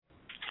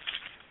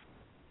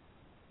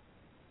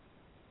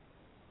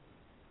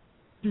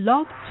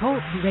Blog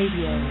Talk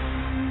Radio.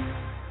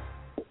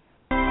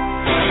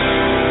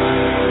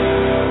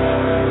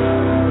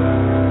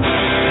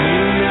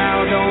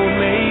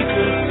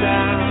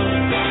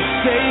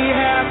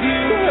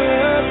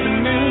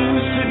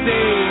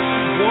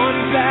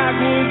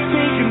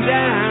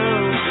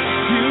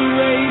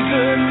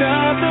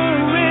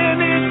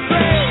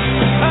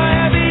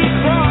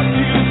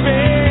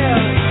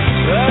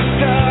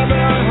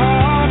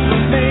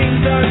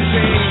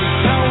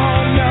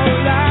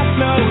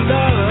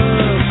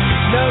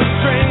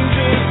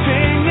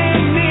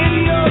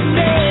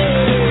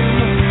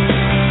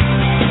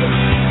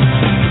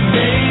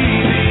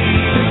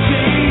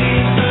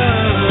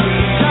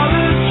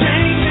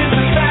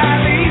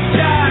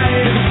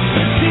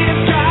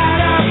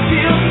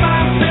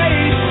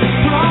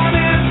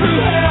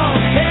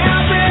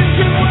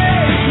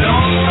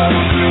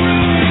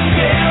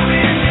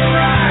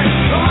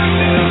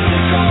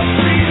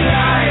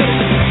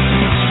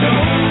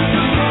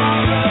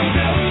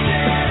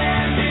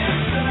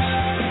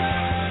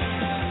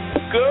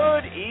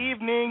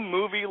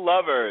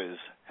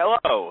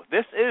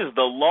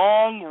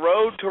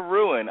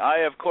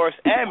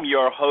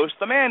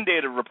 The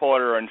mandated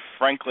reporter, and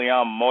frankly,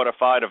 I'm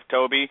mortified of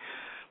Toby,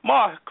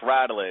 Mark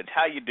Radulich.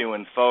 How you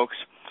doing, folks?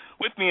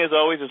 With me, as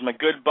always, is my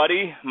good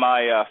buddy,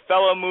 my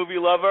fellow movie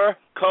lover,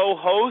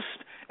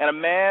 co-host, and a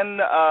man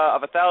of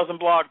 1,000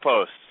 blog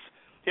posts.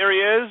 Here he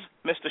is,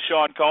 Mr.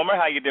 Sean Comer.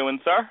 How you doing,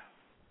 sir?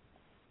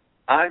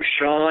 I'm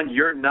Sean.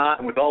 You're not,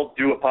 and with all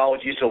due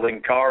apologies to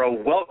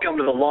Lincaro, welcome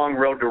to the long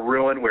road to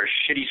ruin where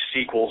shitty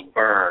sequels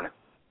burn.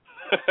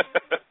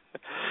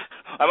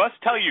 I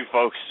must tell you,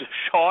 folks,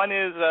 Sean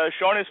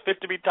is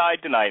fit to be tied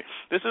tonight.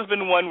 This has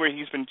been one where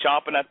he's been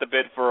chomping at the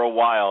bit for a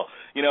while.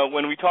 You know,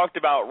 when we talked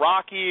about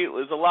Rocky, it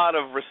was a lot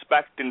of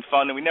respect and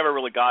fun, and we never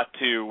really got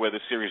to where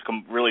the series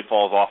really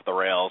falls off the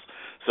rails.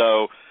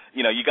 So,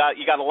 you know, you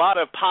got a lot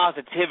of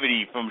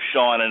positivity from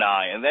Sean and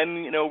I. And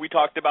then, you know, we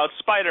talked about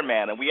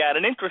Spider-Man, and we had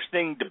an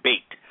interesting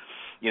debate.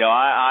 You know,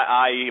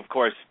 I of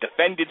course,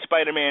 defended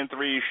Spider-Man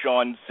 3.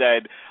 Sean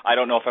said, I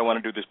don't know if I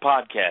want to do this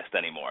podcast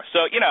anymore.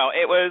 So, you know,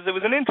 it was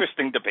an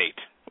interesting debate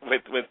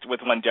with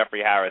one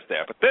Jeffrey Harris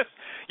there. But this,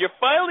 you're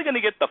finally going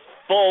to get the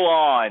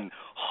full-on,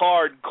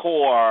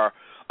 hardcore,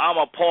 I'm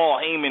a Paul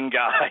Heyman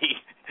guy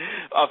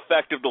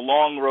effect of the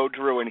long road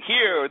to ruin.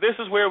 Here, this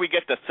is where we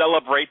get to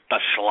celebrate the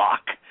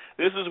schlock.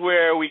 This is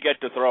where we get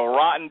to throw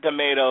rotten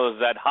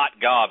tomatoes at hot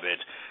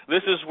garbage.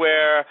 This is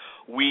where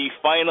we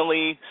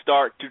finally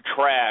start to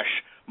trash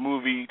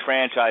movie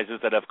franchises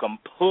that have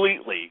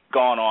completely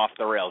gone off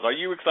the rails. Are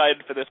you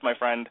excited for this, my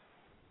friend?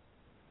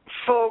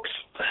 Folks,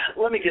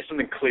 let me get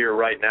something clear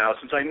right now,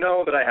 since I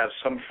know that I have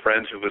some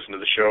friends who listen to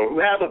the show who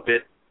have a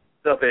bit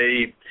of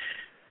a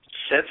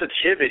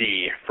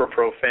sensitivity for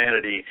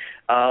profanity.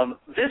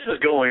 This is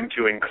going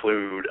to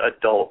include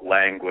adult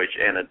language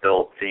and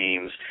adult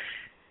themes.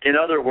 In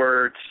other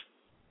words,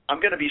 I'm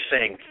going to be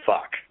saying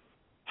fuck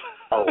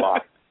a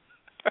lot.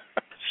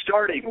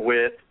 Starting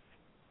with,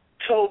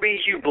 Toby,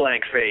 you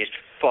blank-faced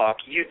fuck.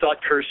 You thought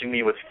cursing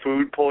me with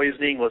food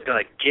poisoning was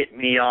going to get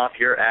me off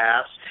your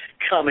ass?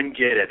 Come and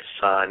get it,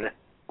 son.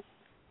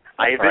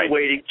 I have been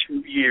waiting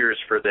 2 years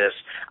for this.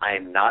 I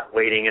am not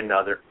waiting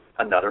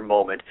another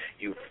moment.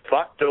 You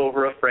fucked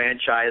over a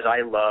franchise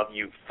I love,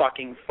 you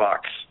fucking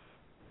fucks.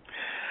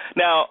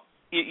 Now,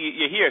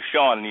 you hear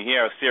Sean, and you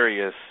hear how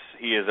serious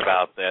he is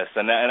about this,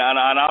 and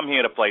I'm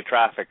here to play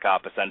traffic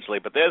cop, essentially,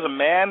 but there's a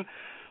man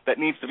that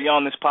needs to be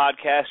on this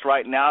podcast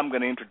right now. I'm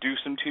going to introduce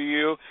him to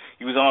you.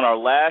 He was on our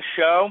last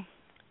show.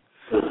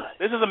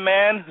 This is a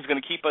man who's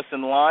going to keep us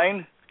in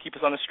line, keep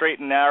us on the straight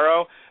and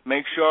narrow,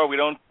 make sure we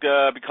don't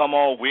become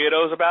all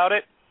weirdos about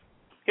it.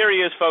 Here he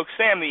is, folks,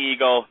 Sam the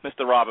Eagle,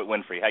 Mr. Robert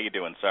Winfree. How you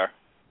doing, sir?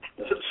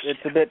 It's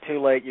a bit too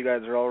late. You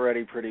guys are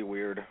already pretty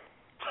weird.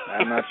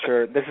 I'm not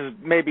sure. This is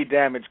maybe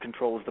Damage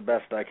Control is the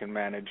best I can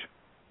manage.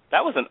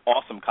 That was an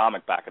awesome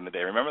comic back in the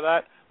day. Remember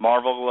that?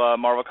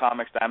 Marvel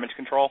Comics Damage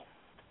Control?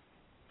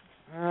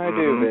 I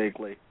do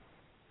vaguely.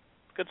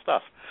 Good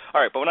stuff. All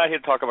right, but we're not here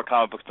to talk about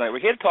comic books tonight.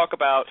 We're here to talk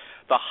about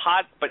the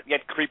hot but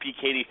yet creepy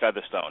Katie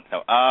Featherstone.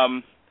 Now,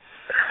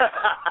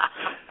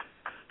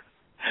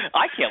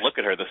 I can't look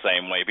at her the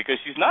same way because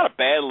she's not a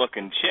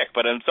bad-looking chick.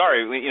 But I'm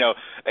sorry, you know,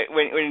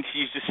 when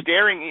she's just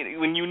staring,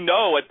 when you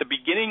know at the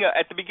beginning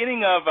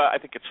of I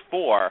think it's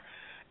 4,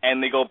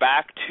 and they go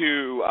back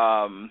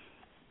to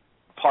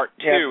part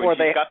 2, and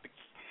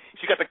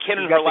she's got the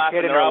kid in her lap,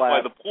 and they're out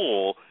by the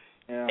pool.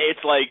 Yeah.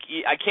 It's like,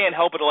 I can't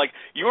help it. Like,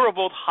 you are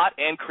both hot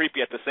and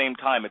creepy at the same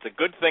time. It's a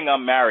good thing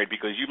I'm married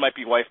because you might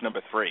be wife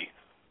number 3.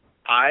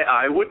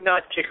 I would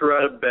not kick her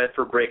out of bed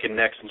for breaking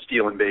necks and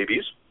stealing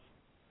babies.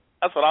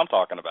 That's what I'm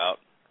talking about.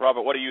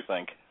 Robert, what do you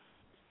think?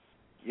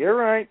 You're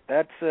right.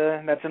 That's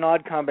an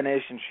odd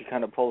combination she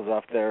kind of pulls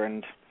off there,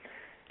 and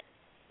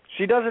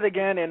she does it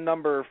again in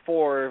number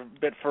 4, a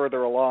bit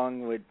further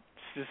along, which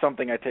is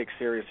something I take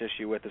serious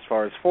issue with as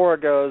far as 4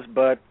 goes,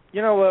 but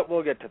you know what?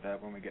 We'll get to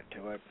that when we get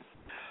to it.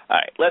 All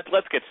right,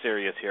 let's get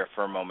serious here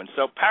for a moment.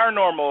 So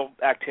Paranormal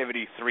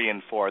Activity 3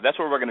 and 4, that's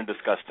what we're going to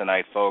discuss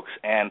tonight, folks,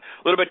 and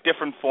a little bit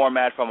different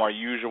format from our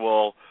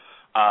usual,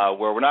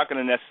 where we're not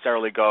going to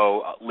necessarily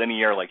go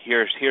linear, like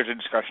here's a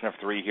discussion of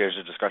 3, here's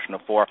a discussion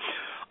of 4.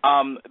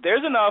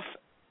 There's enough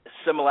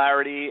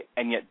similarity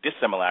and yet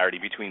dissimilarity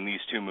between these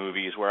two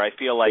movies where I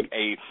feel like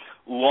a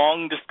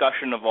long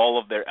discussion of all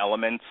of their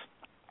elements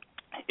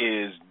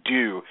is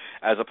due,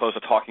 as opposed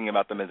to talking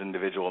about them as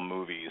individual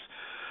movies.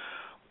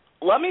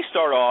 Let me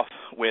start off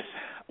with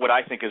what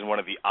I think is one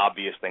of the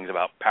obvious things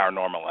about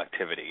Paranormal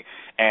Activity,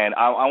 and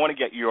I want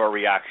to get your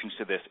reactions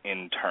to this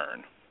in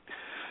turn.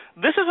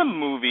 This is a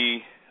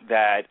movie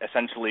that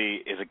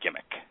essentially is a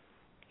gimmick.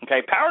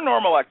 Okay,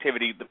 Paranormal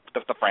Activity,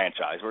 the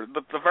franchise, or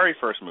the very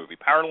first movie,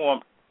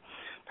 Paranormal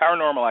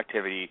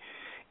Activity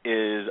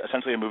is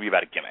essentially a movie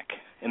about a gimmick.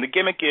 And the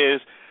gimmick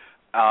is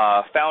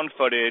found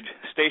footage,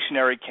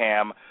 stationary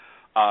cam,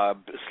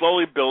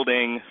 slowly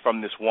building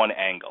from this one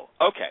angle.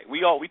 Okay,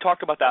 we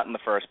talked about that in the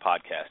first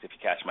podcast, if you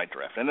catch my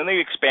drift, and then they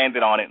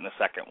expanded on it in the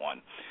second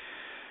one.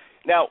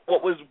 Now,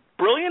 what was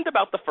brilliant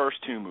about the first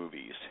two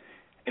movies,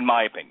 in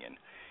my opinion,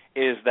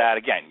 is that,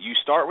 again, you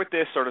start with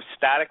this sort of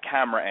static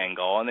camera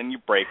angle, and then you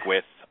break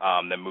with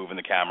them moving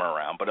the camera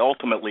around. But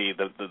ultimately,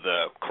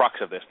 the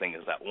crux of this thing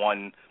is that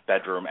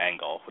one-bedroom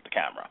angle with the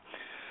camera.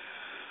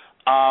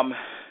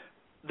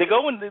 They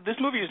go and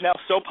this movie is now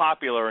so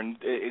popular and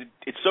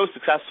it's so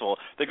successful,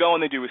 they go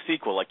and they do a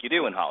sequel like you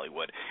do in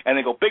Hollywood, and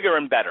they go bigger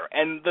and better.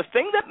 And the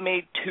thing that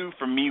made 2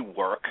 for me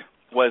work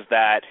was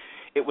that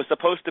it was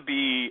supposed to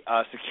be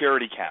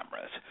security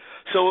cameras.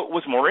 So it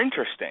was more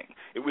interesting.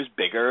 It was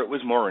bigger. It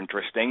was more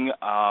interesting.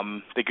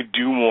 They could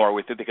do more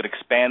with it. They could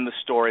expand the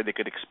story. They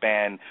could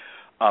expand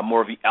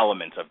more of the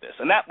elements of this.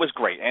 And that was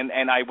great.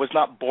 And I was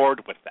not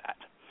bored with that.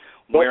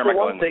 Where am I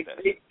going with this?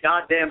 Made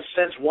goddamn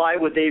sense. Why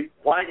they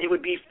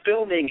would be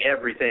filming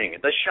everything?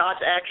 The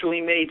shots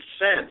actually made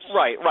sense.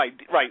 Right.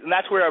 And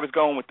that's where I was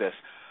going with this.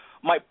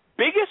 My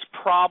biggest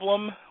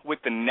problem with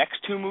the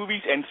next 2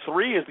 movies, and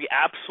 3 is the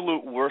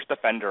absolute worst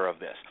offender of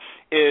this,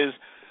 is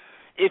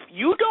if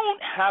you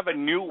don't have a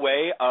new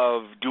way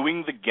of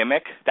doing the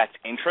gimmick that's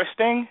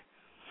interesting,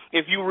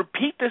 if you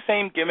repeat the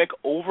same gimmick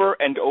over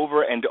and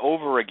over and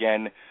over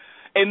again,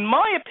 in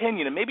my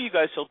opinion, and maybe you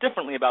guys feel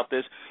differently about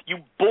this, you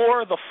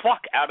bore the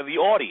fuck out of the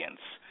audience.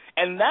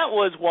 And that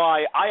was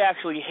why I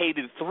actually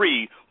hated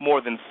 3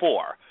 more than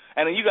 4.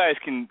 And you guys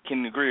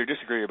can agree or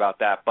disagree about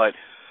that, but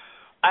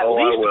I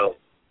will.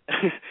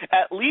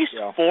 At least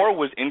 4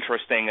 was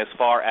interesting as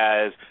far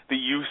as the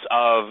use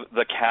of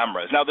the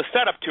cameras. Now, the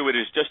setup to it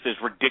is just as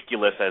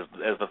ridiculous as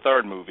the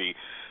third movie,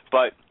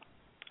 but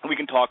we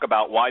can talk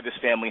about why this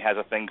family has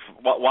a thing,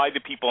 why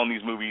the people in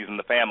these movies and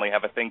the family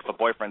have a thing for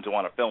boyfriends who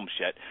want to film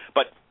shit,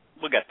 but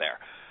we'll get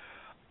there.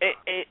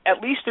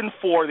 At least in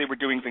 4, they were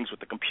doing things with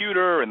the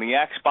computer and the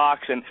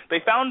Xbox, and they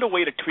found a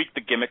way to tweak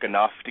the gimmick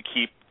enough to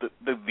keep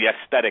the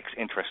aesthetics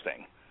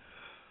interesting.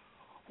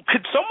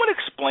 Could someone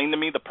explain to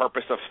me the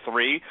purpose of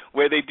 3,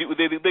 where they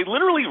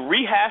literally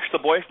rehash the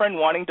boyfriend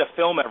wanting to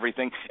film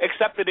everything,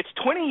 except that it's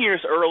 20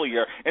 years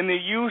earlier, and they're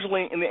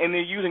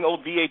using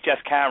old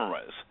VHS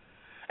cameras?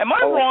 Am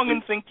I wrong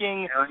in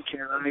thinking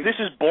this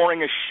is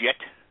boring as shit?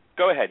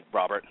 Go ahead,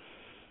 Robert.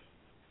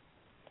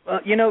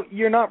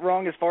 You're not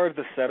wrong as far as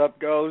the setup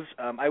goes.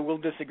 I will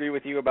disagree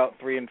with you about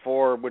 3 and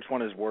 4, which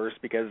one is worse,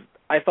 because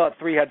I thought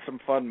 3 had some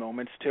fun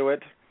moments to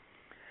it,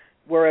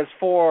 whereas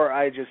 4,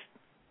 I just...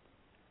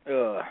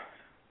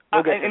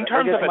 in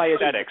terms of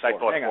aesthetics, I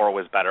thought 4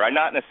 was better. I'm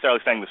not necessarily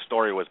saying the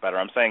story was better.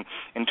 I'm saying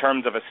in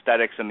terms of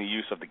aesthetics and the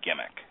use of the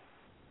gimmick.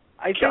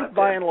 I think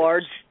by and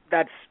large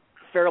that's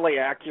fairly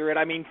accurate.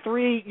 I mean,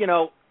 3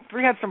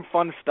 had some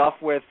fun stuff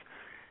with.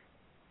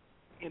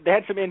 They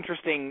had some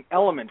interesting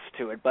elements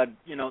to it, but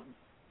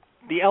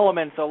the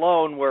elements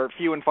alone were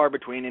few and far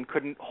between and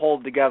couldn't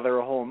hold together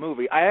a whole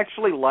movie. I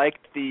actually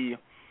liked the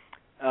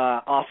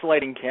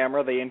oscillating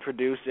camera they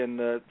introduced in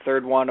the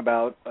third one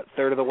about a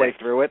third of the way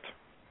through it.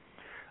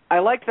 I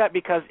liked that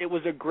because it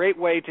was a great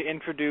way to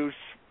introduce,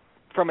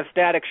 from a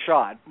static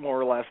shot, more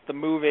or less, the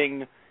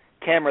moving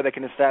camera that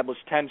can establish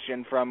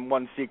tension from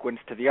one sequence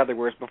to the other,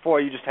 whereas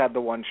before you just had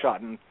the one shot.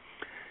 And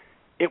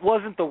it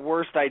wasn't the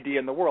worst idea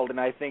in the world, and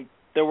I think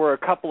there were a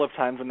couple of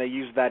times when they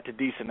used that to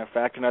decent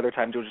effect, and other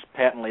times it was just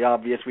patently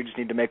obvious we just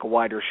need to make a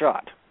wider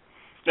shot.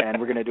 And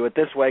we're going to do it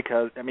this way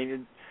because,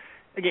 again,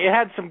 it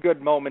had some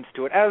good moments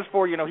to it. As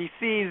for, he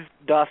sees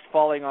dust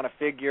falling on a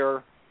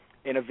figure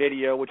in a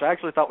video, which I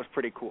actually thought was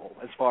pretty cool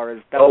as far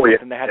as that was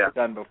something they hadn't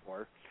done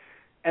before.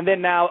 And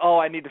then now,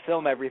 I need to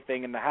film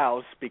everything in the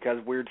house because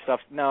weird stuff.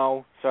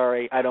 No,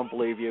 sorry, I don't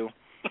believe you.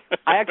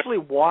 I actually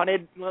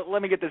wanted,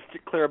 let me get this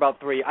clear about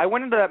 3. I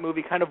went into that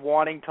movie kind of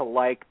wanting to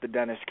like the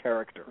Dennis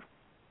character.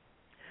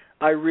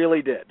 I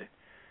really did.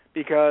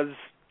 Because,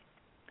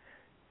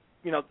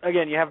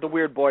 again, you have the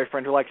weird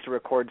boyfriend who likes to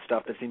record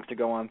stuff that seems to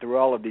go on through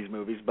all of these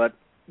movies. But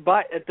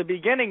at the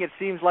beginning, it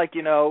seems like,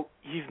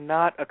 he's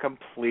not a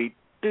complete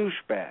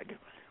douchebag.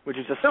 which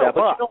is a step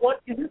but up. You know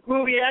what? In this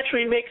movie, it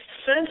actually makes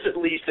sense, at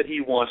least, that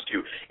he wants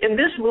to. In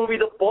this movie,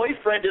 the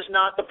boyfriend is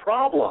not the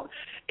problem.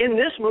 In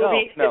this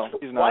movie, it's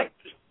he's like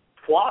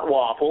plot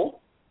waffle.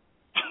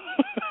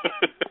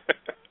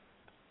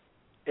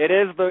 It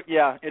is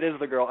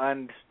the girl,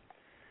 and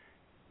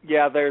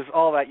there's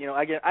all that.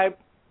 Again,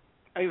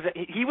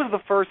 he was the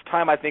first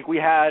time I think we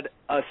had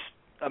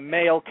a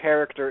male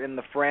character in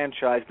the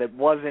franchise that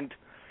wasn't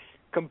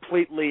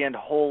completely and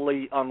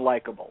wholly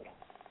unlikable.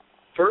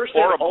 First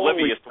or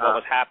oblivious to what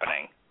was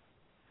happening.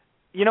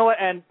 You know what?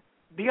 And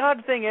the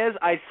odd thing is,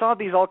 I saw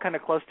these all kind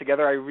of close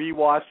together. I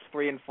rewatched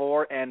 3 and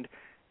 4, and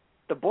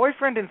the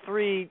boyfriend in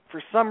 3,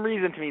 for some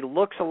reason, to me,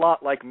 looks a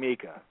lot like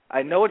Mika.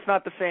 I know it's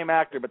not the same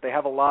actor, but they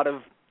have a lot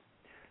of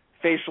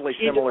facially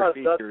similar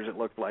features, it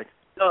looked like.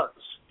 Does,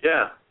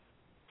 yeah.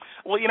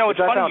 Well, it's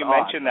funny you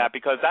mentioned that,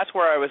 because that's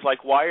where I was like,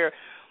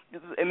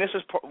 and this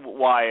is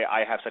why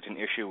I have such an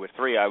issue with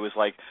 3. I was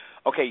like,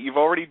 okay, you've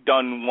already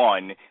done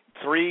 1.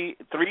 3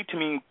 to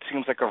me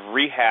seems like a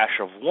rehash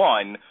of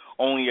 1,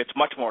 only it's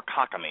much more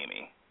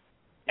cockamamie.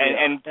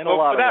 And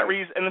for that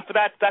reason, and for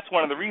that's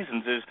one of the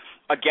reasons is,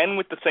 again,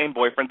 with the same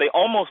boyfriend, they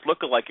almost look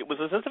like it was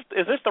as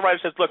if the writer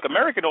says, look,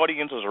 American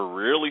audiences are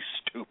really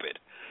stupid,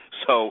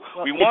 so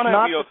we want to.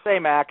 It's not the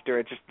same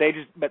actor.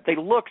 But they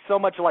look so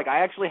much alike.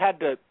 I actually had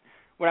to,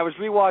 when I was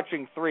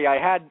rewatching 3,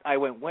 I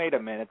went, wait a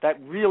minute,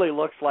 that really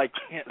looks like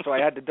him, so I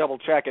had to double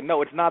check, and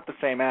no, it's not the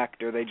same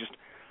actor. They just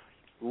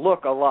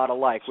look a lot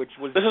alike, which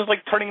was. This is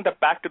like turning into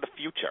Back to the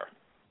Future.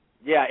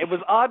 Yeah, it was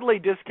oddly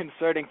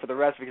disconcerting for the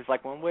rest because,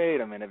 like, well,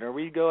 wait a minute, are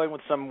we going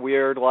with some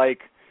weird,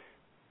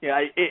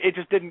 it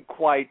just didn't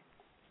quite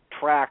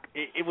track.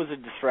 It was a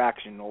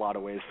distraction in a lot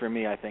of ways for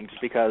me, I think,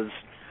 just because,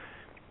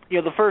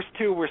 the first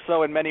 2 were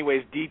so, in many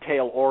ways,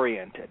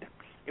 detail-oriented.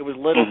 It was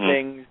little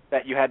things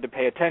that you had to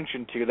pay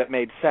attention to that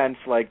made sense,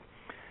 like,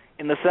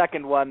 in the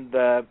second one,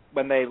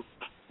 when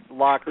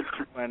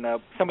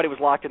somebody was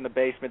locked in the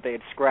basement, they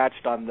had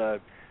scratched on the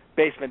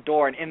basement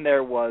door, and in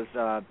there was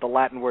the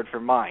Latin word for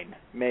mine,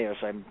 meus.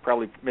 I'm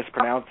probably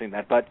mispronouncing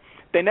that, but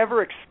they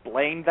never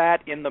explained that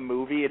in the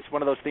movie. It's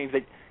one of those things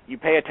that you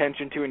pay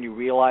attention to and you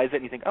realize it,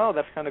 and you think, oh,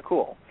 that's kind of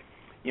cool.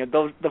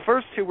 The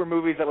first 2 were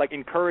movies that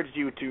encouraged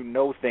you to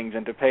know things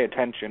and to pay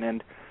attention,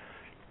 and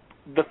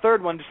the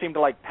third one just seemed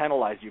to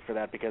penalize you for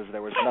that because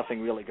there was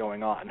nothing really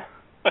going on.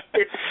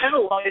 It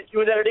penalized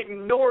you that it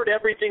ignored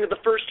everything that the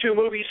first 2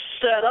 movies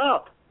set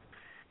up.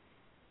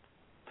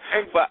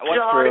 But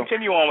let's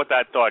continue on with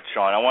that thought,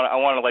 Sean. I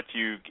want to let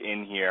you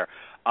in here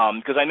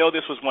because I know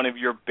this was one of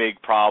your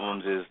big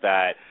problems. Is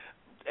that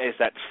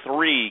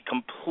 3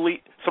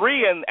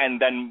 and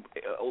then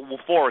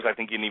 4 is I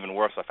think an even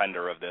worse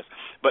offender of this.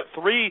 But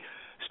 3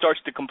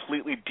 starts to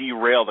completely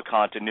derail the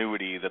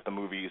continuity that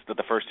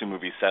the first 2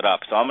 movies set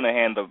up. So I'm going to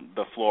hand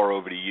the floor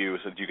over to you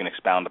so that you can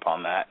expound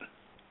upon that.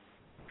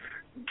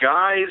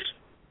 Guys,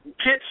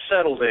 get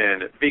settled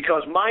in,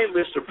 because my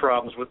list of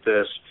problems with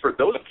this, for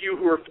those of you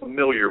who are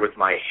familiar with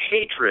my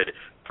hatred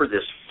for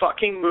this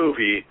fucking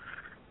movie,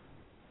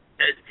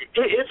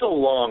 it's a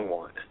long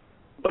one.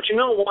 But you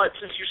know what?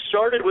 Since you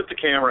started with the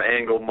camera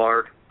angle,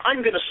 Mark,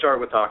 I'm going to start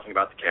with talking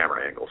about the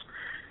camera angles.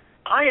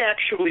 I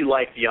actually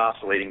like the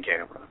oscillating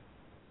camera.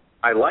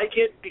 I like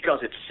it because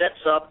it sets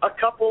up a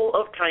couple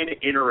of kind of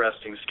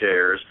interesting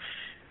scares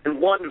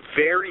and one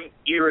very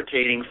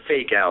irritating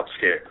fake-out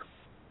scare.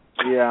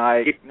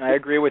 Yeah, I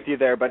agree with you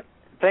there, but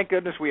thank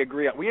goodness we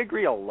agree. We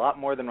agree a lot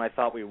more than I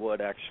thought we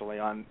would, actually,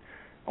 on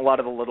a lot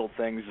of the little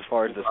things as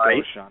far as this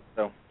goes, Sean.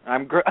 So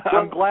I'm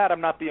glad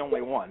I'm not the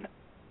only one.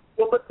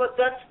 Well, but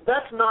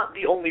that's not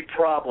the only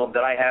problem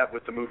that I have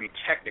with the movie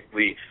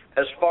technically,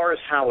 as far as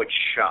how it's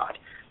shot.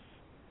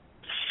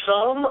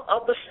 Some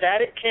of the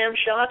static cam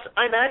shots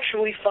I'm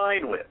actually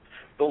fine with.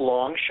 The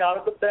long shot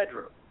of the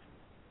bedroom.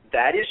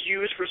 That is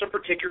used for some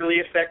particularly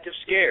effective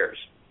scares.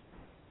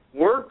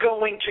 We're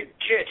going to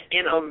get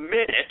in a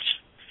minute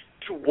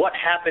to what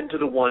happened to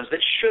the ones that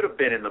should have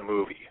been in the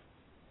movie.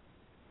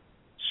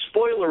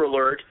 Spoiler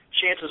alert,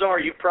 chances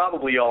are you've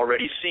probably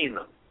already seen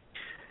them.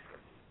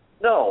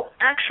 No,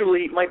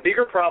 actually, my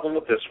bigger problem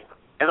with this one,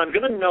 and I'm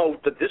going to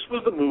note that this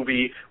was the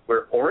movie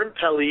where Oren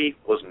Peli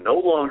was no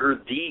longer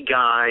the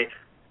guy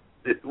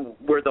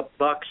where the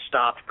buck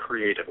stopped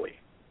creatively.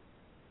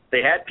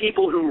 They had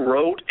people who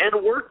wrote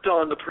and worked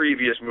on the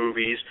previous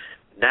movies,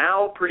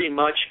 now pretty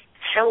much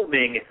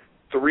helming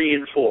 3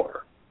 and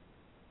 4.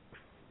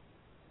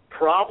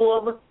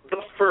 Problem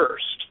the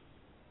first.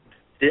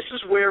 This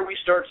is where we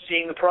start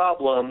seeing the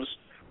problems,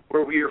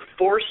 where we are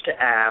forced to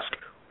ask,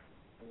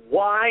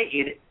 why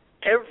in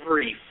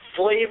every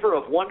flavor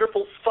of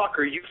wonderful fuck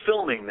are you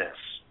filming this?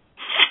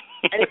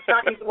 And it's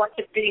not even like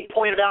it's being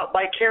pointed out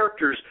by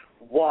characters,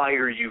 why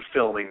are you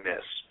filming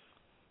this?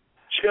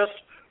 Just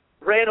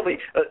randomly.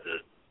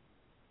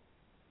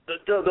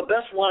 The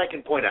best one I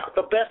can point out,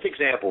 the best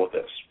example of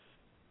this,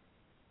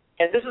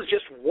 and this is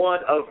just one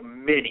of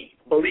many,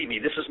 believe me,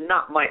 this is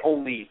not my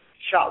only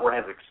shot where I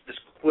have this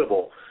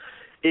quibble,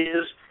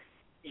 is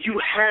you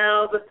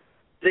have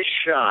this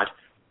shot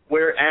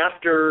where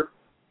after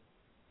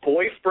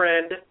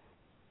boyfriend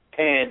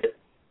and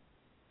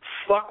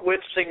fuckwit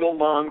single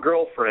mom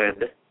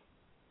girlfriend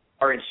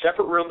are in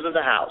separate rooms of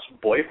the house.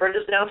 Boyfriend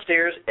is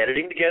downstairs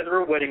editing together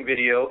a wedding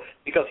video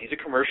because he's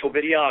a commercial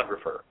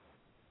videographer.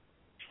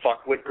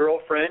 Fuckwit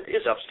girlfriend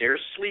is upstairs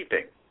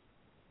sleeping.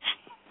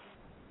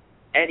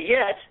 And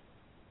yet,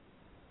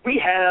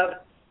 we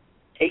have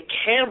a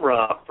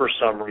camera, for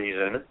some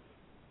reason,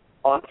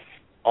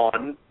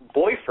 on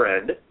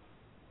boyfriend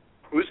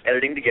who's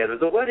editing together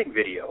the wedding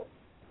video.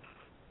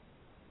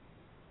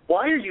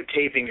 Why are you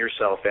taping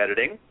yourself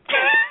editing?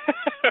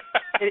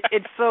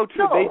 It's so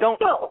true. No, they don't.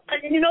 No.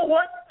 And you know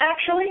what?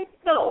 Actually,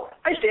 no.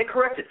 I stand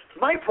corrected.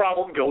 My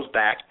problem goes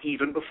back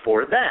even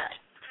before that.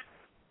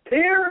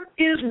 There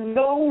is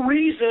no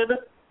reason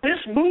this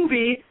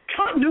movie,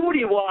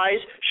 continuity-wise,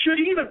 should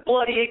even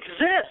bloody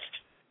exist.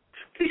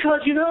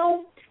 Because, you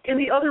know, in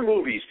the other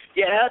movies,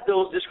 you had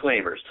those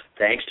disclaimers.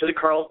 Thanks to the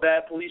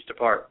Carlsbad Police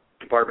Department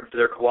for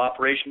their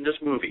cooperation in this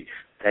movie.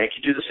 Thank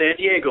you to the San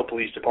Diego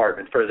Police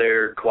Department for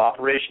their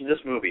cooperation in this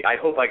movie. I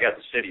hope I got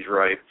the cities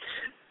right.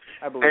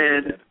 I believe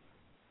you did.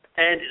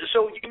 And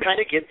so you kind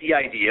of get the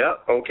idea,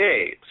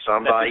 okay,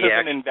 somebody... This is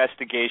an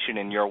investigation,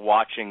 and you're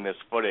watching this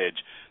footage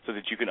so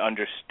that you can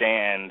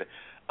understand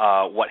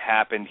what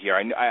happened here.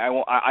 I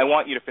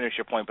want you to finish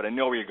your point, but I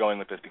know where you're going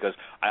with this because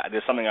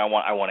there's something I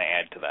want to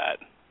add to that.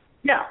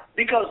 Yeah,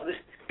 because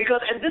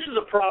and this is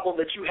a problem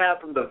that you have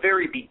from the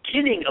very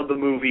beginning of the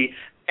movie,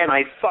 and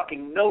I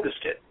fucking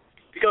noticed it.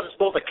 Because it's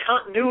both a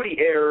continuity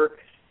error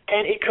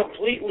and it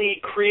completely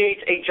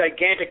creates a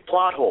gigantic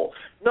plot hole.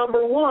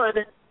 Number one,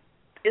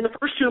 in the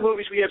first two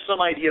movies we have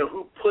some idea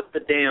who put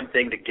the damn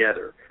thing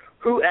together,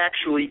 who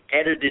actually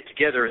edited it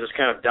together as this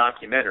kind of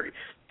documentary.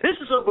 This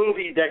is a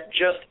movie that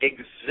just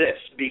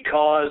exists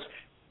because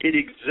it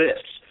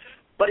exists.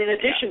 But in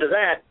addition to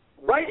that,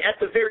 right at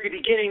the very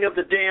beginning of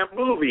the damn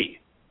movie,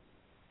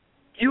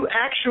 you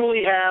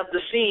actually have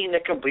the scene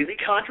that completely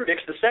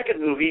contradicts the second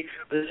movie.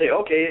 They say,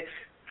 okay,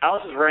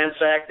 house is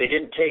ransacked, they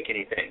didn't take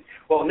anything.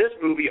 Well, in this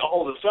movie,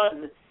 all of a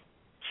sudden,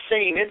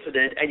 same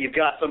incident, and you've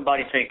got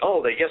somebody saying,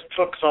 oh, they just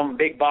took some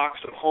big box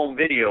of home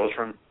videos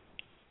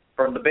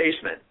from the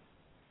basement.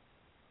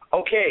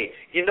 Okay,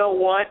 you know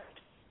what?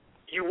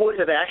 You would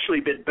have actually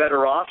been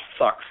better off,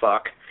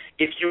 fuck,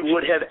 if you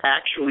would have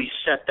actually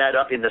set that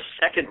up in the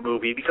second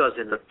movie, because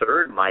in the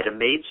third might have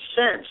made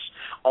sense.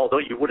 Although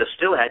you would have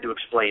still had to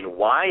explain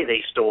why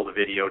they stole the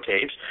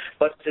videotapes.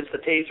 But since the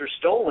tapes are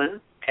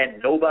stolen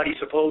and nobody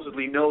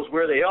supposedly knows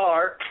where they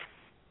are,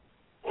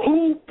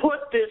 who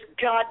put this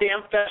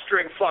goddamn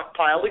festering fuck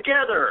pile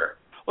together?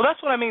 Well,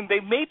 that's what I mean.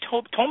 They made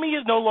Tommy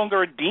is no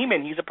longer a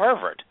demon. He's a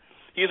pervert.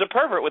 He is a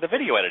pervert with a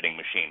video editing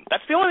machine.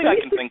 That's the only thing I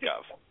can think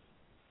of.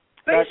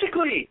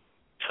 Basically,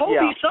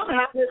 Toby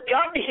somehow has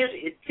gotten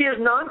his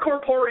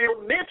non-corporeal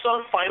mitts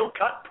on Final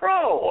Cut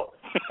Pro.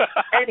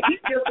 and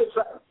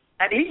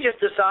he just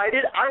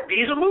decided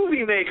he's a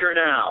movie maker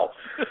now.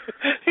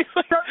 He's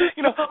like,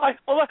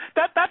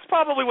 that's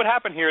probably what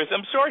happened here. Is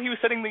I'm sure he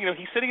was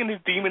he's sitting in his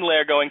demon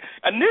lair going,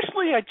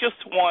 initially I just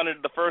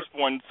wanted the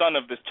firstborn son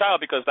of this child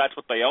because that's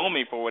what they owe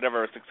me for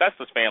whatever success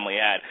this family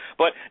had.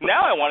 But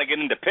now I want to get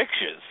into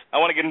pictures.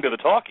 I want to get into the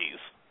talkies.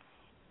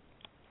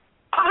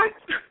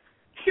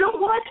 You know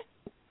what?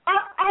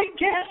 I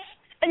guess.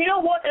 And you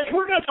know what? As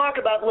we're going to talk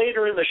about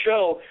later in the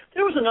show,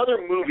 there was another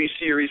movie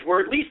series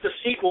where at least the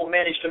sequel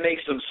managed to make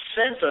some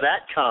sense of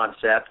that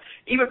concept,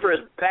 even for as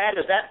bad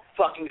as that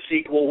fucking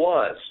sequel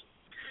was.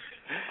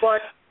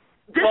 But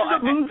this is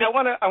a movie. I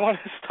want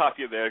to stop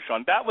you there,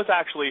 Sean. That was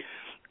actually,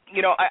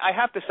 I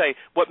have to say,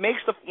 what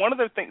makes one of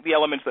the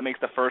elements that makes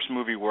the first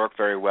movie work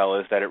very well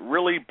is that it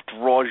really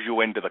draws you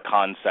into the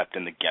concept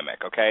and the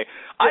gimmick. Okay,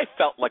 I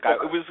felt like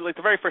it was like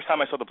the very first time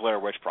I saw the Blair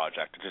Witch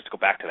Project. Just to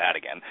go back to that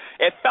again,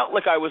 it felt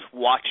like I was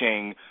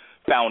watching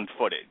found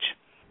footage.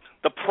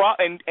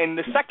 And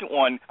the second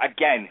one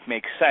again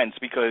makes sense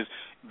because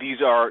these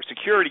are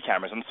security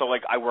cameras, and so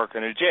like I work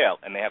in a jail,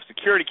 and they have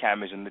security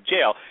cameras in the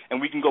jail, and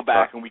we can go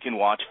back and we can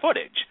watch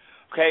footage.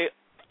 Okay,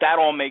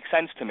 that all makes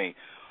sense to me.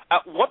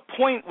 At what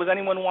point was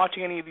anyone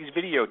watching any of these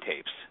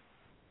videotapes?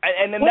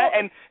 And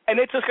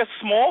it's like a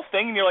small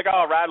thing, and you're like,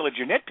 oh, Radulich,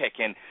 you're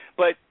nitpicking.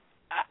 But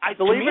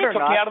believe it or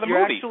took not, me out of the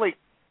movie.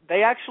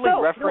 They actually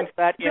reference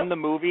that in the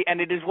movie, and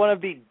it is one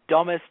of the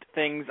dumbest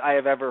things I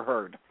have ever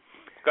heard.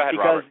 Go ahead,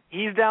 because Robert.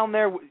 He's down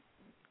there.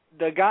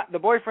 The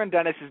boyfriend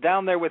Dennis is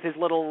down there with his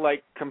little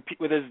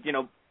with his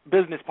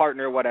business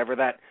partner or whatever,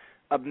 that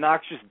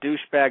obnoxious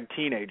douchebag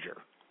teenager.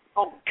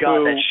 Oh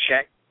God, that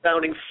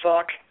Shaq-sounding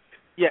fuck.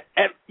 Yeah,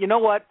 and you know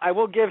what? I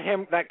will give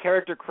him that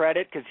character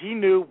credit because he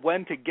knew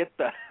when to get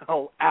the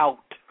hell out.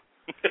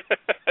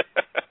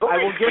 I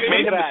will give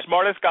him that. The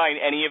smartest guy in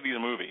any of these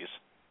movies.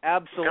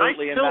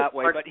 Absolutely, in that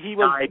way. But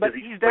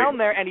he's down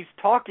there and he's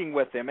talking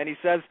with him, and he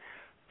says,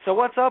 "So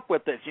what's up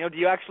with this? Do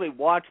you actually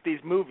watch these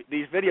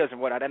videos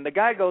and whatnot?" And the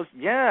guy goes,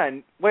 "Yeah."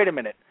 And wait a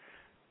minute,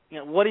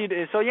 what do you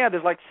do? So yeah,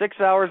 there's like 6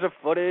 hours of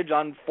footage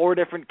on 4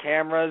 different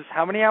cameras.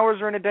 How many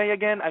hours are in a day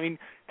again? I mean,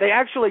 they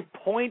actually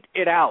point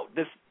it out.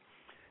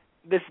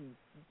 This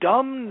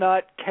dumb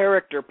nut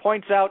character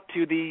points out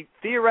to the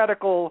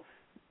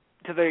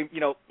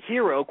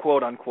hero,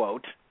 quote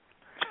unquote,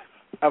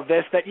 of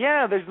this that,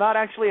 there's not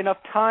actually enough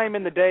time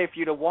in the day for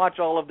you to watch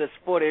all of this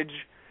footage,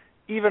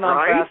 even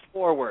on fast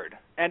forward.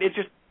 And it's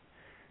just,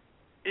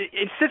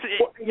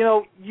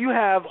 you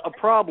have a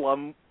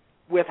problem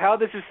with how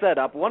this is set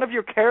up. One of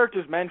your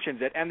characters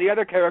mentions it, and the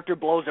other character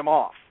blows him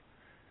off.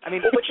 I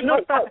mean, but what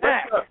the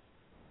heck?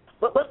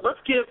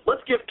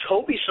 Let's give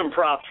Toby some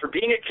props for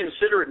being a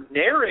considerate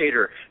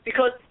narrator,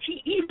 because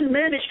he even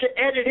managed to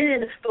edit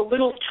in the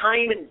little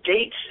time and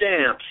date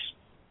stamps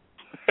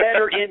that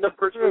are in the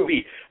first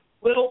movie.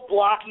 Little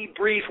blocky,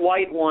 brief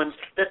white ones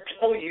that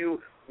tell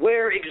you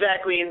where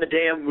exactly in the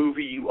damn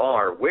movie you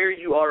are, where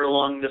you are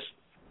along this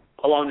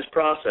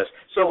process.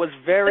 So it was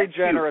very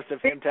generous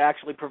of him to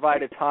actually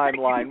provide a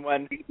timeline.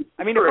 When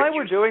I mean, if I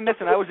were doing this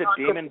and I was a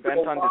demon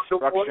bent on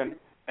destruction.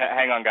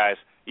 Hang on, guys.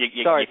 You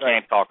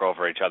can't talk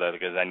over each other,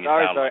 because then you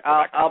sound like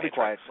I'll be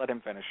quiet. Let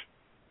him finish.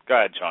 Go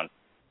ahead, Sean.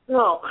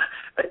 No,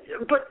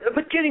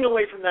 but getting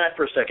away from that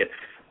for a second,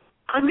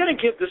 I'm going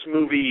to give this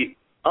movie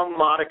a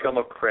modicum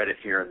of credit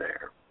here and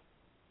there.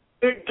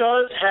 It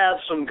does have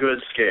some good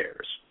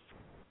scares.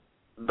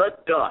 The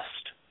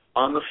dust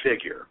on the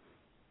figure.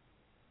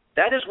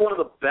 That is one of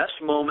the best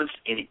moments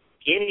in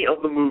any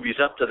of the movies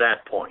up to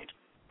that point.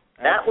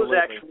 That was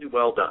actually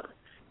well done.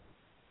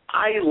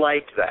 I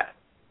liked that.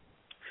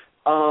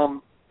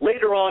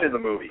 Later on in the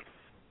movie,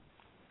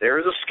 there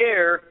is a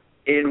scare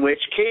in which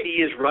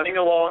Katie is running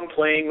along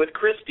playing with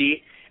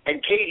Christy,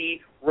 and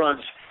Katie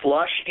runs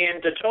flush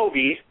into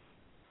Toby.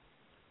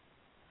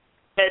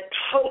 And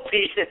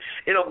Toby,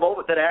 in a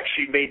moment that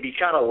actually made me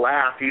kind of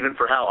laugh, even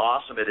for how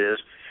awesome it is,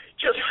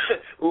 just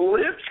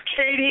lifts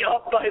Katie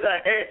up by the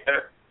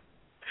hair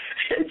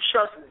and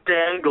just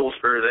dangles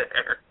her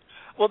there.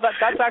 Well,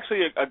 that's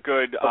actually a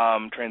good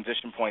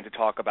transition point to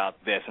talk about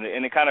this, and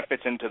it kind of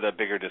fits into the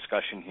bigger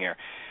discussion here.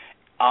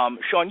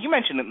 Sean, you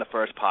mentioned it in the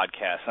first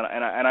podcast,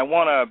 and I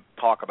want to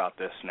talk about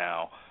this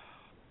now,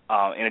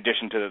 in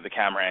addition to the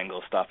camera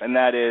angle stuff, and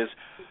that is...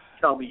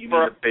 Tell me you need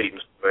a bait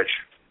and switch.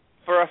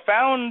 For a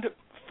found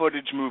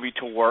footage movie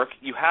to work,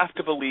 you have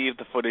to believe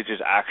the footage is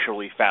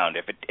actually found.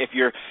 If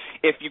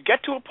you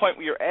get to a point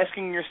where you're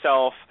asking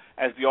yourself,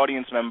 as the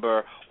audience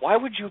member, why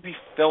would you be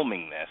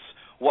filming this?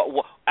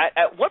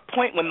 At what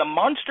point, when the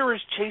monster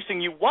is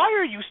chasing you, why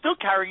are you still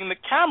carrying the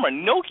camera?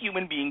 No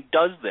human being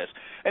does this.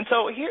 And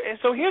so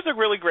here's a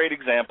really great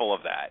example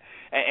of that.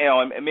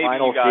 And maybe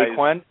Final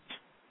sequence.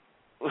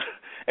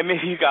 And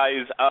maybe you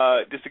guys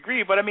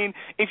disagree, but I mean,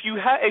 if you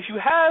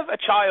have a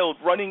child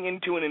running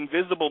into an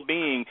invisible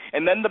being,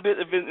 and then the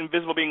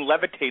invisible being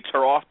levitates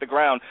her off the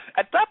ground,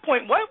 at that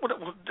point,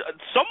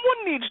 someone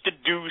needs to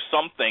do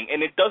something,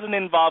 and it doesn't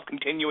involve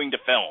continuing to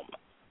film.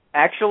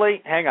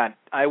 Actually, hang on.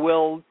 I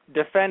will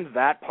defend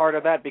that part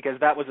of that, because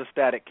that was a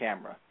static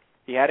camera.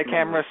 He had a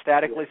camera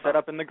statically set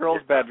up in the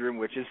girl's bedroom,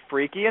 which is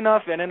freaky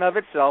enough in and of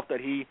itself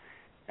that he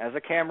has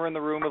a camera in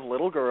the room of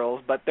little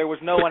girls, but there was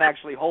no one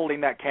actually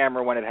holding that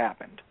camera when it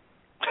happened.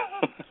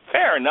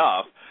 Fair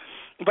enough.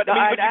 But you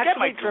get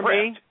my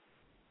drift.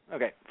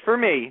 For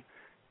me,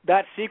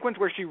 that sequence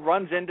where she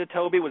runs into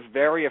Toby was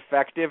very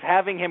effective.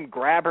 Having him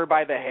grab her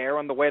by the hair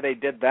and the way they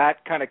did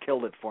that kind of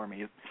killed it for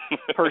me,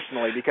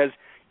 personally, because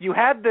you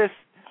had this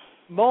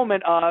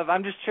moment of,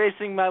 I'm just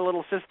chasing my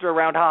little sister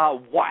around,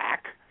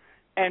 whack,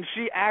 and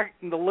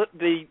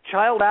the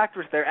child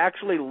actress there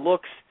actually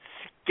looks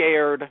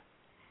scared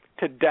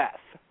to death.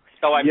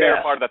 Oh, my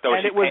favorite part of that, though,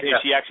 is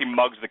she actually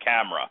mugs the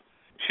camera.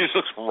 She just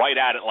looks right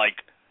at it like,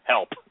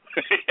 help.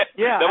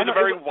 That was a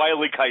very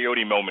Wile E.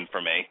 Coyote moment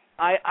for me.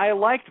 I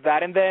liked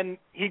that, and then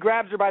he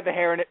grabs her by the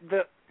hair, and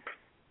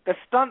the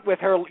stunt with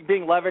her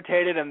being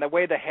levitated and the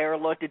way the hair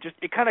looked,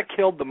 it kind of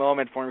killed the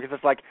moment for me, because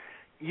it's like,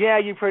 yeah,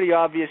 you pretty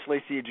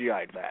obviously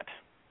CGI'd that.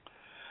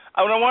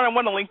 I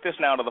want to link this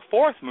now to the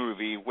fourth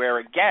movie, where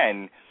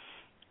again,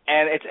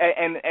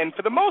 and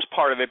for the most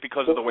part of it,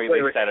 because of the way they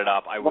set it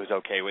up, I was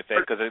okay with it,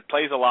 because it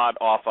plays a lot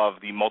off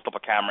of the multiple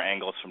camera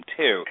angles from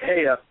 2.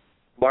 Hey,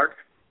 Mark?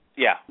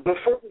 Yeah.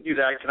 Before we do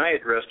that, can I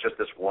address just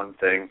this one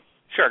thing?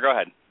 Sure, go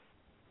ahead.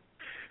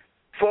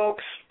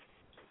 Folks,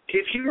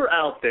 if you're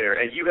out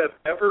there and you have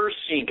ever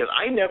seen, because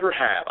I never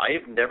have, I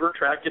have never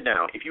tracked it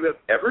down, if you have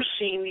ever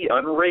seen the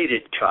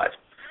unrated cut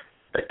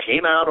that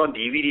came out on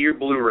DVD or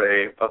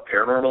Blu-ray of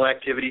Paranormal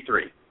Activity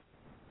 3,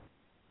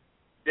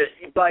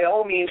 by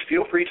all means,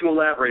 feel free to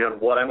elaborate on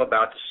what I'm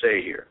about to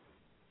say here.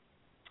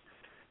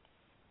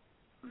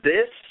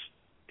 This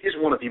is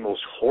one of the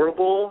most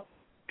horrible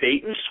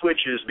bait and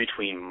switches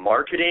between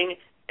marketing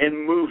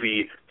and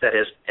movie that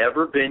has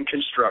ever been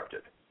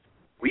constructed.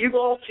 We've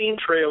all seen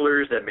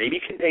trailers that maybe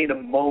contain a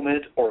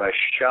moment or a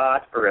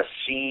shot or a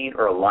scene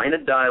or a line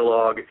of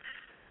dialogue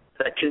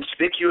that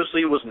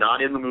conspicuously was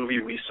not in the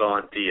movie we saw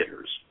in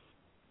theaters.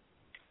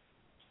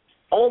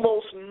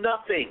 Almost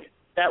nothing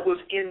that was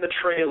in the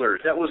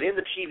trailers, that was in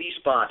the TV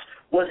spots,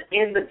 was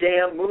in the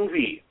damn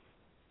movie.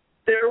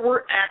 There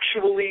were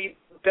actually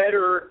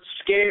better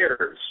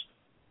scares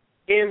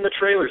in the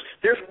trailers.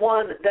 There's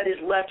one that is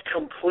left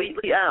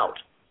completely out.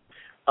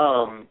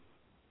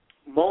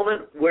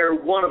 moment where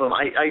one of them,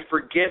 I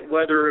forget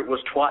whether it was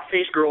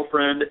twat-face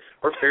girlfriend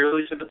or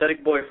fairly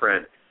sympathetic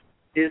boyfriend,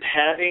 is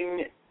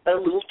having a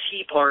little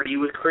tea party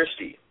with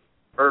Christy,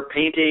 or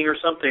painting or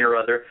something or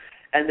other,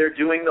 and they're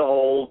doing the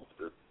whole,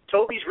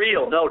 Toby's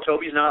real. No,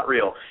 Toby's not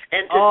real.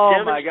 And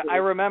my God, I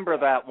remember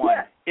that one.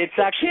 Yeah, it's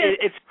actually,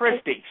 it's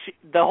Christy.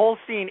 The whole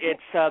scene,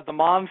 it's the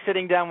mom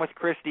sitting down with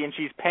Christy, and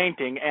she's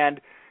painting,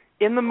 and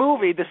in the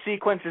movie, the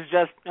sequence is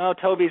just,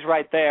 Toby's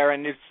right there,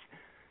 and it's,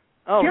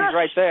 he's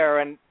right there,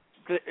 and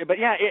but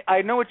yeah,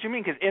 I know what you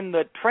mean, because in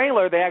the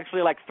trailer they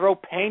actually throw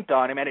paint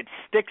on him and it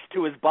sticks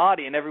to his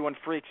body and everyone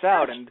freaks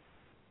out, and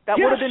that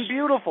would have been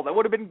beautiful. That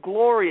would have been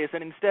glorious,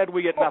 and instead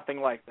we get nothing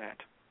like that.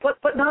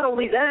 But not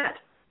only that,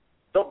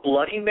 the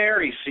Bloody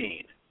Mary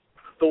scene,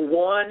 the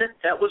one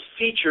that was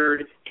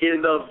featured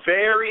in the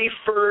very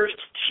first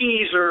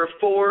teaser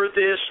for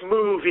this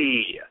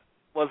movie,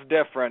 was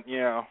different,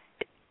 yeah.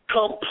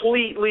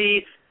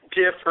 Completely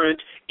different.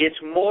 It's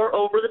more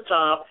over the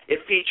top. It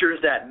features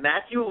that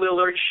Matthew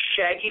Lillard,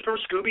 Shaggy from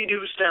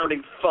Scooby-Doo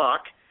sounding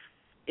fuck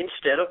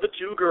instead of the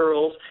two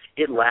girls.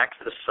 It lacks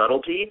the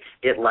subtlety.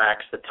 It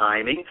lacks the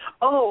timing.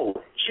 Oh,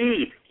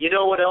 gee, you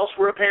know what else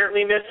we're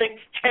apparently missing?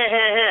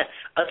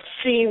 A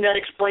scene that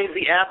explains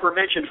the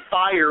aforementioned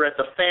fire at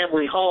the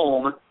family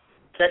home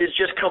that is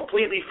just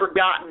completely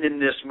forgotten in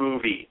this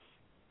movie.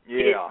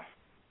 Yeah.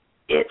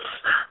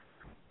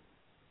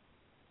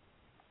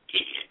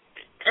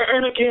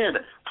 And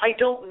again, I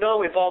don't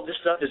know if all this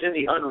stuff is in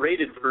the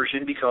unrated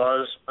version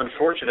because,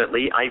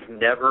 unfortunately, I've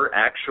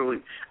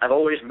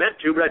always meant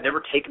to, but I've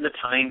never taken the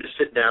time to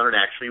sit down and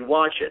actually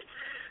watch it.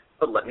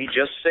 But let me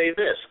just say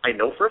this. I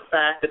know for a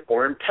fact that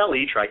Oren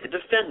Peli tried to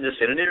defend this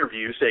in an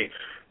interview, saying,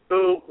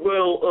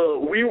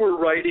 we were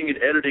writing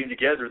and editing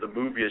together the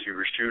movie as we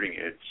were shooting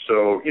it,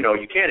 so,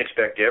 you can't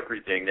expect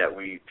everything that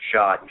we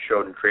shot and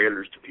showed in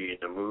trailers to be in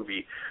the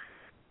movie.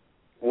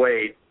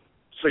 Wait.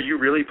 So you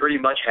really pretty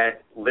much had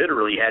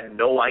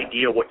no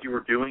idea what you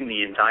were doing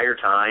the entire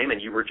time,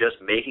 and you were just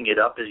making it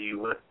up as you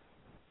went?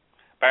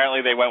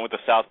 Apparently they went with the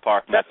South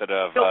Park method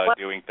of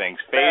doing things.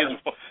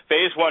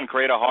 Phase 1,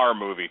 create a horror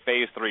movie.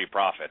 Phase 3,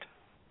 profit.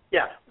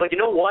 Yeah, but you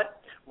know what?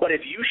 What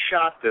if you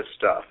shot this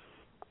stuff,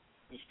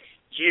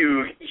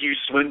 you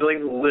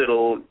swindling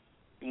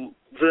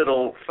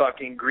little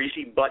fucking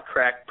greasy butt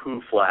crack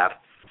poo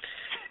flap,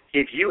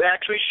 if you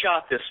actually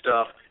shot this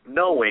stuff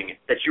knowing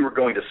that you were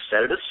going to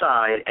set it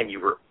aside and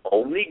you were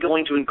only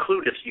going to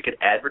include it so you could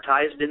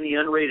advertise it in the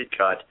unrated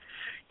cut,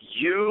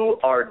 you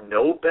are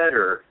no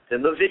better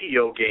than the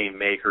video game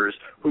makers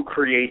who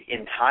create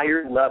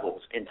entire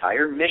levels,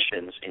 entire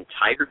missions,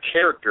 entire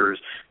characters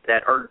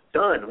that are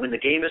done when the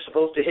game is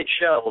supposed to hit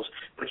shelves,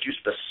 but you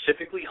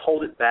specifically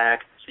hold it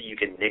back so you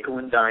can nickel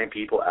and dime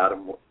people out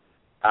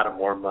of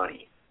more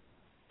money.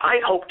 I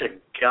hope to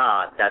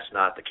God that's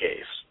not the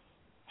case.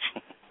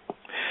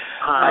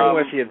 I'm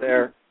with you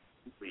there.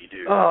 We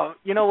do. Oh,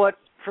 you know what?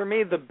 For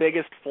me, the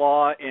biggest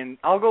flaw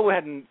I'll go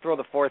ahead and throw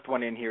the fourth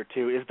one in here,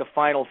 too, is the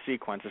final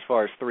sequence as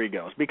far as 3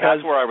 goes. Because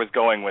that's where I was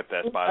going with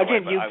this, by the way.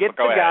 Again, you get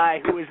the guy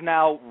who is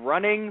now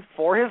running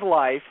for his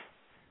life,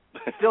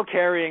 still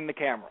carrying the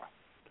camera,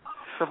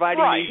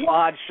 providing these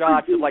odd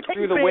shots of,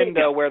 through the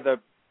window where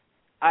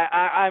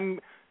I'm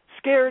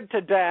scared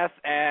to death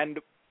and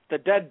the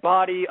dead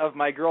body of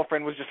my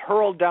girlfriend was just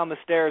hurled down the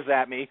stairs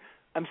at me.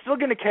 I'm still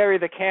going to carry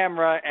the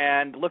camera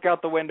and look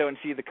out the window and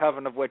see the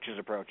Coven of Witches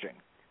approaching.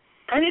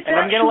 And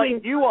I'm going to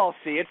let you all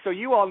see it, so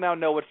you all now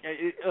know what's...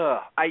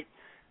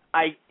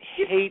 I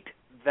hate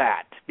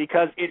that,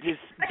 because it is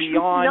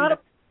beyond...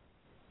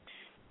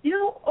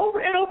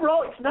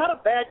 overall, it's not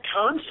a bad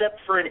concept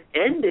for an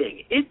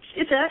ending.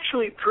 It's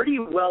actually pretty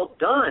well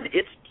done.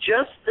 It's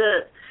just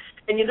that...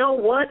 And you know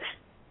what?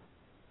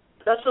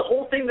 That's the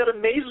whole thing that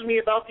amazes me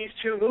about these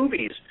two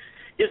movies.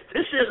 Is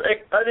this is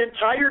an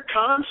entire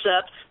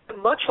concept,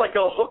 much like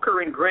a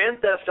hooker in Grand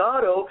Theft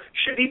Auto,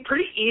 should be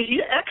pretty easy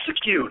to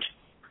execute.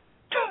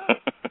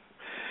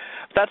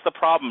 That's the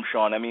problem,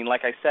 Sean. I mean,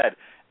 like I said,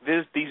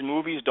 these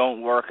movies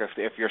don't work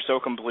if you're so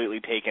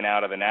completely taken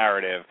out of the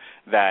narrative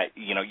that,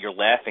 you're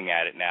laughing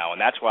at it now.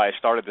 And that's why I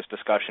started this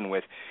discussion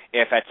with,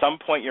 if at some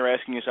point you're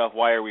asking yourself,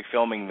 why are we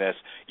filming this,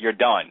 you're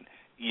done.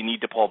 You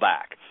need to pull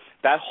back.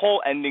 That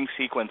whole ending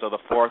sequence of the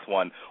fourth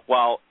one,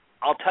 well,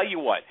 I'll tell you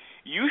what,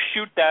 you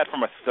shoot that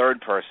from a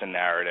third-person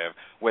narrative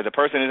where the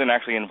person isn't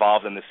actually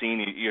involved in the scene.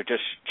 You're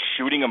just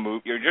shooting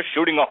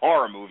a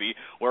horror movie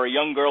where a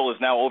young girl is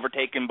now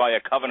overtaken by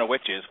a coven of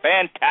witches.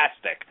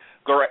 Fantastic.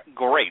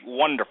 Great.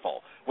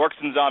 Wonderful. Works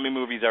in zombie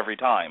movies every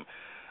time.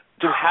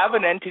 To have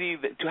an entity,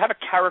 to have a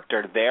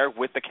character there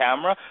with the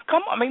camera,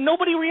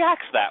 nobody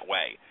reacts that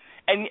way.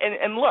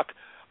 And look,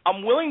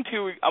 I'm willing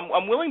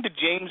to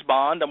James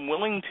Bond. I'm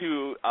willing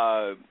to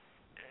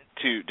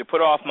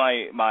put off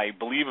my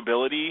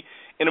believability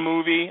in a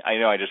movie. I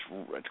know I just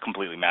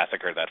completely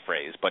massacred that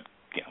phrase, but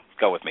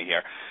go with me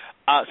here.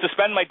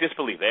 Suspend my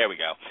disbelief. There we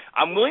go.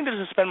 I'm willing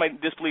to suspend my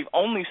disbelief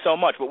only so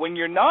much, but when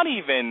you're not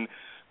even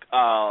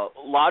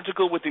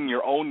logical within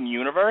your own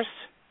universe,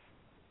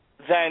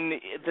 then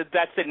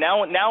that's it.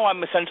 Now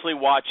I'm essentially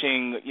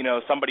watching,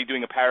 somebody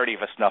doing a parody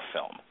of a snuff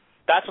film.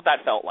 That's what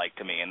that felt like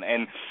to me.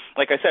 And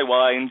like I said,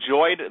 while I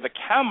enjoyed the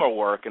camera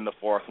work in the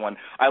fourth one,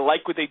 I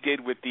like what they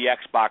did with the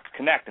Xbox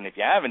Kinect. And if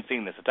you haven't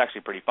seen this, it's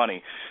actually pretty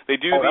funny. They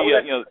do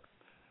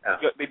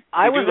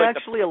I was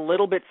actually a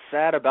little bit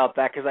sad about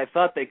that because I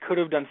thought they could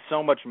have done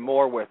so much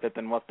more with it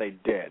than what they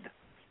did.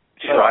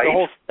 Right. The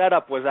whole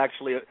setup was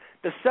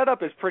the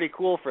setup is pretty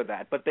cool for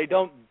that, but they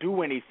don't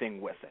do anything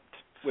with it,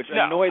 which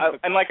annoys the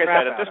and like I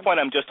crap said, at this point,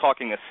 I'm just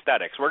talking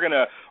aesthetics. We're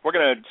gonna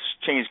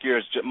change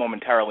gears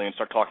momentarily and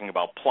start talking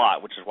about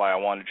plot, which is why I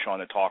wanted Sean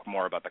to talk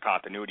more about the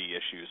continuity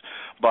issues.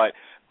 But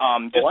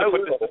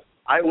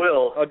I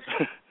will.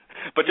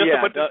 But just to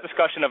put this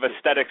discussion of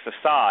aesthetics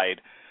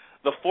aside,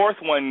 the fourth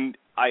one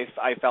I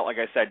felt, like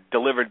I said,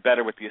 delivered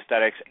better with the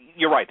aesthetics.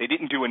 You're right; they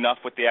didn't do enough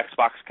with the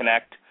Xbox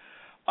Kinect.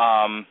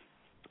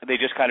 They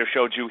just kind of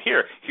showed you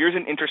here's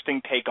an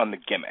interesting take on the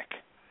gimmick.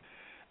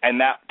 And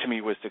that, to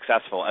me, was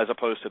successful, as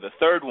opposed to the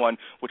third one,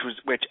 which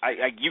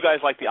you guys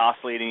like the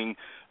oscillating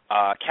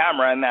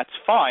camera, and that's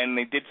fine.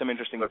 They did some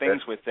interesting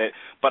things with it,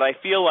 but I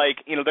feel like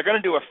they're going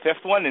to do a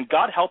fifth one, and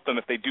God help them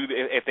if they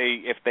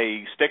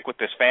stick with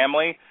this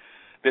family,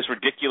 this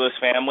ridiculous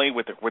family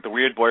with the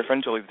weird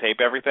boyfriend till they tape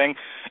everything.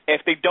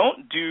 If they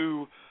don't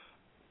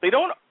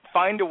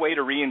find a way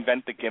to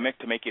reinvent the gimmick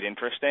to make it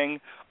interesting,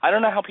 I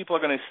don't know how people are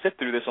going to sit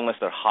through this unless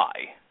they're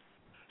high.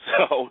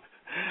 So.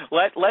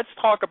 Let's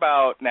talk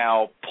about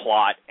now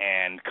plot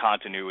and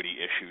continuity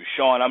issues.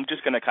 Sean, I'm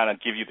just going to kind of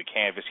give you the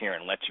canvas here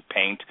and let you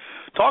paint.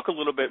 Talk a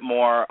little bit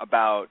more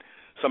about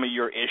some of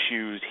your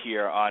issues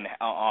here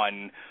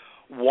on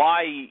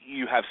why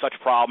you have such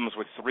problems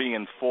with 3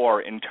 and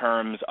 4 in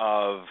terms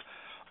of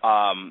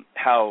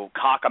how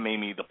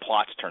cockamamie the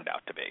plots turned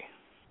out to be.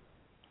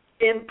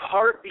 In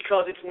part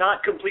because it's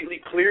not completely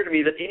clear to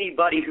me that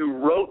anybody who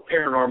wrote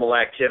Paranormal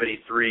Activity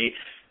 3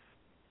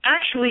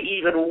 actually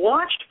even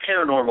watched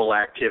Paranormal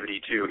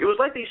Activity 2. It was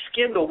like they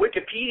skimmed a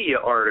Wikipedia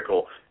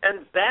article,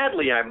 and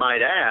badly, I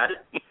might add.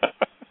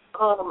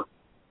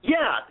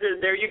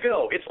 There you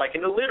go. It's like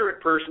an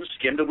illiterate person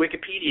skimmed a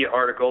Wikipedia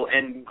article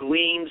and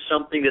gleaned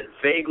something that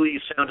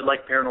vaguely sounded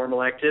like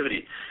Paranormal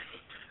Activity.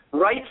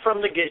 Right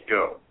from the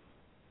get-go,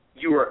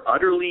 you are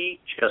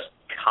utterly just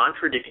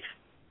contradicting.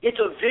 It's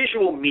a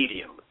visual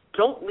medium.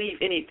 Don't leave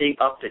anything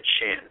up to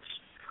chance.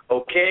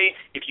 Okay,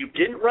 if you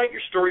didn't write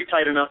your story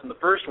tight enough in the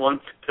first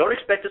one, don't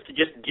expect us to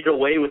just get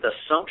away with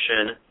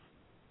assumption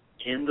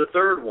in the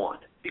third one,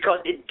 because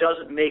it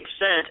doesn't make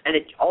sense, and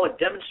all it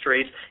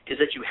demonstrates is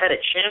that you had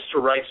a chance to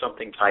write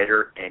something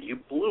tighter, and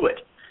you blew it.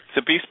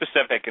 So be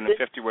specific, in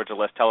 50 words or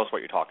less, tell us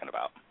what you're talking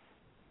about.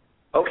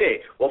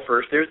 Okay, well,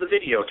 first there's the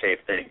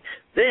videotape thing.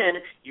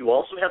 Then you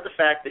also have the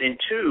fact that in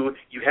 2,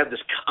 you have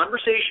this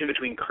conversation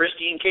between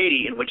Christy and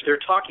Katie in which they're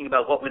talking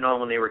about what went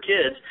on when they were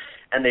kids,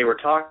 and they were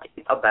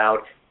talking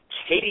about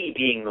Katie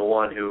being the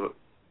one who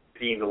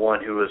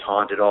was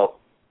haunted.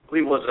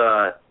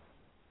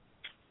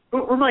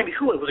 Remind me,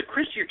 who was it?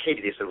 Christy or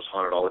Katie? They said was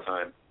haunted all the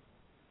time.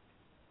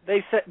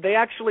 They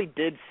actually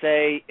did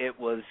say it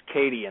was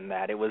Katie in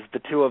that. It was the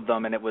two of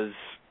them, and it was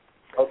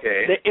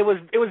okay. It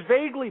was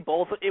vaguely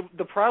both.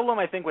 The problem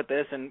I think with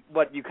this, and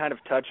what you kind of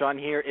touch on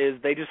here, is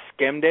they just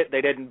skimmed it.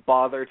 They didn't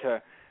bother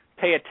to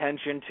pay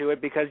attention to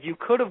it, because you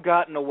could have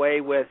gotten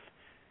away with,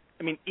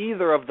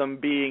 either of them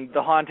being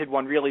the haunted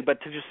one, really, but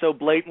to just so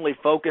blatantly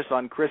focus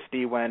on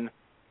Christy when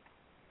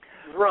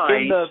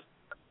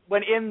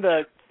in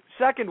the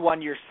second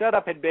one, your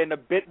setup had been a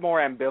bit more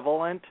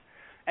ambivalent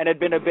and had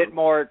been a bit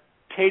more,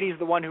 Katie's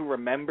the one who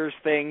remembers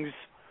things.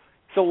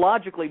 So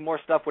logically, more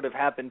stuff would have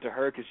happened to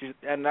her,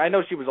 and I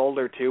know she was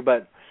older too,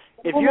 but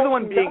if you're the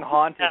one being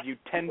haunted, you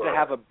tend to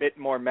have a bit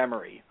more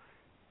memory.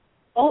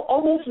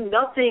 Almost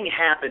nothing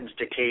happens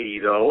to Katie,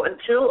 though,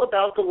 until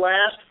about the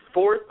last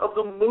fourth of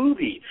the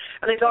movie.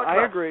 And they talk about,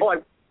 I agree.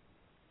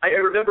 I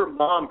remember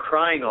Mom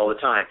crying all the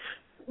time.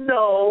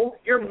 No,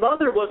 your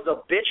mother was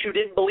the bitch who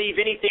didn't believe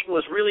anything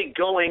was really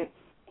going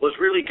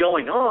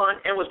on,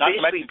 and was not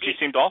basically. She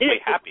seemed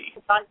awfully happy.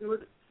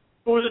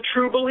 Who was a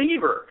true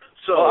believer.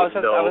 So I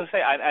was say,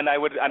 and I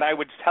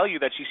would tell you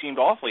that she seemed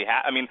awfully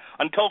happy.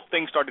 Until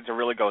things started to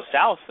really go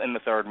south in the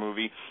third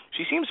movie,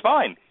 she seems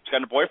fine. She's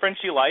got a boyfriend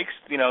she likes.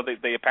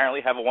 They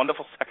apparently have a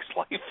wonderful sex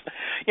life.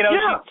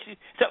 Yeah.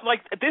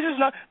 This is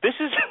not this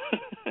is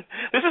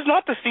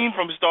not the scene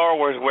from Star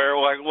Wars where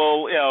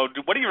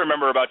what do you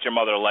remember about your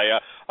mother,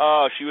 Leia?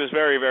 Oh, she was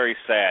very, very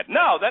sad.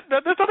 No,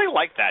 there's nothing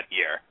like that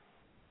here.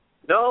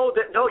 No,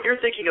 you're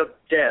thinking of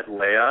Dead,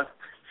 Leia.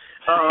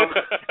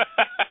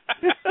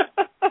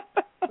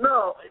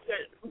 No,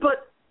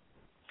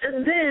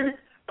 and then,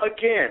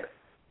 again,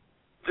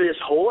 this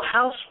whole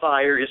house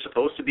fire is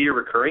supposed to be a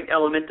recurring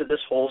element to this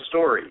whole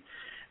story.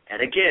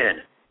 And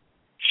again,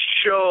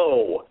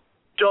 show,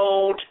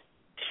 don't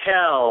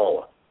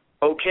tell,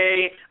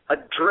 okay?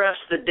 Address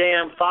the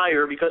damn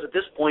fire, because at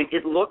this point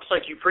it looks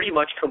like you pretty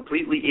much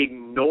completely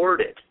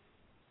ignored it.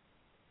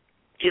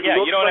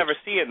 you don't ever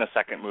see it in the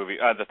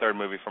third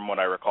movie, from what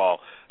I recall.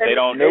 They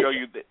don't show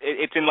you.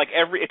 It's in like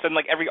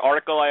every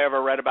article I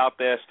ever read about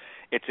this.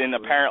 It's in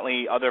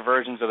apparently other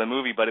versions of the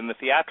movie, but in the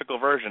theatrical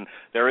version,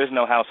 there is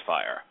no house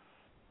fire.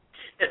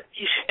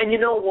 And you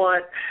know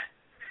what?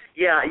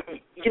 Yeah,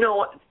 you know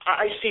what?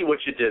 I see what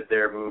you did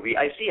there, movie.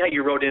 I see how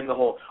you wrote in the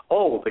whole,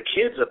 the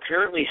kids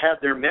apparently have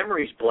their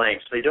memories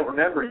blank, so they don't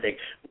remember anything.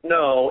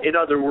 No, in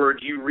other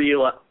words, you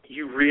realize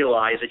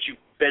that you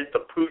bent the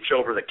pooch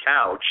over the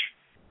couch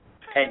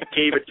and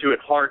gave it to it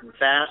hard and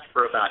fast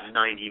for about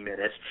 90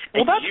 minutes.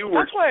 And that's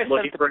why I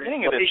said at the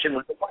beginning of this,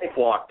 when the wife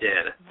walked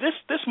in.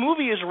 This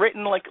movie is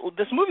written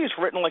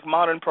like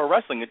modern pro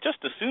wrestling. It just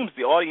assumes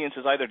the audience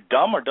is either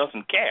dumb or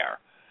doesn't care.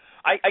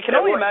 I can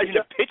only imagine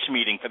a pitch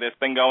meeting for this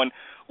thing going,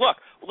 look,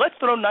 let's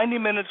throw 90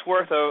 minutes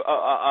worth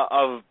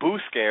of boo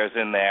scares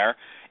in there,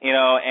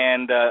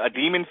 and a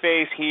demon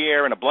face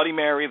here and a Bloody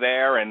Mary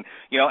there, and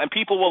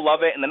people will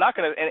love it, and they're not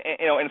going to,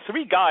 and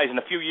three guys in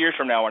a few years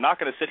from now are not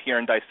going to sit here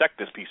and dissect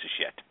this piece of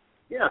shit.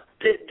 Yeah.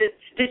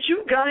 Did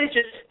you guys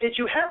did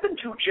you happen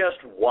to just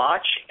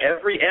watch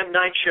every M.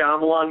 Night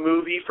Shyamalan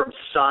movie from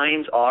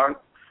Signs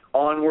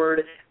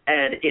onward?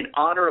 And in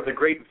honor of the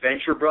great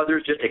Venture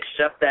Brothers, just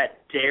accept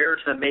that dare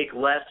to make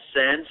less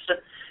sense?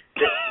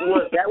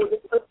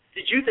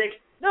 Did you think,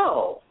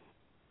 no,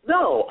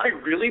 I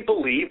really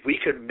believe we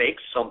could make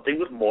something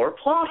with more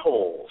plot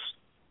holes.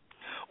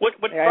 What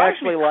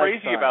drives me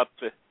crazy about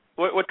this?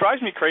 What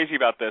drives me crazy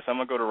about this? I'm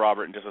gonna go to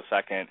Robert in just a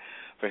second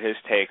for his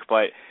take,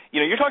 but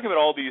you're talking about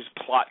all these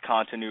plot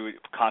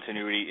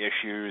continuity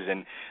issues,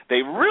 and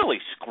they really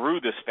screw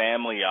this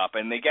family up,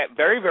 and they get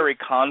very, very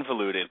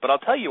convoluted. But I'll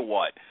tell you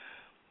what.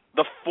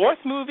 The fourth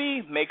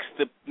movie makes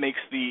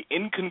the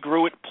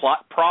incongruent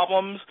plot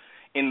problems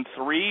in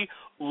 3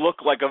 look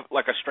like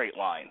a straight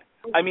line.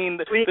 I mean,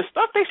 the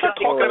stuff they start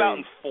talking about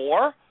in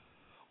 4,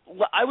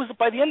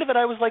 by the end of it,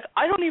 I was like,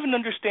 I don't even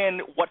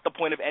understand what the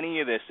point of any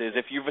of this is.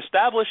 If you've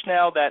established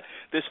now that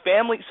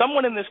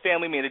someone in this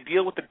family made a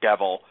deal with the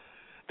devil,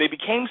 they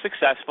became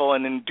successful,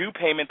 and in due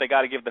payment, they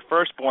got to give the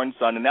firstborn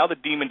son, and now the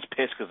demon's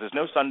pissed because there's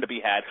no son to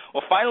be had.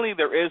 Well, finally,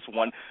 there is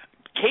one.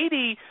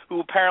 Katie, who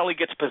apparently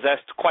gets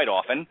possessed quite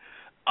often,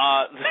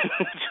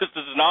 just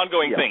as an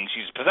ongoing thing.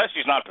 She's possessed,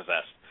 she's not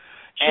possessed.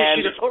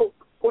 She's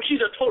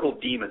a total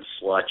demon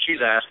slut.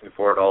 She's asking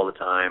for it all the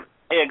time.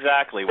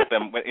 Exactly, with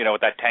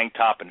that tank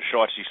top and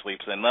shorts she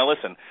sleeps in. Now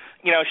listen,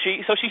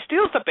 she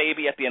steals the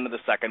baby at the end of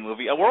the second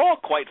movie, and we're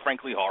all quite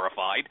frankly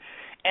horrified.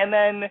 And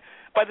then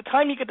by the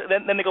time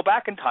then they go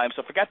back in time,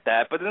 so forget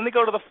that. But then they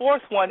go to the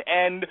fourth one,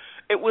 and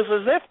it was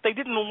as if they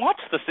didn't watch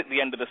the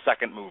end of the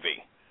second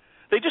movie.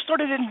 They just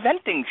started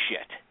inventing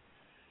shit.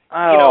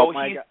 Oh,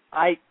 my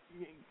God.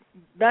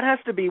 That has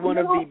to be one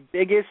of the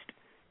biggest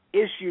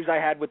issues I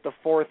had with the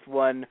fourth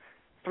one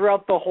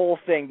throughout the whole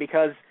thing,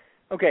 because,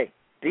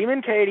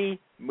 Demon Katie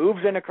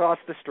moves in across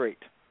the street.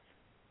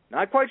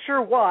 Not quite sure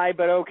why,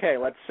 but okay,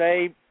 let's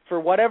say for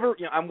whatever,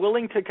 I'm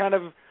willing to kind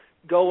of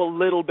go a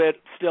little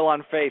bit still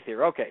on faith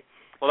here. Okay.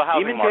 Well,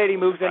 Demon Katie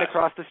moves in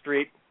across the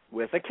street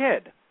with a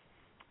kid.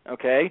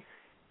 Okay.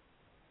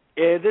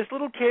 This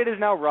little kid is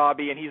now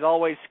Robbie, and he's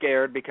always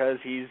scared because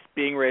he's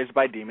being raised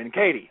by Demon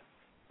Katie.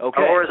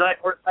 Okay. Or as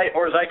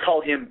I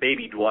call him,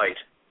 Baby Dwight,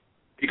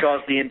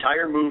 because the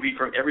entire movie,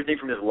 from everything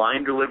from his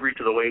line delivery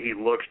to the way he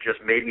looks, just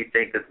made me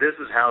think that this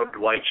is how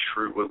Dwight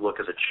Schrute would look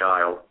as a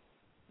child.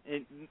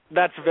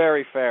 That's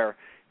very fair.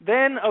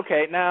 Then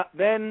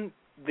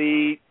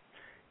the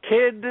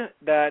kid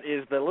that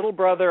is the little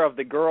brother of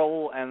the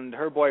girl and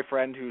her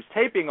boyfriend who's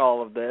taping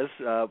all of this,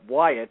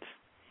 Wyatt,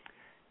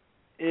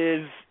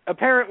 is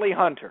apparently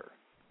Hunter,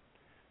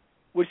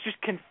 which just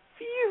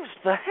confused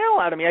the hell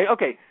out of me.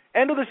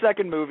 End of the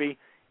second movie,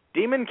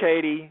 Demon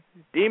Katie,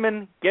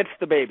 Demon gets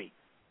the baby.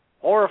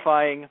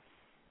 Horrifying,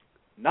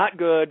 not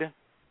good,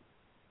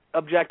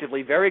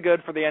 objectively, very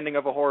good for the ending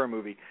of a horror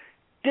movie.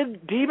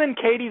 Did Demon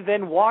Katie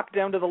then walk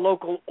down to the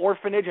local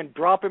orphanage and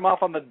drop him off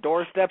on the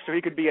doorstep so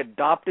he could be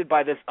adopted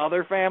by this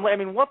other family? I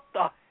mean, what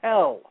the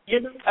hell?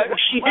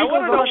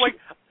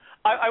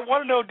 I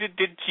want to know, did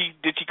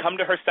she come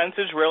to her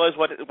senses, realize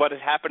what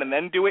had happened, and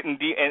then do it? And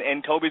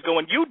Toby's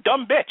going, "You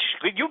dumb bitch!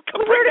 You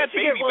bring that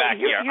baby back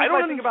here." I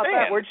don't understand. About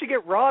that. Where'd she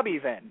get Robbie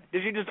then?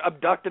 Did she just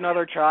abduct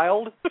another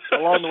child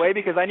along the way?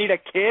 Because I need a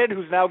kid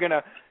who's now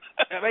gonna.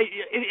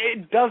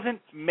 It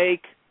doesn't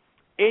make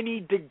any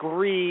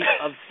degree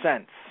of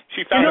sense.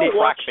 She found a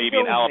crack baby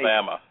in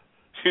Alabama.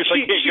 She's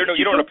like,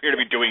 you don't appear to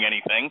be doing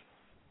anything.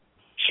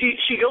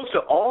 She goes to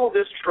all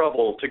this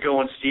trouble to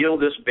go and steal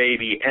this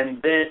baby,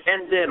 and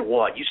then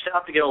what? You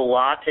stopped to get a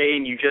latte,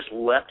 and you just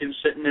left him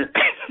sitting in.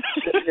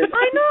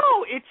 I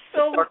know, it's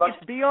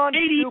beyond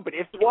stupid.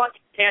 If what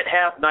can't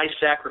have nice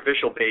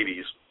sacrificial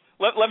babies.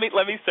 Let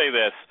me say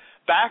this.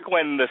 Back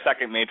when the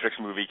second Matrix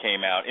movie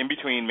came out, in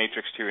between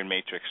Matrix 2 and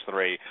Matrix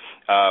 3,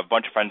 a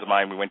bunch of friends of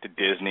mine, we went to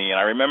Disney, and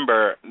I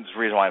remember, this is the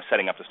reason why I'm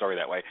setting up the story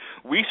that way,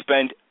 we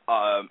spent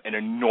an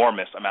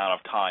enormous amount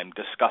of time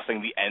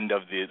discussing the end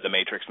of the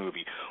Matrix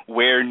movie,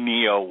 where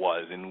Neo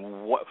was,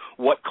 and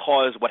what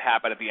caused what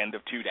happened at the end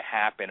of 2 to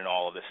happen, and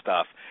all of this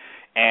stuff.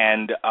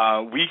 And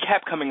we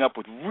kept coming up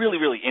with really,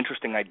 really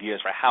interesting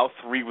ideas for how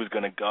 3 was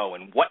going to go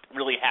and what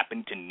really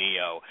happened to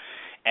Neo.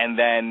 And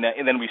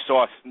then we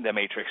saw The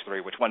Matrix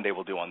 3, which one day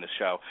we'll do on this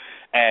show,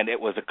 and it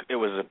was a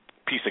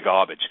piece of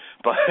garbage.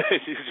 But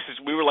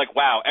we were like,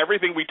 wow,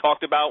 everything we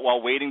talked about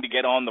while waiting to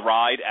get on the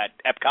ride at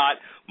Epcot,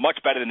 much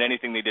better than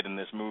anything they did in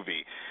this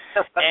movie.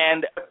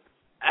 And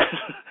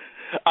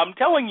I'm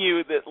telling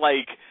you that,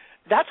 like,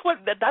 that's what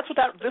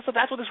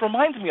this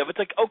reminds me of. It's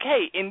like,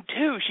 okay, in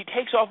 2, she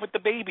takes off with the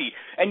baby,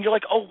 and you're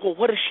like, oh, well,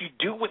 what does she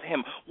do with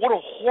him? What a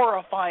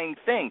horrifying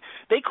thing.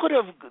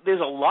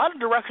 There's a lot of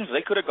directions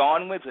they could have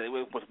gone with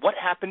what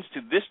happens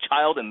to this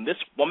child and this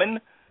woman,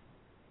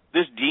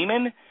 this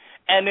demon.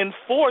 And in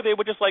 4, they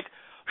were just like,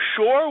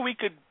 sure, we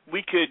could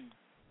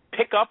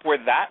pick up where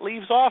that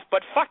leaves off,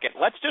 but fuck it.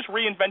 Let's just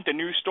reinvent a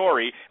new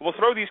story. We'll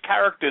throw these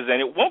characters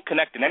in. It won't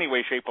connect in any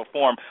way, shape, or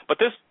form, but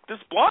this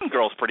blonde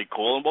girl's pretty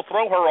cool, and we'll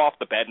throw her off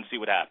the bed and see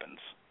what happens.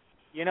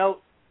 You know,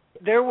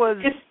 there was...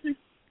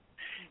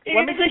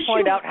 Let me just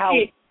point out how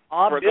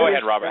obvious... Go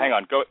ahead, Robert. Hang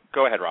on.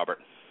 Go ahead, Robert.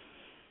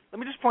 Let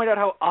me just point out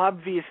how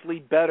obviously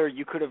better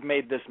you could have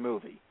made this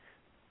movie,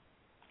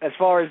 as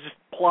far as just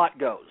plot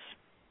goes.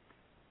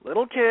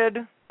 Little kid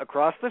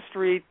across the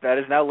street that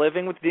is now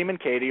living with Demon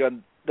Katie,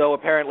 though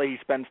apparently he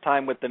spends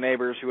time with the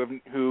neighbors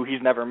who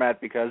he's never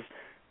met because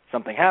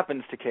something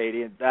happens to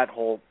Katie, and that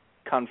whole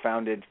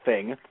confounded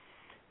thing,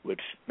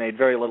 which made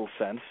very little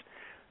sense.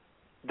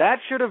 That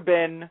should have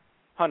been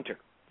Hunter.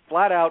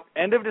 Flat out,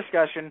 end of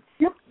discussion.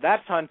 Yep.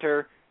 That's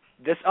Hunter.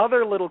 This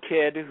other little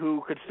kid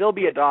who could still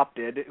be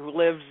adopted, who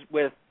lives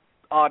with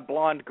odd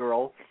blonde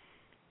girl,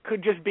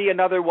 could just be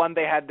another one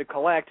they had to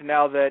collect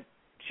now that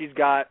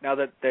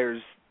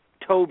there's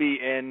Toby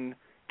in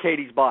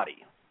Katie's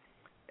body.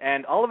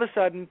 And all of a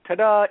sudden,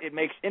 ta-da, it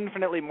makes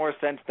infinitely more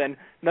sense than,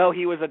 no,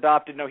 he was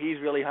adopted, no,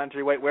 he's really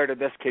Hunter, wait, where did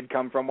this kid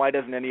come from? Why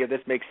doesn't any of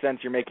this make sense?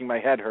 You're making my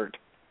head hurt.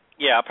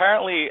 Yeah,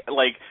 apparently,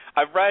 like,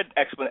 I've read,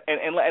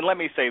 and let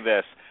me say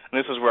this, and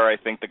this is where I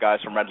think the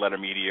guys from Red Letter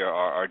Media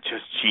are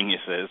just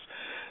geniuses.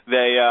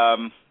 They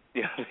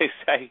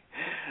say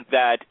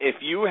that if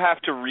you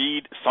have to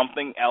read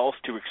something else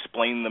to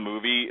explain the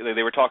movie,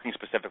 they were talking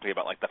specifically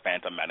about, like, The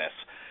Phantom Menace.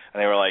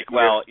 And they were like,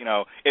 well, you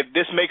know, if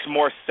this makes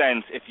more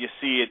sense if you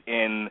see it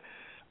in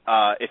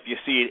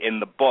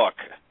the book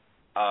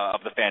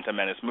of the Phantom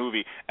Menace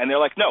movie. And they're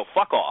like, no,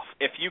 fuck off.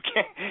 If you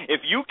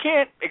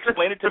can't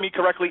explain it to me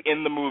correctly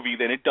in the movie,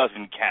 then it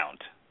doesn't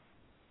count.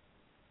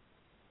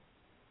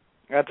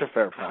 That's a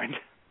fair point.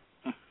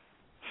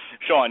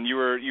 Sean,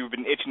 you've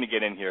been itching to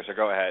get in here, so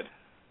go ahead.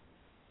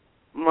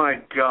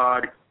 My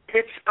God,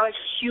 it's a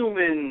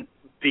human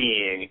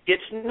being.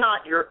 It's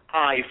not your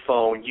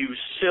iPhone, you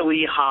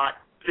silly hot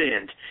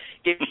vent.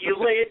 If you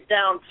lay it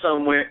down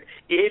somewhere,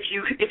 if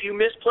you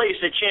misplace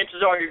it,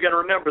 chances are you're going to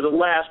remember the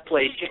last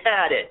place you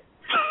had it.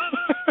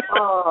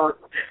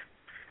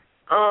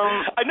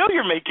 I know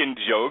you're making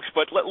jokes,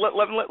 but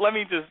let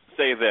me just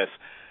say this.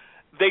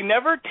 They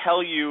never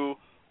tell you.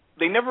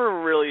 They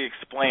never really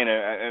explain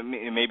it.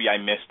 Maybe I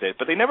missed it,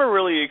 but they never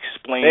really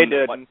explain. They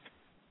didn't.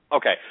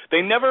 Okay,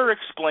 they never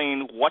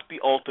explain what the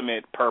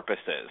ultimate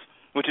purpose is,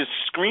 which is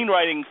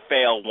screenwriting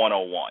fail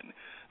 101.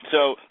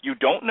 So you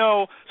don't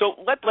know. So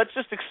let's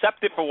just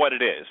accept it for what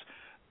it is.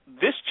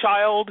 This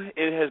child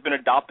has been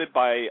adopted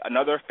by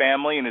another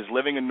family and is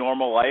living a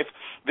normal life.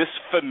 This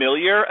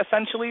familiar,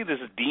 essentially, this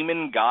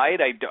demon guide,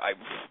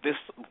 this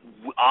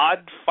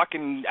odd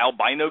fucking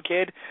albino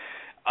kid,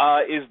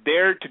 is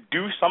there to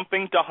do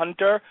something to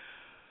Hunter.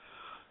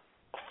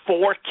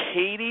 For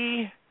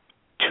Katie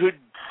to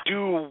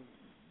do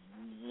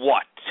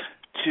what?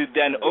 To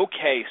then,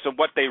 okay, so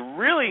what they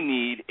really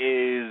need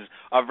is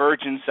a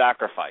virgin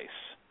sacrifice.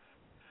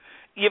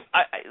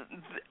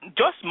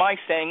 Just my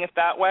saying it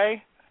that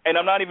way, and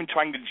I'm not even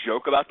trying to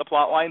joke about the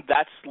plot line,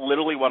 that's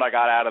literally what I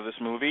got out of this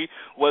movie,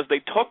 was they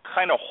took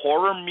kind of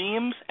horror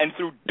memes and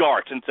threw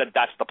darts and said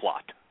that's the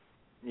plot.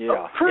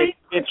 Yeah,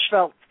 it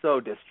felt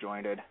so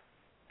disjointed.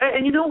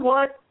 And you know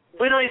what?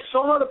 When I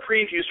saw the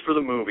previews for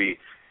the movie,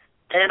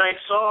 and I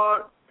saw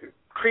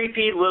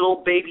creepy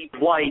little baby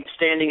Dwight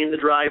standing in the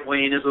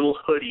driveway in his little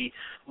hoodie,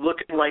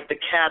 looking like the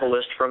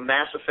catalyst from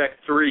Mass Effect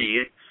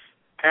 3,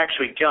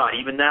 actually, God,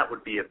 even that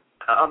would be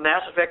a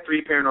Mass Effect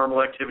 3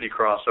 Paranormal Activity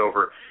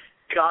crossover.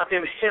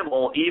 Goddamn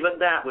Himmel, even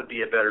that would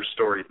be a better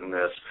story than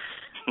this.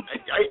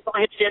 I saw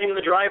him standing in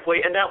the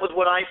driveway, and that was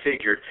what I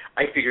figured.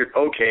 I figured,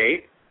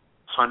 okay,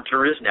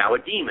 Hunter is now a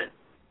demon.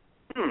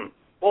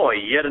 Boy,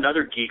 yet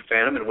another geek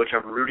fandom in which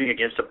I'm rooting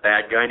against a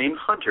bad guy named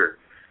Hunter.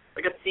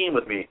 Like a theme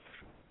with me.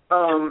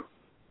 And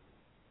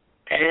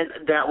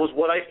that was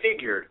what I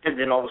figured. And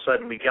then all of a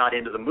sudden we got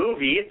into the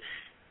movie,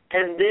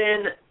 and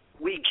then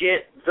we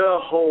get the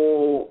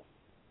whole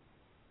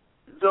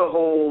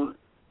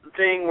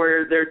thing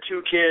where there are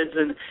two kids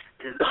and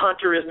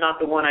Hunter is not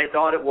the one I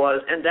thought it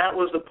was, and that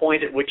was the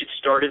point at which it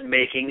started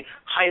making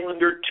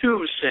Highlander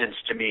 2 sense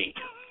to me.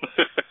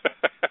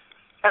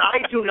 And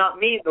I do not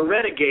mean the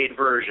Renegade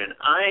version.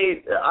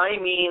 I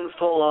mean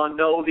full-on,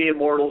 no, the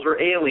Immortals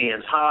are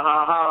aliens, ha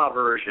ha ha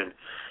version.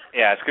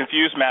 Yeah, as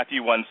Confused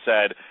Matthew once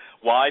said,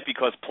 Why?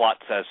 Because plot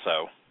says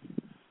so.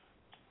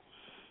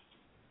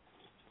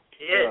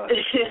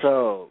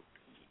 So,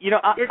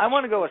 I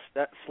want to go a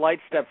slight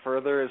step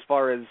further as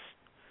far as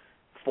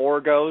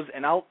 4 goes,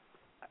 and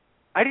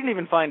I didn't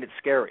even find it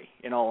scary,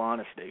 in all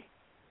honesty.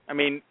 I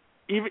mean,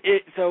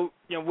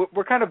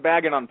 we're kind of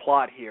bagging on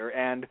plot here,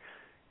 and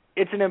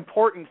it's an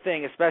important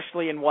thing,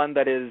 especially in one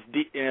that is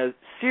in a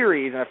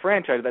series and a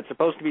franchise that's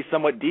supposed to be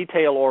somewhat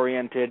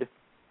detail-oriented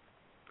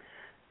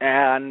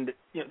and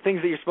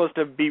things that you're supposed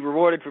to be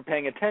rewarded for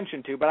paying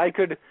attention to. But I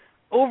could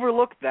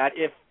overlook that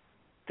if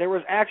there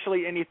was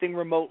actually anything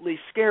remotely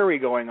scary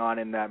going on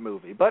in that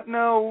movie. But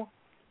no,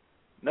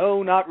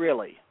 not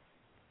really.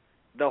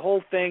 The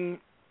whole thing,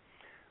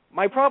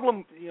 my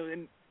problem,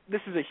 and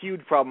this is a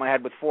huge problem I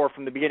had with 4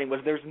 from the beginning,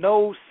 was there's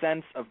no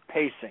sense of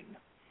pacing.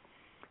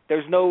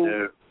 There's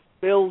no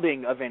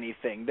building of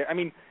anything. I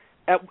mean,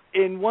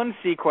 in one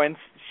sequence,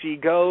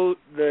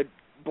 the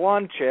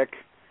blonde chick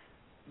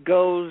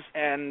goes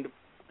and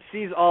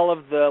sees all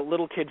of the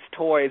little kids'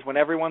 toys when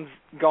everyone's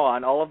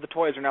gone. All of the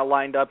toys are now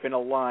lined up in a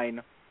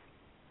line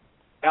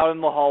out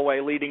in the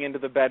hallway leading into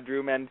the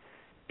bedroom, and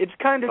it's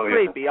kind of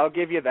creepy, I'll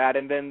give you that.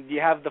 And then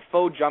you have the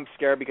faux jump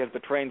scare because the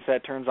train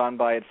set turns on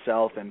by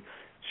itself, and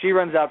she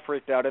runs out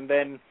freaked out. And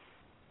then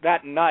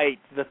that night,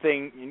 the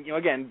thing,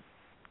 again,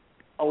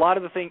 a lot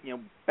of the thing,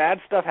 bad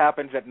stuff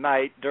happens at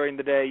night. During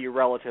the day, you're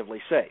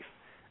relatively safe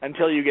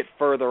until you get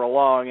further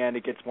along and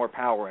it gets more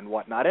power and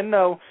whatnot. And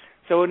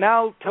so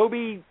now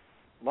Toby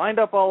lined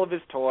up all of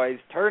his toys,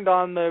 turned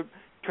on the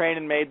train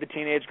and made the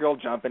teenage girl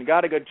jump and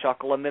got a good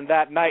chuckle, and then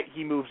that night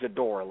he moves a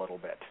door a little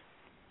bit.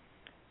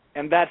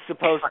 And that's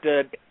supposed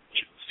to...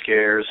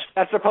 Scares.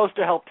 That's supposed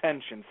to help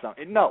tension some.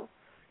 No,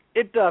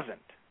 it doesn't.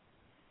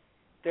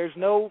 There's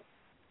no...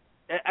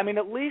 I mean,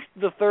 at least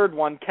the third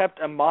one kept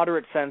a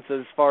moderate sense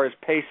as far as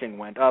pacing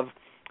went of,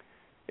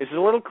 it's a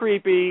little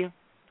creepy,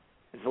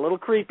 it's a little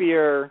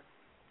creepier,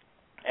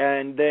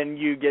 and then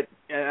you get...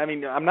 I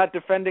mean, I'm not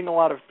defending a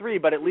lot of 3,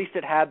 but at least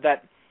it had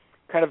that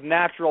kind of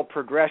natural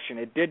progression.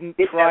 It didn't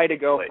try to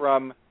go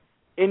from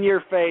in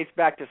your face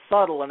back to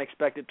subtle and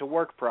expect it to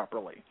work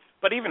properly.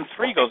 But even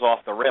 3 goes off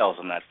the rails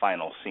in that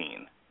final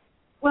scene.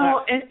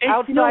 Well, and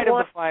outside of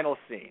the final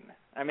scene.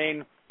 I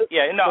mean...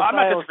 Yeah, no, I'm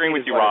not disagreeing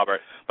with you, Robert,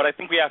 but I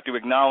think we have to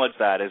acknowledge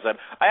that, is that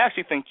I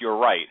actually think you're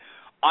right.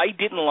 I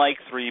didn't like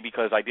 3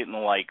 because I didn't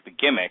like the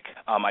gimmick.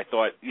 I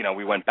thought,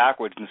 we went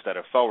backwards instead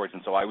of forwards,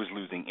 and so I was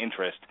losing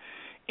interest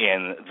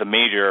in the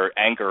major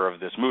anchor of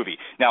this movie.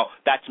 Now,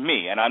 that's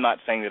me, and I'm not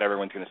saying that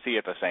everyone's going to see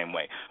it the same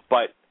way,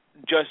 but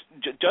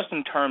just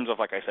in terms of,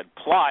 like I said,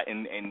 plot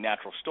and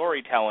natural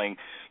storytelling,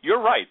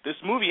 you're right. This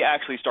movie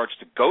actually starts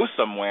to go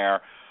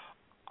somewhere,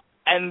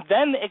 and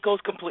then it goes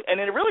and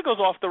it really goes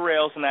off the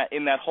rails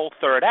in that whole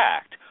third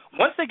act.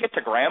 Once they get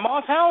to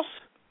Grandma's house,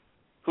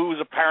 who's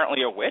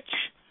apparently a witch,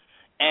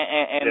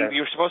 and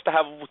you're supposed to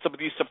have some of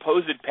these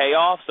supposed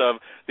payoffs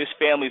of this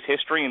family's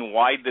history and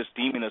why this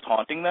demon is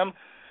haunting them,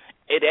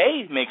 it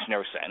A, makes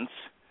no sense.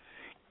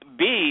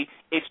 B,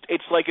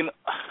 it's like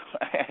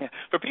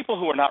for people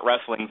who are not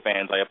wrestling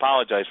fans, I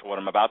apologize for what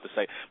I'm about to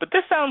say, but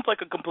this sounds like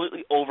a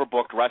completely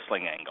overbooked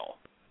wrestling angle,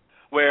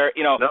 where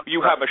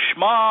you have a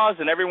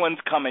schmoz and everyone's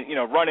coming,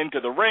 run into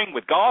the ring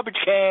with garbage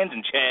cans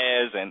and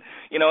chairs, and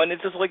and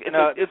it's just like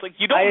it's like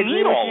you don't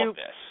need all of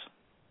this.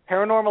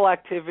 Paranormal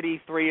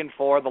Activity 3 and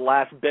 4, the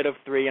last bit of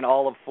 3 and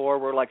all of 4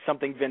 were like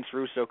something Vince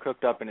Russo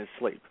cooked up in his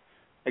sleep.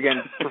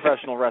 Again,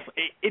 professional wrestling.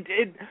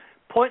 It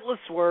pointless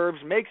swerves,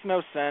 makes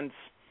no sense.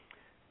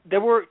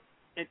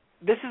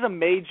 This is a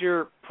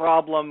major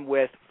problem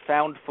with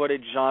found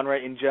footage genre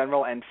in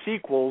general and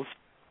sequels,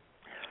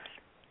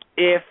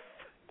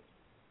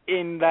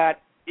 in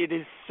that it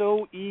is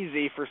so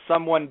easy for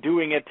someone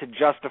doing it to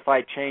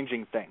justify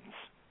changing things.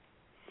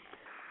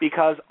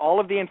 Because all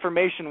of the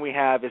information we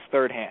have is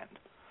third hand.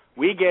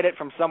 We get it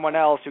from someone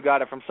else who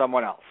got it from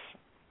someone else.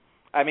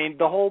 I mean,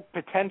 the whole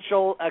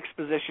potential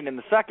exposition in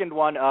the second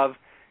one of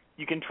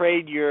you can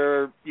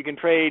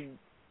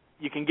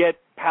get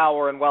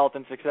power and wealth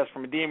and success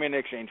from a demon in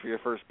exchange for your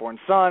firstborn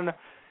son,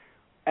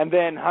 and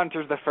then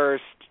Hunter's the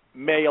first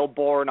male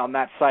born on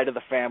that side of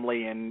the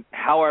family in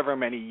however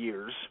many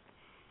years.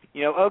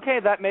 Okay,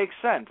 that makes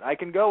sense. I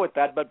can go with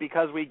that, but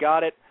because we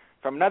got it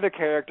from another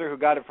character who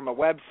got it from a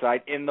website,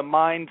 in the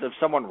minds of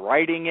someone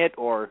writing it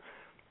or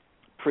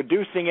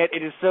producing it,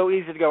 it is so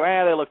easy to go,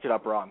 they looked it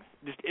up wrong.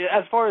 Just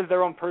as far as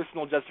their own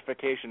personal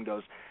justification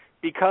goes,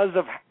 because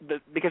of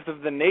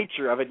the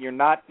nature of it, you're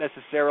not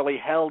necessarily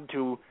held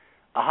to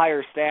a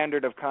higher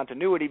standard of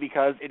continuity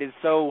because it is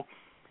so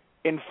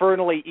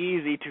infernally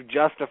easy to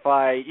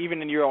justify,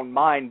 even in your own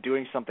mind,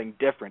 doing something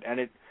different, and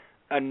it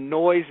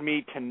annoys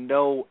me to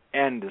no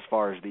end as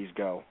far as these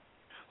go.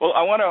 Well,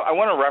 I want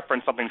to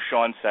reference something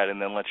Sean said, and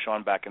then let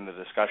Sean back into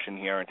the discussion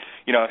here. And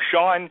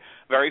Sean,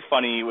 very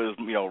funny, was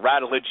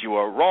Radulich, you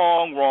were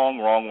wrong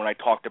when I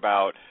talked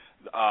about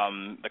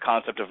the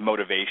concept of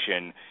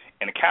motivation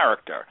in a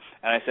character.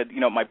 And I said,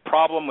 my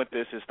problem with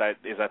this is that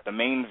the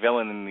main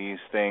villain in these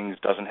things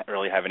doesn't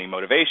really have any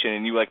motivation.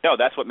 And you were like, no,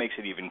 that's what makes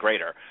it even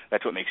greater.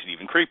 That's what makes it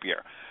even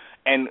creepier.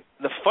 And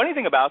the funny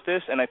thing about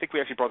this, and I think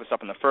we actually brought this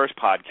up in the first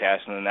podcast,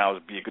 and now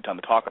would be a good time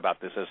to talk about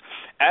this, is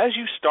as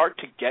you start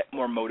to get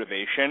more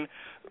motivation,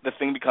 the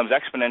thing becomes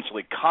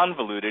exponentially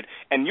convoluted,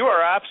 and you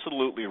are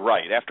absolutely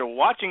right. After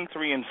watching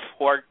 3 and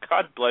 4,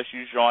 God bless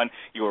you, Sean,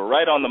 you were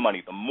right on the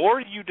money. The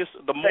more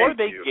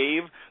they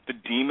gave the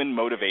demon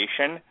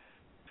motivation,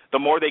 the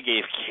more they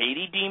gave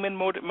Katie demon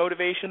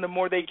motivation, the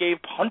more they gave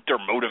Hunter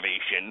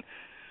motivation,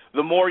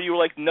 the more you were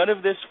like, none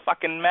of this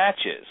fucking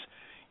matches.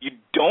 You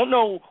don't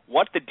know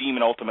what the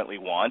demon ultimately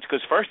wants,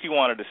 because first he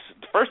wanted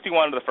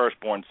the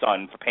firstborn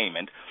son for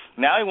payment.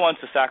 Now he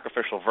wants the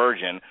sacrificial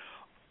virgin.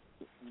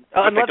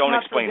 But they don't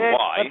explain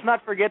why. Let's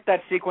not forget that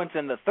sequence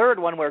in the third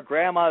one where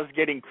Grandma's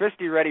getting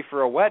Christy ready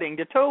for a wedding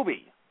to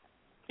Toby.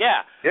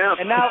 Yeah.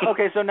 And now,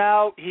 so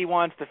now he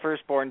wants the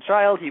firstborn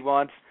child. He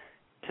wants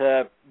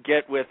to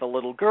get with a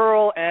little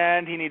girl,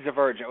 and he needs a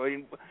virgin. I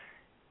mean,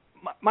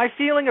 my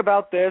feeling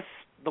about this,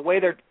 the way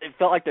it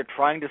felt like they're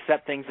trying to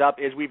set things up,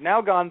 is we've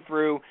now gone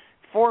through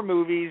 4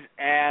 movies,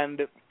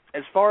 and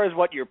as far as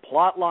what your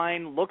plot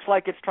line looks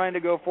like it's trying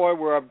to go for,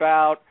 we're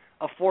about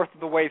a fourth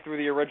of the way through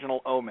the original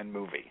Omen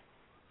movie.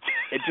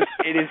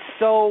 It is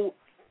so.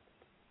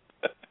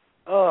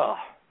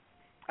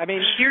 I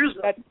mean,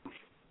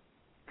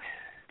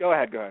 Go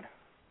ahead.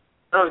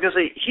 I was going to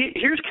say,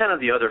 here's kind of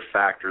the other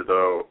factor,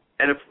 though,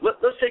 and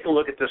let's take a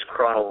look at this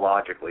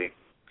chronologically.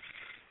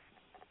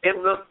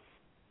 In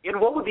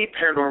what would be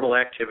Paranormal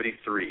Activity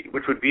 3,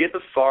 which would be at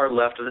the far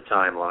left of the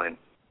timeline,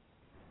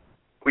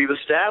 we've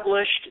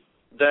established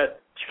that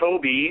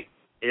Toby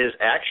is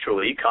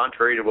actually,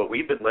 contrary to what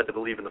we've been led to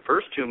believe in the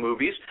first 2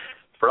 movies,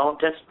 for all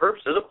intents and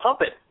purposes, a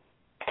puppet.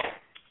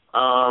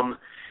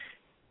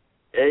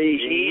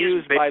 He's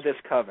used by this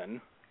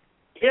coven.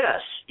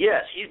 Yes,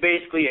 he's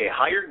basically a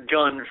hired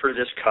gun for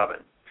this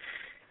coven.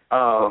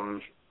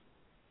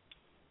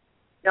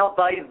 Now,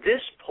 by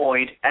this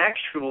point,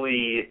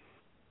 actually,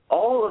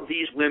 all of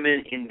these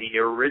women in the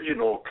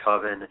original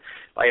coven,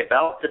 by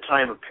about the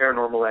time of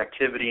Paranormal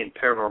Activity and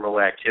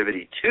Paranormal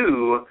Activity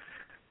 2,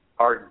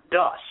 are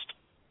dust.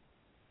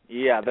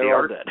 Yeah, they're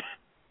all dead.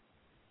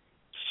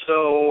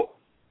 So,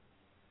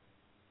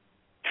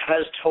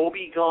 has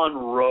Toby gone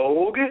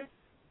rogue?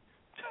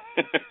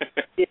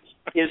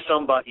 Is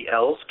somebody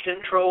else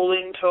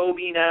controlling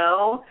Toby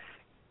now?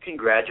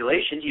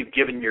 Congratulations, you've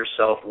given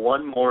yourself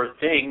one more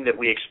thing that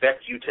we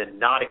expect you to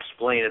not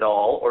explain at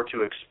all or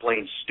to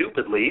explain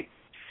stupidly.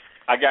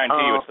 I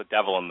guarantee you it's the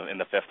devil in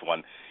the 5th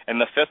one. In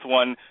the 5th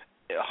one,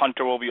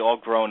 Hunter will be all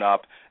grown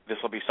up. This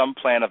will be some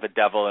plan of the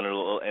devil,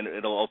 and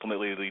it'll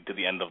ultimately lead to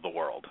the end of the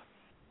world.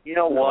 You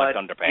know what? Like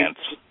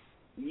underpants.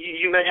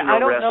 You mentioned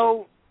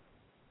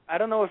I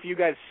don't know if you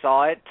guys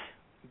saw it,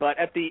 but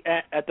at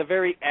the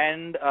very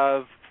end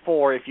of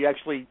 4, if you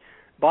actually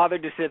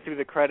bothered to sit through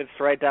the credits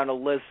to write down a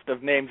list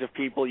of names of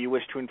people you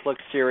wish to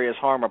inflict serious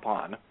harm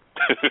upon,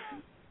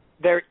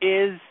 there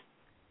is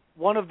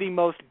one of the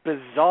most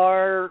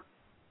bizarre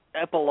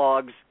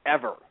epilogues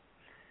ever.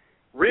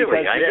 Really?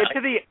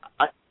 If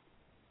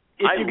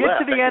you get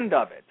to the end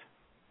of it,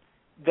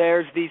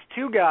 there's these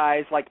 2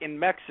 guys, like, in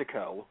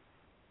Mexico.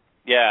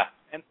 Yeah.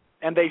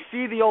 And they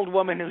see the old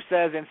woman who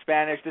says in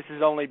Spanish, this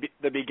is only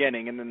the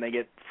beginning, and then they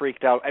get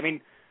freaked out. I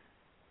mean,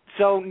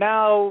 so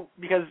now,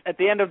 because at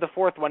the end of the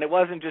 4th one, it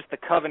wasn't just the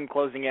coven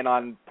closing in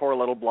on poor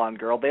little blonde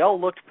girl. They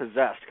all looked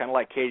possessed, kind of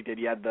like Katie did.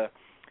 You had the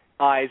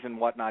eyes and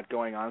whatnot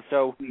going on.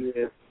 So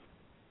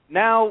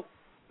now,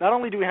 not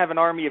only do we have an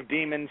army of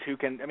demons who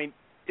can, I mean,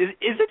 is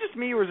it just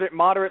me, or is it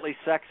moderately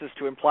sexist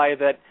to imply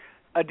that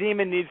a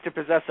demon needs to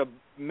possess a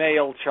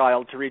male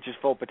child to reach his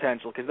full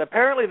potential? Because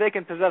apparently they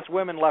can possess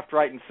women left,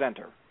 right, and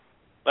center.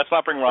 Let's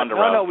not bring Ronda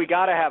Rousey. No, we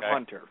got to have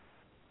Hunter.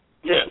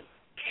 Yeah.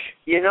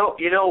 You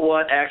know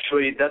what?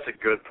 Actually, that's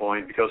a good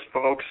point, because,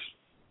 folks,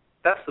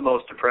 that's the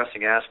most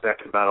depressing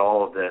aspect about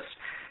all of this.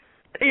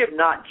 They have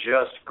not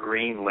just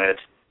greenlit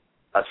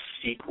a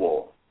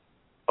sequel.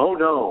 Oh,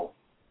 no.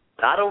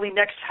 Not only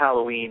next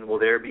Halloween will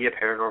there be a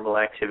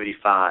Paranormal Activity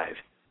 5.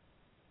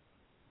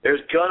 There's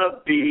going to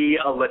be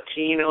a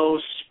Latino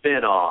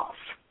spin-off.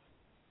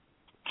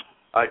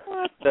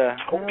 What the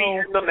Toby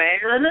hell? and the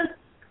Man?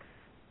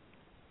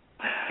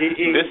 This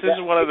is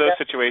one of those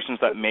situations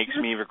that makes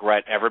me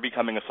regret ever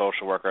becoming a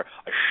social worker.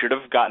 I should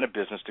have gotten a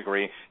business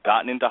degree,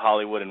 gotten into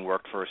Hollywood, and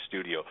worked for a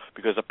studio,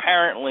 because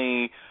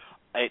apparently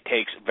it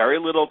takes very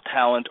little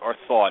talent or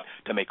thought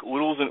to make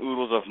oodles and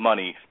oodles of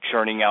money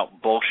churning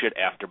out bullshit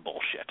after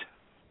bullshit.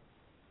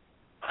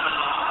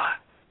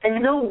 And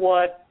you know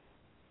what?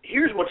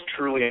 Here's what's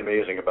truly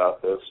amazing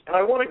about this, and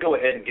I want to go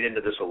ahead and get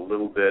into this a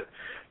little bit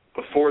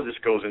before this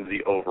goes into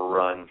the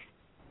overrun.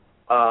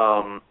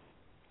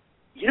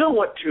 You know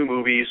what 2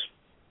 movies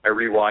I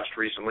rewatched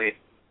recently?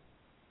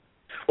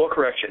 Well,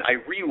 correction, I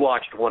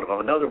rewatched one of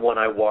them. Another one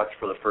I watched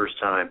for the first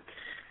time.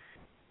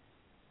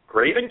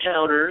 Grave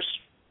Encounters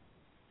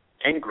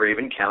and Grave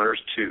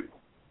Encounters 2.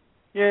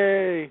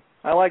 Yay!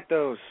 I like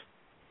those.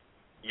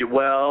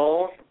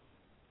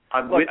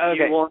 I'm with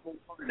you on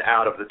one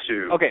out of the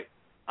 2. Okay,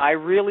 I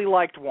really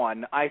liked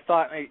 1. I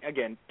thought,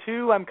 again,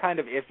 2 I'm kind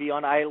of iffy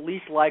on. I at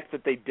least liked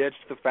that they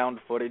ditched the found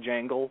footage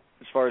angle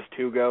as far as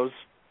 2 goes.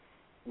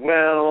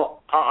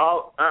 Well,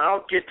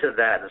 I'll get to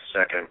that in a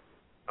second.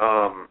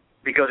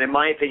 Because in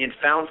my opinion,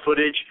 found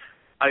footage,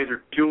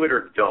 either do it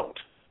or don't.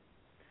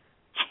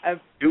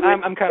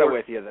 I'm kind of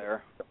with you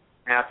there.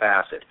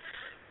 Half-ass it.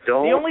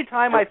 Don't. The only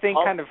time I think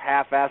kind of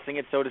half-assing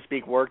it, so to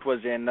speak, worked was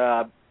in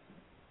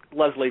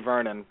Leslie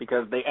Vernon,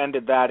 because they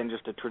ended that in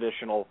just a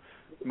traditional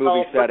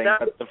movie setting,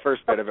 but the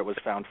first bit of it was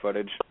found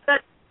footage.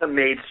 That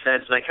made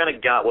sense, and I kind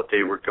of got what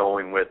they were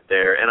going with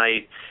there, and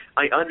I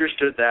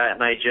understood that,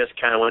 and I just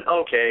kind of went,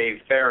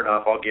 okay, fair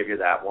enough, I'll give you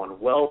that one.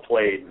 Well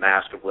played,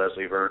 Mask of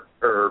Leslie Vernon,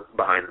 or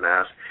Behind the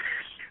Mask.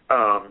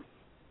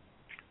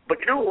 But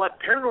you know what?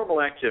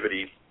 Paranormal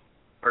Activity,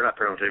 or not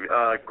Paranormal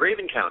Activity, Grave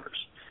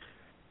Encounters,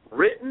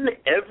 written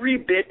every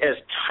bit as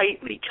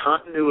tightly,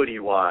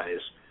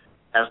 continuity-wise,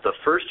 as the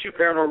first 2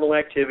 Paranormal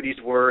Activities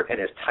were,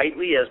 and as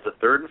tightly as the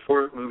 3rd and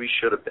 4th movie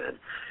should have been.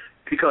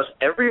 Because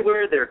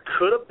everywhere there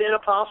could have been a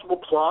possible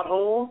plot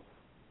hole,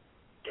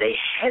 they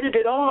headed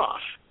it off.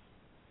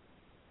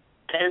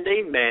 And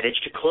they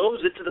managed to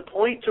close it to the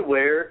point to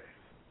where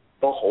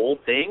the whole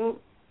thing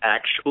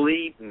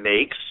actually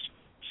makes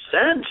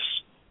sense.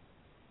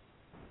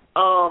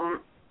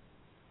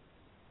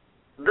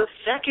 The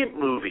second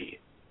movie,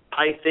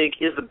 I think,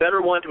 is the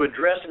better one to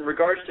address in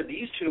regards to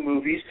these 2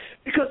 movies,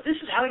 because this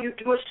is how you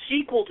do a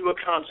sequel to a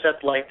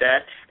concept like that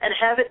and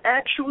have it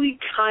actually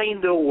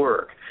kind of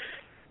work.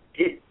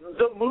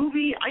 The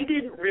movie, I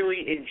didn't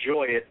really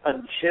enjoy it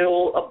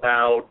until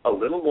about a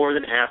little more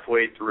than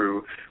halfway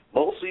through,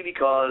 mostly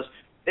because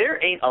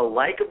there ain't a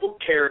likable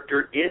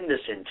character in this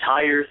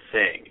entire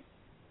thing.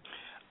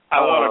 I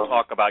want to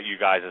talk about you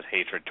guys'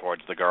 hatred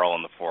towards the girl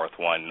in the 4th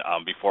one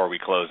before we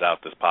close out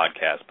this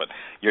podcast, but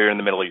you're in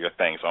the middle of your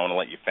thing, so I want to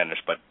let you finish,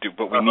 but we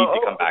need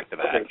to come back to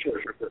that. Okay,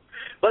 sure.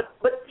 But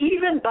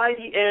even by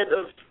the end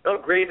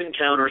of Grave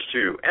Encounters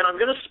 2, and I'm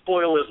going to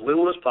spoil as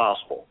little as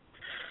possible,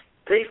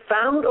 they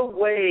found a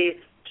way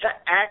to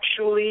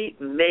actually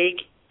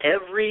make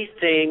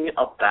everything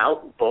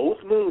about both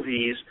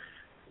movies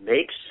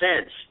make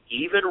sense,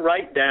 even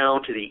right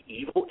down to the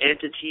evil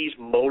entity's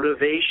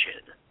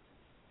motivation.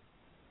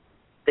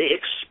 They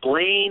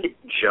explained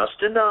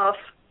just enough,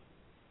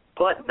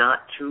 but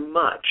not too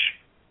much.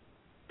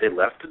 They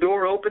left the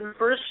door open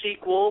for a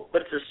sequel,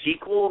 but it's a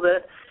sequel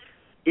that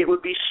it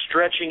would be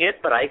stretching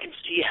it, but I can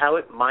see how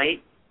it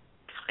might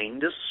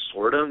kind of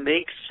sort of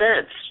make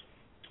sense.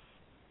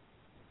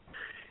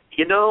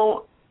 You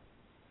know,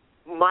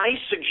 my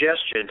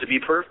suggestion, to be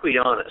perfectly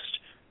honest,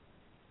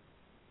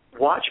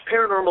 watch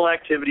Paranormal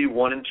Activity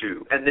 1 and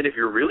 2, and then if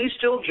you're really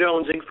still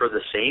jonesing for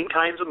the same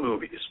kinds of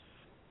movies,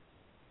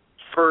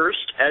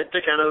 first, had to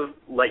kind of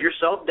let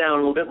yourself down a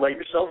little bit, let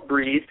yourself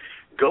breathe,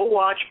 go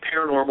watch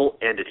Paranormal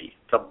Entity,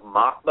 the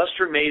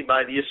mockbuster made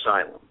by the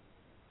Asylum.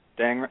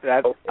 Dang,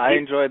 I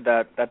enjoyed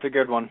that. That's a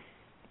good one.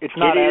 It's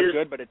not as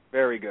good, but it's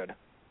very good.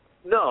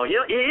 No, you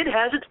know, it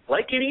has its,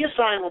 like any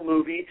Asylum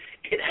movie,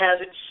 it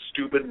has its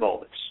stupid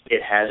moments.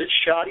 It has its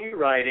shoddy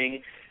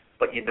writing,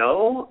 but you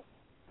know,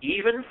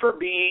 even for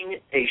being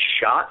a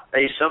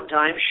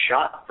sometimes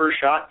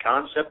shot-for-shot,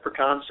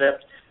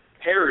 concept-for-concept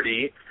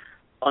parody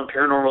on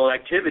Paranormal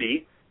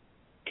Activity,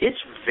 it's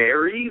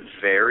very,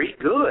 very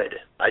good.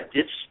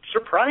 It's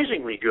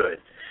surprisingly good.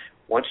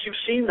 Once you've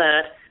seen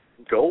that,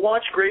 go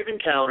watch Grave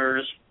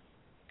Encounters,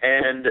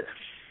 and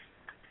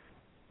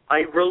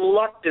I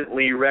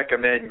reluctantly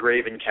recommend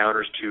Grave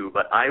Encounters 2,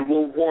 but I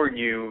will warn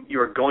you,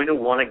 you're going to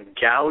want to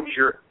gouge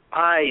your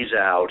eyes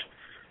out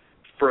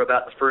for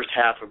about the first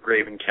half of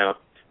Grave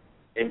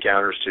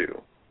Encounters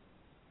 2,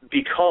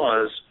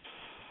 because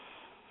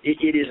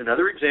it is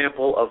another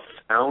example of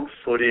found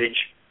footage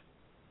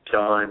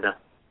done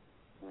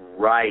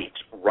right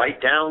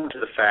down to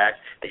the fact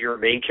that your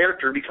main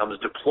character becomes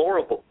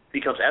deplorable,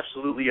 becomes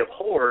absolutely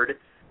abhorred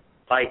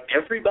by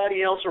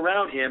everybody else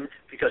around him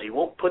because he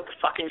won't put the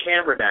fucking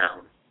camera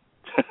down.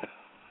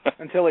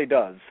 Until he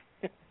does.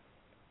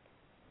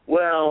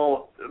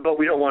 Well, but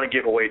we don't want to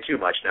give away too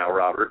much now,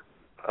 Robert.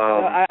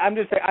 I'm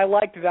just saying, I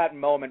liked that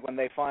moment when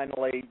they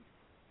finally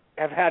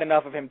have had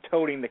enough of him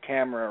toting the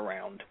camera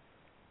around.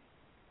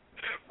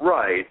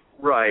 Right.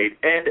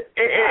 And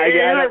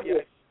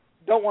I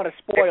don't want to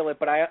spoil it,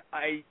 but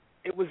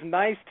it was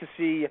nice to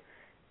see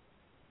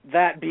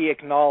that be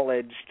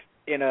acknowledged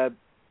in a.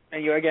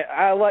 And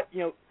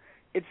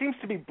it seems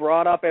to be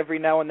brought up every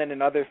now and then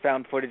in other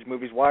found footage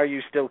movies. Why are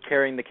you still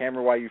carrying the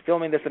camera? Why are you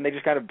filming this? And they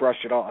just kind of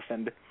brush it off.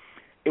 And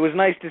it was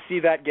nice to see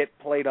that get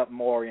played up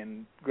more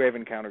in Grave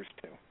Encounters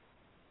 2.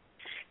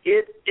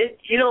 It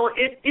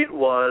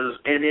was,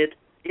 and it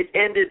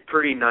ended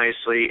pretty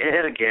nicely.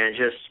 And again,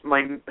 just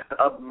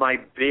my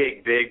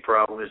big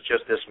problem is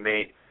just this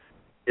main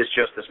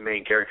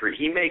character.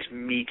 He makes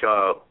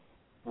Mika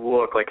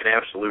look like an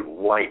absolute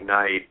white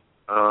knight.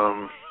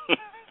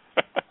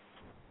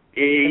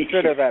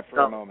 Consider that for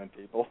a moment,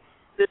 people.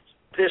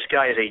 This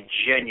guy is a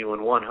genuine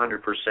 100%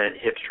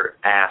 hipster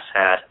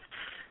asshat,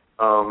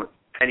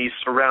 and he's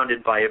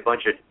surrounded by a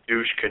bunch of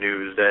douche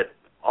canoes that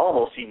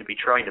almost seem to be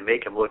trying to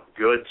make him look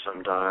good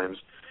sometimes.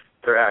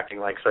 They're acting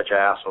like such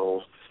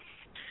assholes.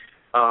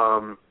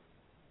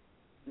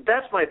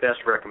 That's my best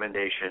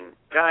recommendation.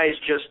 Guys,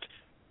 just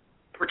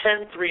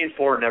pretend 3 and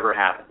 4 never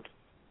happened.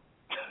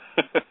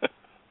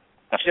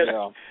 Just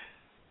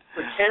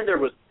pretend there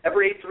was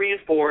never a 3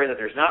 and 4 and that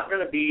there's not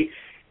going to be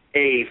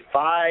a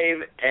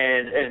 5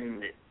 and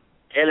an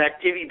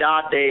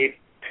actividade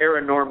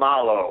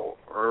paranormalo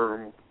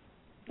or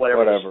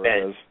whatever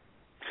it is.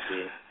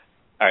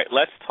 All right,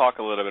 let's talk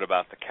a little bit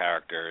about the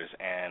characters,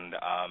 and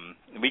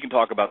we can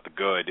talk about the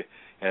good.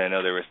 And I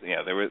know there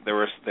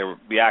were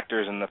the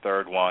actors in the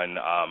third one.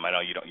 I know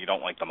you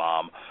don't like the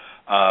mom,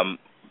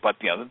 but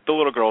the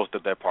little girls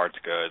did their parts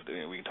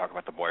good. We can talk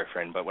about the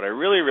boyfriend, but what I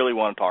really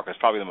want to talk is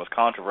probably the most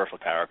controversial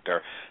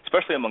character,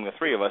 especially among the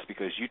three of us,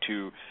 because you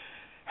two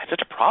had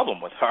such a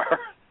problem with her.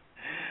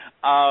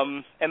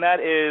 And that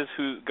is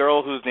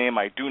girl whose name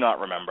I do not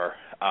remember.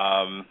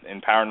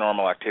 In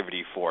Paranormal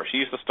Activity 4.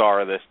 She's the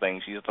star of this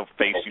thing. She's the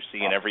face you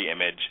see in every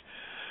image.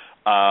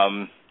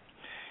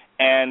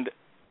 And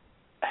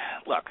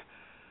look,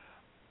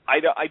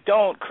 I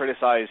don't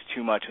criticize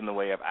too much in the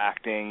way of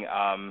acting.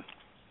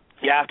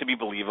 You have to be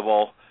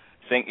believable.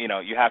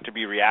 You have to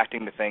be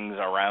reacting to things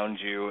around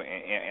you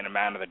in a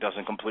manner that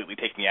doesn't completely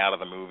take me out of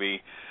the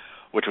movie,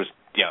 which was,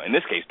 in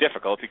this case,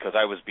 difficult because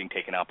I was being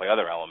taken out by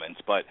other elements.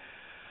 But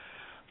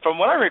from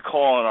what I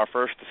recall in our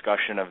first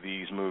discussion of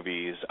these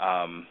movies,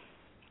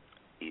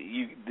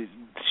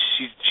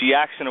 she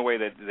acts in a way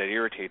that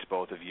irritates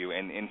both of you.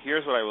 And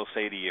here's what I will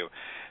say to you: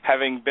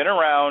 having been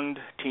around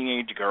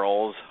teenage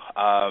girls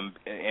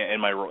in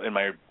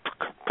my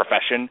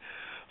profession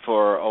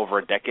for over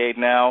a decade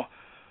now,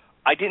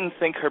 I didn't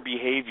think her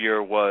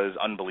behavior was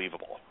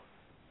unbelievable.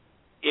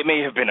 It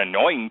may have been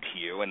annoying to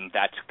you, and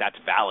that's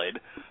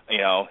valid.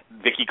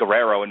 Vicky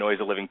Guerrero annoys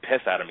the living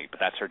piss out of me, but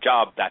that's her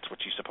job. That's what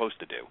she's supposed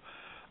to do.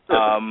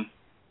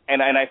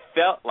 And I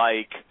felt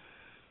like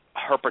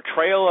her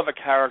portrayal of a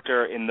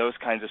character in those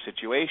kinds of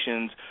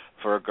situations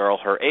for a girl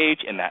her age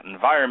in that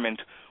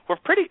environment were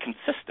pretty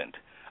consistent.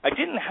 I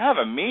didn't have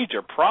a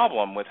major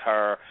problem with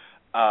her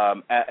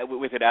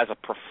with it as a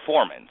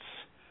performance.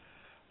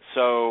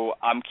 So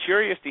I'm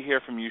curious to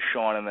hear from you,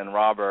 Sean, and then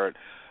Robert,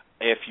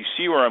 if you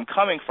see where I'm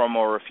coming from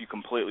or if you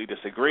completely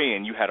disagree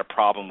and you had a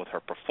problem with her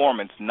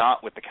performance,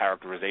 not with the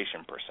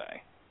characterization per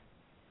se.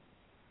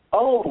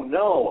 Oh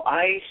no,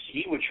 I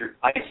see what you're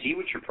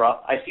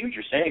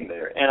saying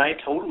there, and I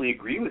totally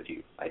agree with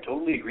you. I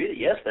totally agree that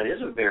yes, that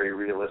is a very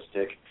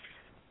realistic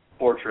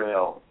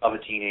portrayal of a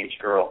teenage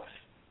girl.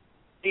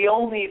 The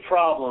only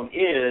problem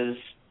is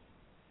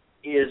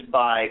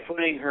by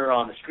putting her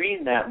on the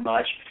screen that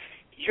much,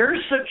 you're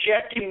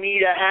subjecting me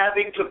to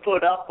having to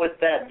put up with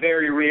that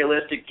very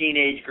realistic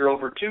teenage girl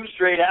for 2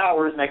 straight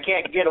hours, and I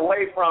can't get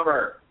away from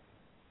her.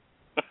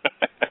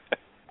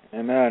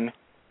 Amen.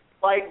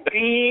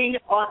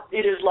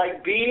 It is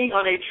like being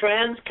on a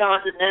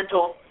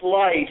transcontinental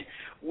flight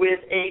with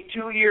a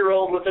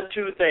 2-year-old with a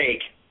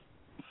toothache.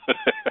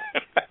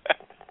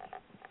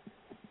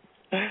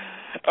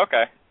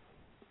 Okay.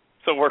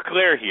 So we're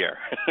clear here.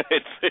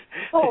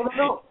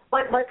 No.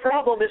 My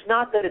problem is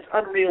not that it's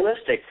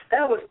unrealistic.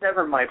 That was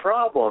never my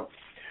problem.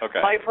 Okay.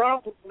 My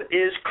problem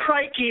is,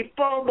 crikey,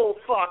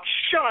 bumblefuck,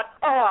 shut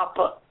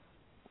up.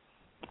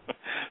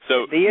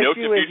 So note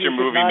to future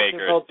movie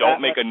makers,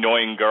 don't make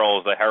annoying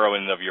girls the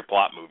heroine of your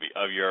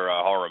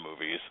horror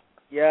movies.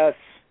 Yes,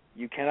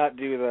 you cannot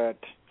do that.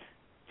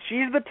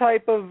 She's the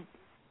type of,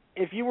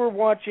 if you were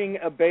watching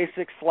a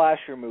basic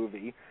slasher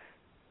movie,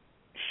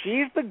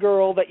 she's the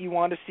girl that you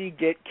want to see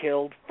get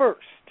killed first.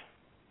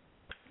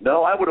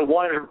 No, I would have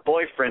wanted her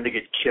boyfriend to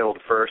get killed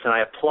first, and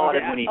I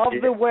applauded when he did.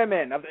 Of the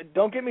women,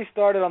 don't get me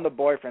started on the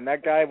boyfriend.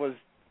 That guy was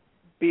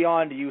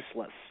beyond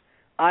useless.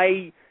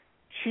 I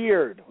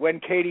cheered when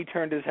Katie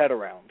turned his head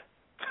around.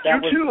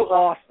 That was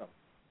awesome.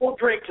 We'll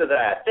drink to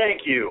that.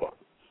 Thank you.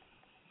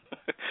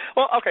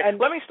 Well, okay, and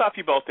let me stop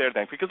you both there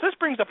then, because this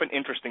brings up an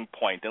interesting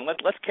point, and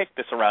let's kick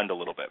this around a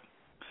little bit.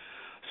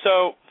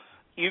 So,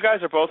 you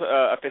guys are both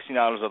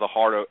aficionados of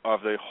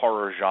the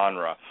horror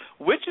genre.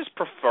 Which is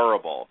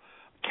preferable?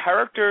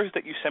 Characters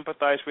that you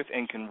sympathize with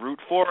and can root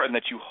for and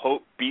that you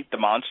hope beat the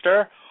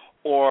monster,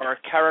 or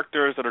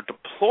characters that are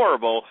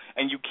deplorable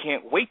and you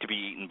can't wait to be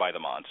eaten by the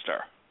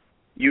monster?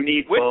 You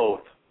need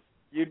both.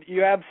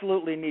 You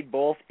absolutely need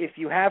both. If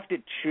you have to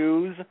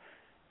choose,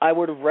 I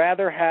would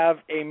rather have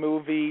a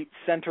movie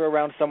center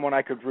around someone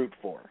I could root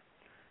for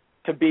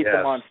to beat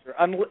the monster.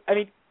 I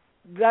mean,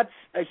 that's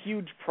a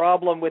huge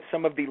problem with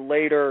some of the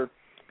later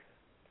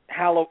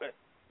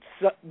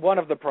one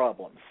of the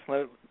problems.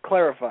 Let me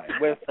clarify.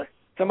 With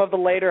some of the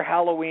later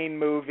Halloween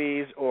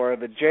movies or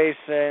the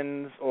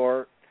Jasons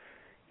or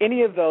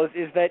any of those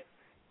is that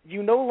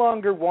you no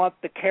longer want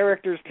the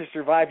characters to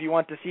survive. You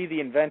want to see the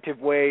inventive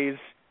ways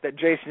that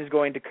Jason is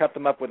going to cut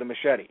them up with a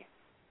machete.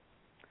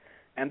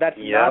 And that's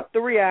not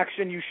the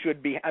reaction you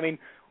should be. I mean,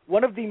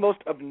 one of the most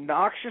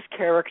obnoxious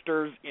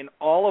characters in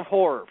all of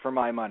horror, for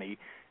my money,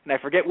 and I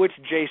forget which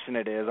Jason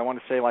it is, I want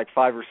to say like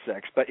 5 or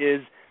 6, but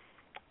is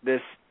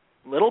this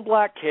little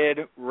black kid,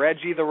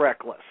 Reggie the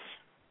Reckless.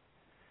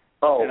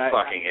 Oh, and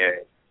fucking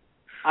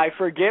A. I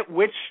forget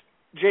which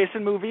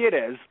Jason movie it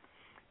is.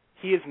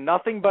 He is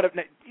nothing but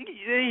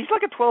he's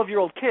like a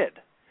 12-year-old kid.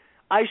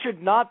 I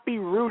should not be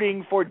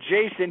rooting for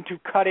Jason to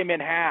cut him in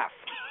half.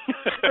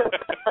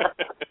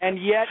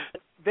 And yet,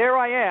 there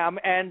I am,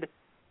 and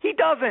he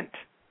doesn't,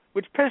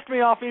 which pissed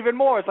me off even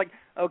more. It's like,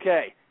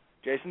 okay,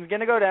 Jason's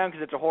going to go down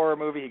because it's a horror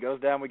movie. He goes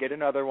down, we get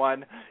another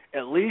one.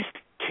 At least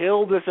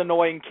kill this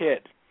annoying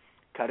kid.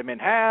 Cut him in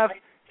half,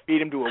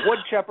 feed him to a wood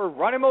chipper,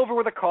 run him over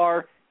with a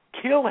car,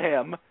 kill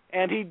him,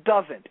 and he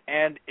doesn't.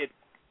 And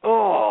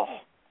oh.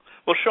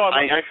 Well,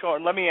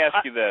 Sean, let me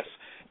ask you this.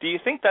 Do you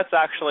think that's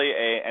actually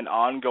an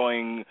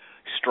ongoing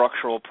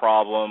structural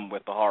problem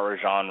with the horror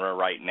genre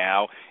right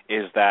now,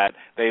 is that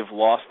they've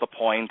lost the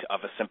point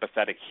of a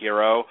sympathetic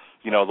hero,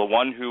 the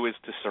one who is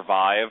to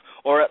survive,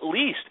 or at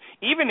least,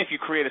 even if you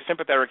create a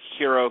sympathetic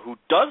hero who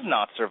does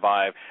not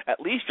survive, at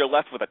least you're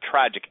left with a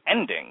tragic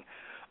ending.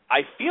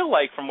 I feel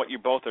like from what you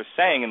both are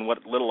saying and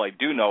what little I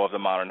do know of the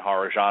modern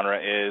horror genre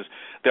is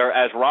there,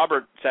 as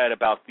Robert said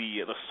about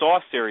the Saw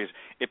series,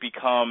 it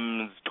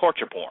becomes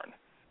torture porn.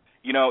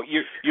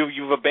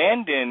 You've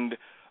abandoned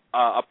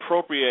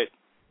appropriate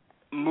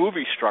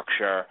movie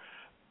structure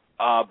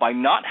by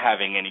not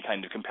having any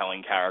kind of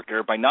compelling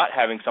character, by not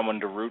having someone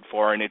to root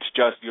for, and it's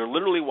just you're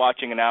literally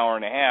watching an hour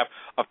and a half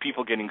of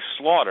people getting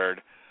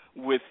slaughtered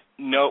with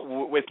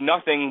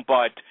nothing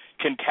but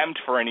contempt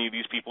for any of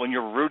these people, and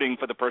you're rooting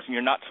for the person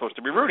you're not supposed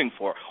to be rooting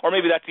for. Or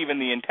maybe that's even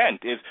the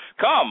intent, is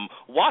come,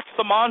 watch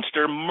the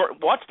monster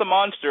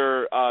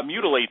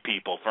mutilate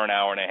people for an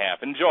hour and a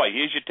half. Enjoy.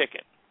 Here's your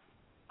ticket.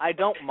 I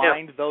don't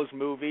mind those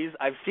movies.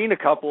 I've seen a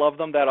couple of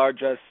them that are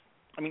just,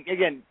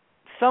 again,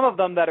 some of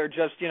them that are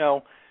just,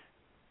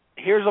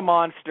 here's a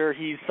monster,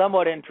 he's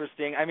somewhat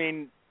interesting,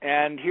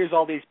 and here's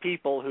all these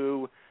people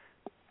who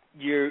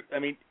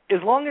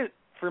as long as,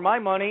 for my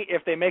money,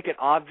 if they make it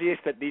obvious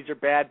that these are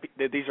that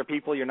these are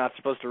people you're not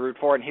supposed to root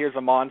for, and here's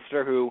a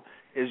monster who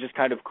is just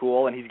kind of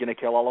cool and he's going to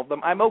kill all of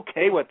them, I'm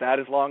okay with that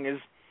as long as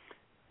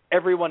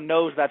everyone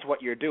knows that's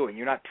what you're doing.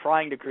 You're not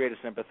trying to create a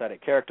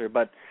sympathetic character.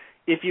 But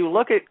if you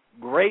look at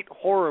great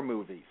horror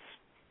movies,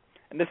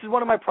 and this is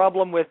one of my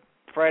problem with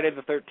Friday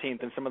the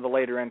 13th and some of the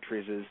later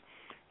entries, is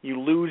you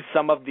lose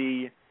some of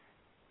the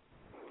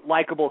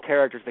likable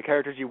characters, the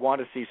characters you want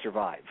to see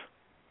survive.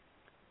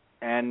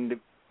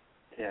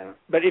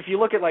 But if you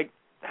look at,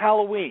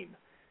 Halloween,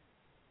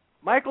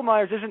 Michael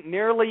Myers isn't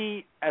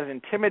nearly as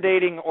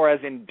intimidating or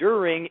as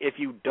enduring if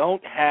you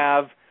don't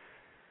have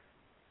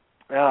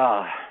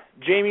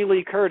Jamie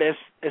Lee Curtis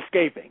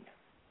escaping.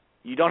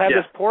 You don't have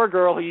this poor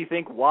girl who you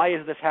think, why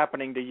is this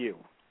happening to you?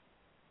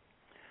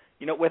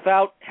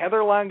 Without Heather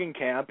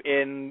Langenkamp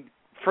in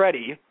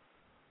Freddy,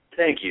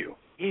 thank you,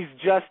 he's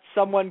just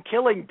someone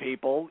killing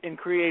people in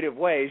creative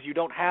ways. You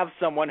don't have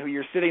someone who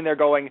you're sitting there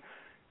going,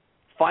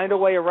 find a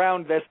way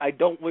around this, I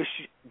don't wish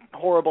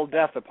horrible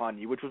death upon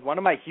you, which was one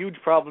of my huge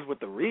problems with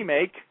the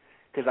remake,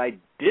 because I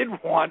did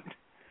want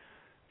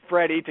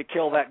Freddy to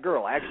kill that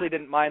girl. I actually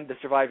didn't mind the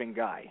surviving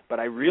guy, but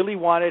I really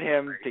wanted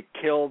him to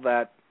kill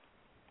the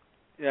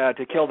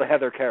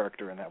Heather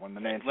character in that one,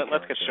 the Nancy character.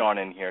 Let's get Sean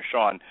in here.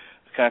 Sean,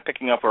 kind of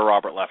picking up where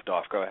Robert left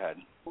off. Go ahead.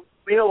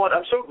 You know what?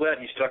 I'm so glad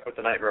he stuck with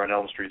the Nightmare on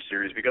Elm Street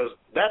series, because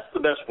that's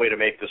the best way to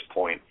make this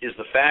point, is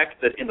the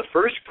fact that in the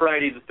first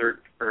first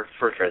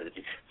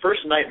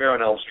Nightmare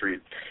on Elm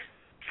Street,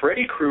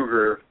 Freddy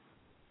Krueger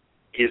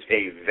is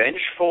a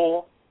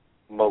vengeful,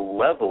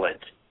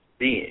 malevolent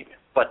being,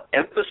 but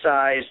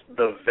emphasize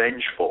the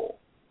vengeful.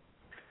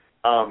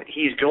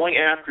 He's going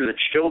after the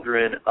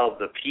children of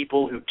the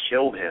people who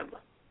killed him.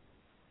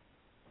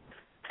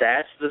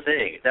 That's the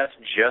thing. That's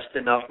just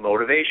enough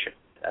motivation.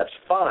 That's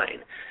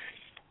fine.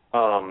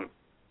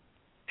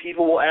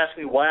 People will ask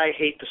me why I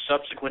hate the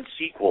subsequent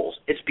sequels.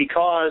 It's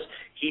because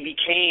he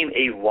became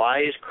a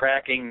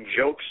wisecracking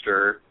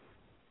jokester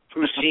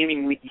who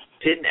seemingly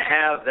didn't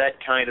have that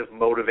kind of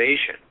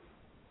motivation.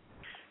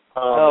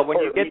 When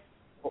you get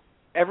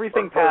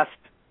everything past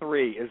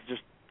 3 is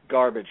just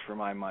garbage for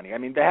my money.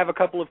 They have a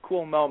couple of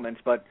cool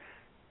moments, but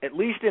at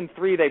least in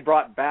 3 they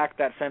brought back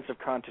that sense of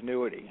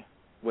continuity,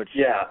 which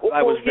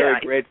I was very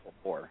grateful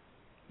for.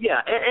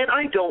 Yeah, and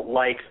I don't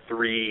like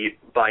 3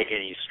 by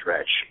any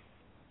stretch.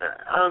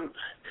 I'm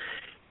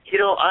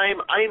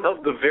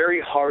of the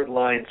very hard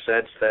line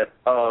sense that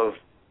of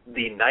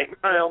the Nightmare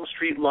on Elm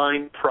Street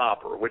line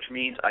proper, which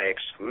means I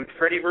exclude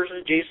Freddy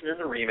vs. Jason in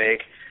the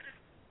remake,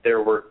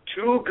 there were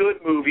 2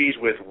 good movies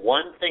with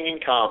one thing in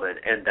common,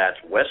 and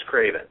that's Wes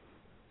Craven.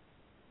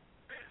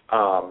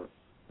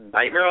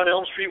 Nightmare on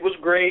Elm Street was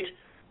great.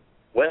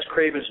 Wes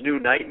Craven's New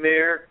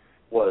Nightmare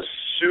was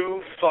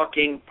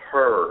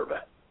superb.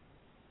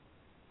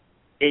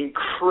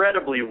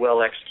 Incredibly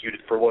well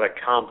executed for what a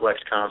complex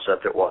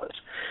concept it was.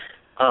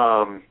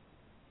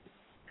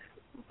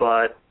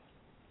 But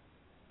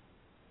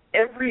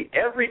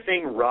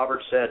everything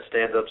Robert said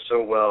stands up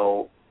so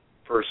well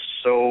for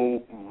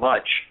so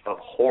much of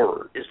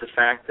horror is the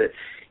fact that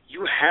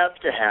you have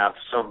to have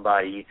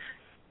somebody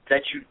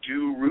that you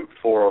do root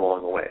for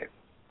along the way.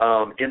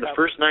 In the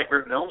first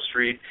Nightmare on Elm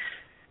Street,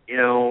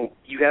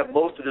 you have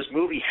most of this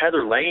movie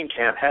Heather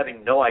Langenkamp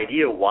having no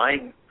idea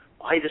why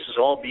this is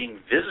all being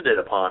visited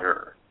upon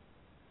her.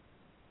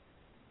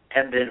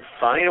 And then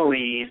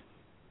finally,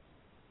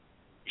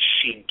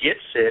 she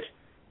gets it,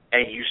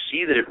 and you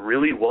see that it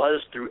really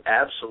was through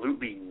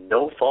absolutely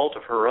no fault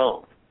of her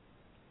own.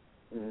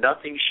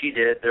 Nothing she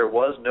did. There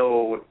was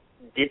no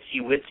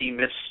ditzy-witsy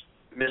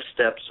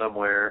misstep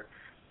somewhere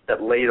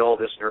that laid all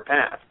this in her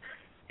path.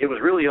 It was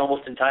really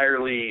almost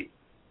entirely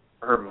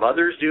her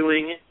mother's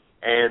doing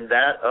and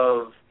that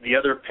of the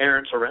other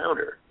parents around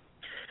her.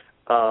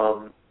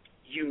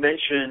 You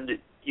mentioned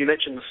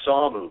the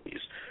Saw movies.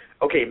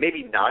 Okay,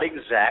 maybe not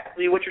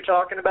exactly what you're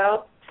talking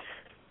about,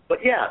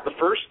 but yeah, the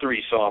first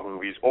 3 Saw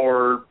movies,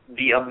 or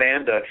the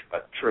Amanda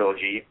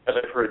trilogy, as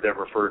I've heard them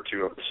referred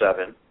to of the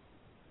 7,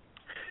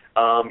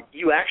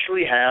 you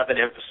actually have an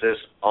emphasis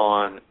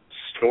on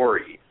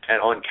story and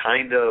on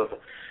kind of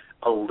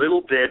a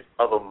little bit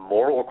of a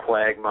moral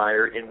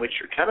quagmire in which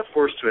you're kind of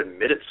forced to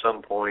admit at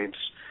some points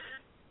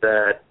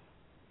that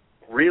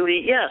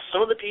really, yeah,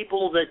 some of the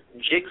people that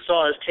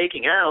Jigsaw is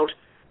taking out,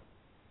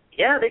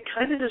 yeah, they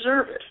kind of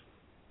deserve it.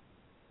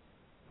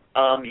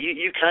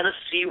 You kind of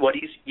see what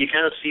he's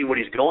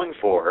going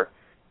for,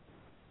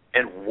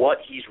 and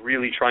what he's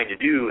really trying to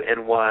do.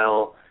 And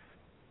while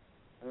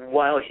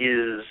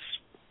his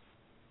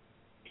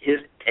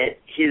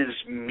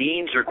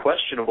means are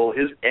questionable,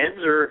 his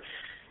ends are,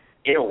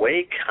 in a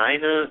way,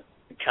 kind of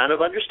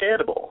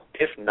understandable,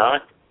 if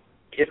not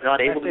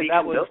able to be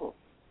condoned.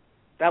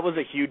 That was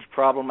a huge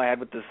problem I had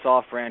with the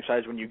Saw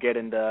franchise when you get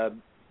into,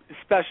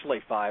 especially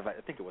 5. I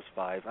think it was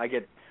 5. I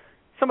get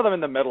some of them in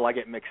the middle. I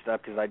get mixed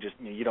up because I just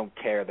you don't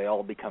care. They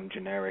all become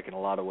generic in a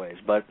lot of ways.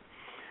 But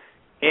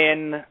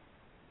I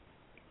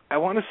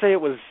want to say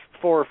it was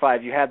 4 or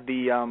 5. You had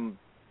the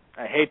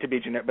I hate to be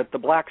generic, but the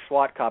black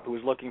SWAT cop who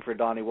was looking for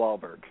Donnie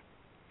Wahlberg.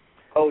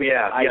 Oh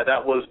yeah,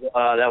 that was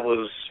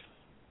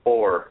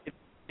 4.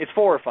 It's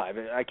 4 or 5.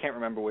 I can't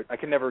remember what. I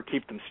can never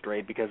keep them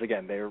straight because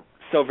again they're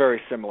so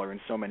very similar in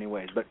so many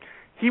ways. But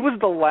he was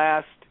the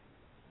last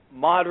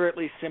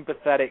moderately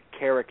sympathetic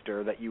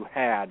character that you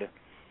had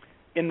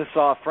in the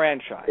Saw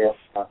franchise. Yeah.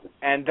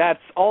 And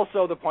that's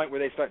also the point where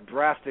they start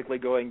drastically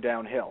going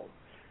downhill.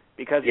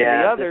 Because in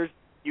the others,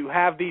 you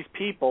have these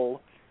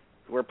people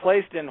who are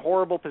placed in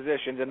horrible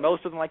positions, and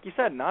most of them, like you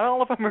said, not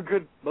all of them are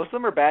good. Most of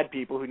them are bad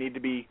people who need to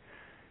be,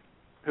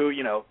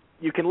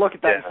 you can look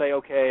at that and say,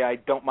 okay, I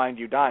don't mind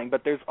you dying.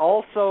 But there's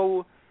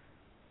always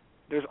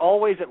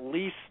at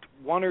least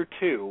 1 or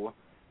 2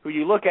 who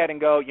you look at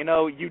and go,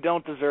 you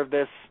don't deserve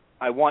this.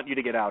 I want you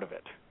to get out of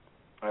it.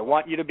 I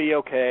want you to be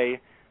okay.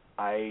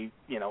 I'm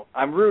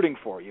rooting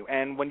for you.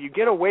 And when you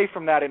get away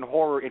from that in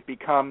horror, it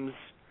becomes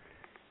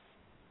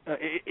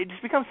it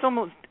just becomes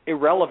so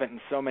irrelevant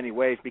in so many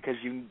ways because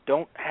you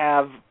don't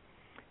have.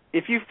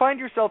 If you find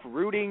yourself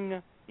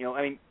rooting,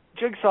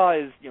 Jigsaw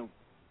is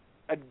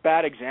a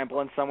bad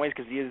example in some ways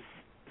because he is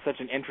such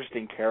an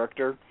interesting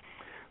character.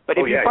 But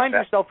if you find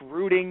yourself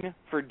rooting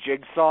for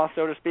Jigsaw,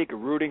 so to speak, or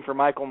rooting for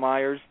Michael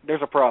Myers,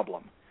 there's a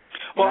problem.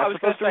 Well, I was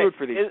supposed to root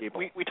for these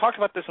people. We talked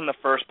about this in the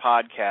first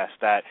podcast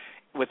that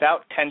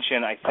without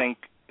tension, I think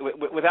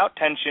without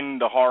tension,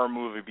 the horror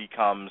movie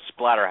becomes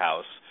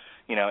Splatterhouse.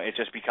 It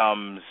just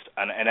becomes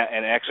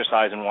an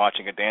exercise in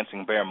watching a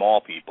dancing bear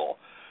maul people.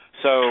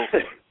 So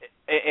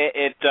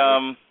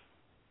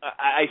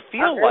I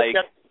feel like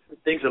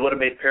things that would have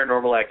made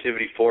Paranormal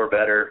Activity 4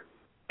 better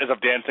is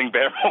of dancing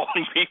bear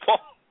mauling people.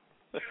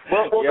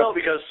 Well, no,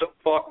 because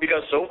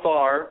so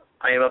far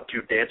I am up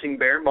to dancing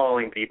bear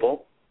mauling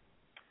people.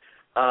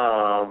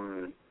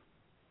 Crossover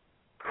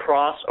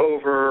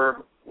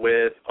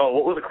with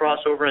what was the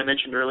crossover I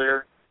mentioned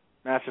earlier?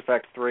 Mass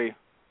Effect 3.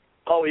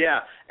 Oh yeah,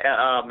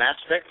 Mass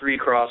Effect 3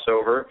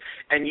 crossover.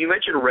 And you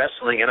mentioned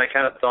wrestling, and I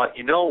kind of thought,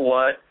 you know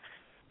what?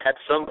 At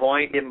some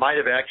point, it might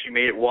have actually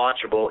made it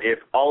watchable if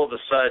all of a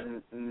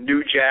sudden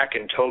New Jack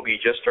and Toby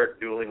just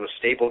start dueling with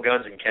staple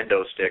guns and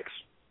kendo sticks.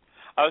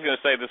 I was going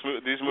to say these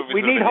movies.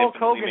 We need Hulk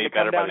Hogan to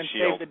come down and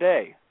save the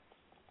day.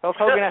 Hulk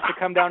Hogan has to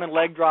come down and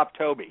leg drop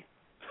Toby.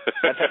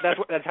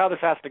 That's how this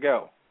has to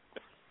go.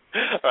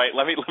 All right,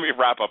 let me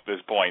wrap up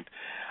this point.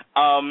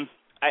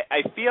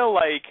 I feel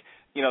like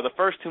the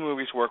first 2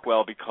 movies work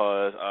well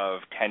because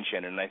of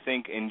tension, and I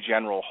think in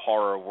general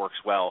horror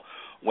works well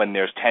when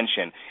there's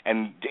tension,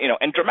 and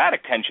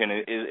dramatic tension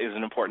is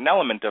an important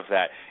element of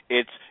that.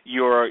 It's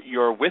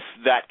you're with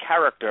that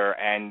character,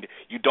 and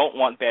you don't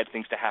want bad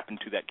things to happen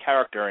to that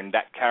character, and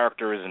that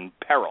character is in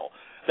peril.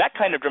 That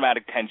kind of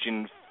dramatic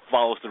tension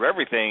follows through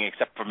everything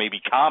except for maybe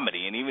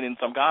comedy, and even in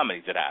some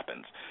comedies it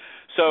happens.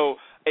 So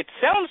it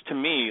sounds to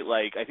me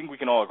like, I think we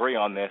can all agree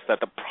on this, that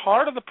the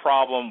part of the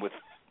problem with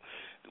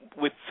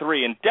with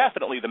 3, and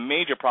definitely the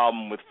major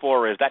problem with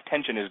 4 is that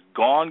tension is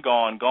gone,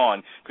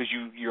 because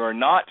you're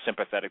not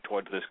sympathetic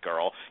towards this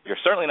girl. You're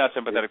certainly not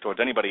sympathetic towards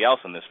anybody else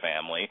in this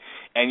family,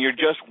 and you're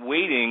just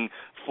waiting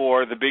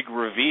for the big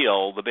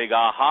reveal, the big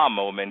aha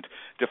moment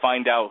to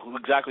find out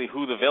exactly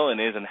who the villain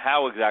is and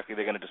how exactly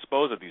they're going to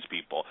dispose of these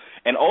people.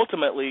 And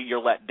ultimately,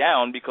 you're let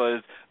down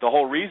because the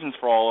whole reasons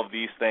for all of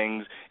these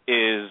things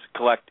is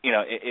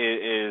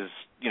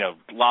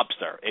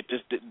lobster. It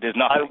just there's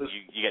nothing.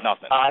 You get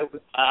nothing.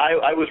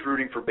 I was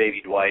rooting for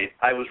Baby Dwight.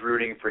 I was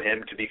rooting for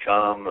him to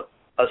become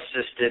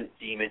assistant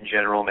demon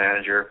general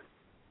manager.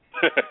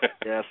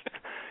 Yes.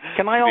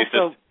 Can I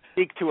also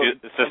speak to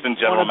assistant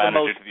general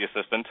manager to the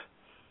assistant?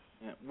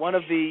 One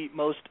of the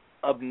most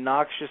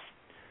obnoxious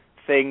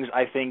things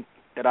I think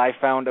that I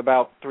found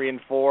about 3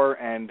 and 4,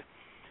 and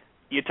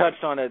you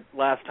touched on it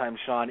last time,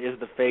 Sean, is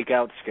the fake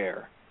out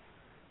scare.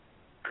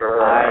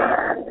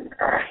 I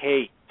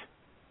hate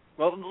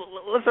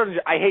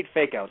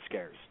fake out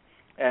scares.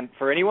 And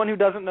for anyone who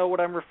doesn't know what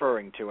I'm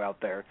referring to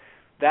out there,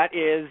 that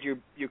is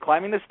you're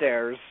climbing the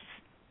stairs,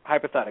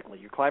 hypothetically.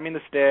 You're climbing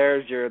the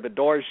stairs, the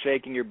door is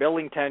shaking, you're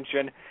building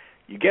tension.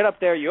 You get up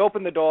there, you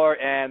open the door,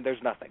 and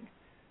there's nothing.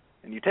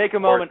 And you take a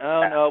moment,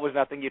 oh no, it was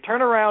nothing. You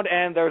turn around,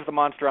 and there's the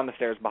monster on the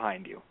stairs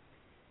behind you.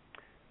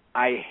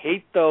 I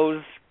hate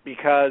those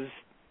because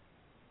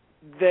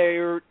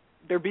they're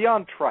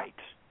beyond trite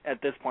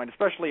at this point,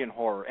 especially in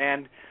horror.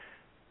 And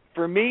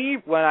for me,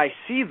 when I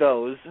see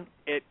those,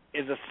 it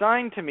is a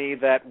sign to me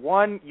that,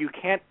 one, you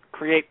can't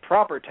create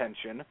proper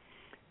tension,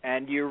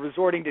 and you're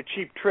resorting to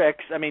cheap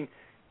tricks. I mean,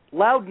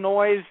 loud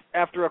noise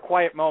after a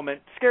quiet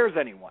moment scares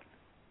anyone.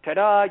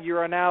 Ta-da, you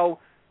are now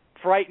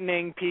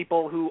frightening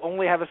people who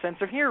only have a sense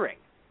of hearing.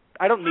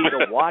 I don't need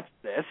to watch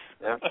this.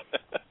 Yeah.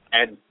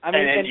 And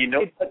you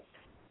know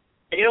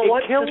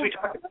what? Since we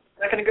talked about it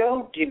a second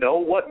ago, do you know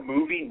what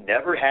movie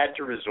never had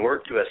to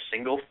resort to a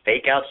single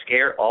fake-out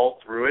scare all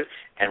through it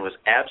and was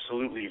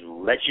absolutely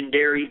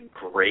legendary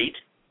great?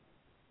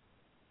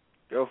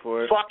 Go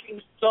for it.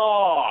 Fucking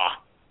Saw!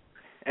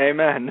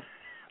 Amen.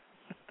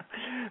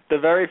 The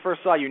very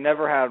first Saw, you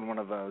never had one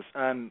of those.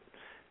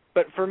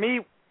 But for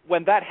me,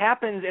 when that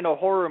happens in a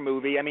horror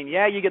movie, I mean,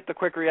 yeah, you get the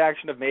quick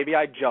reaction of maybe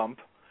I jump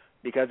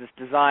because it's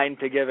designed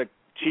to give a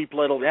cheap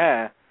little,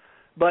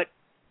 but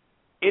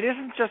it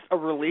isn't just a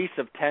release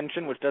of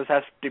tension, which does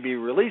have to be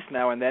released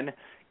now and then.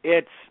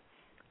 It's,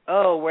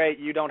 oh, wait,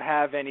 you don't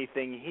have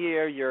anything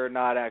here. You're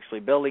not actually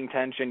building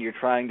tension. You're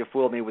trying to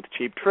fool me with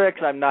cheap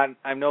tricks. I'm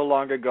no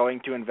longer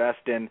going to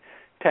invest in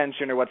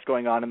tension or what's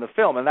going on in the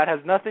film. And that has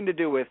nothing to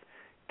do with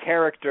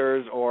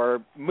characters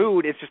or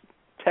mood. It's just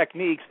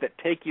techniques that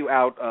take you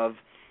out of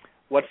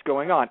what's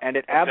going on. And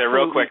it absolutely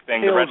a real quick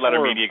thing. The Red Letter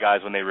horror. Media guys,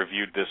 when they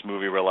reviewed this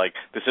movie, were like,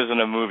 this isn't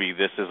a movie.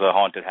 This is a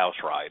haunted house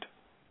ride.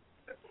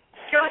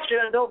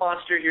 Gotcha, no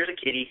monster, here's a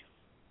kitty.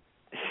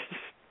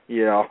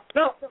 Yeah.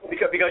 No,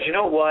 because you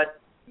know what?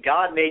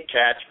 God made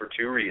cats for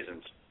 2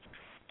 reasons.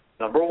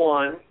 Number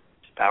 1, to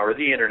power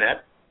the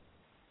internet.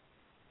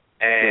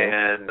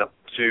 And number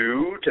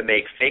 2, to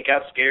make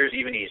fake-out scares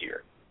even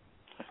easier.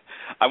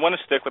 I want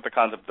to stick with the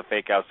concept of the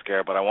fake-out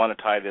scare, but I want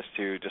to tie this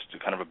to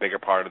kind of a bigger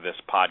part of this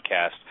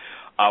podcast.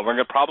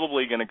 We're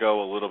probably going to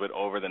go a little bit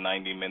over the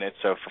 90 minutes,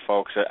 so for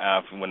folks,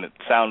 when the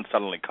sound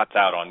suddenly cuts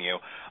out on you,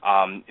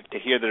 to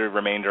hear the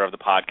remainder of the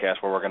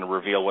podcast where we're going to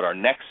reveal what our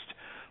next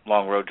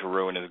Long Road to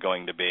Ruin is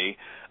going to be,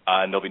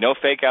 and there'll be no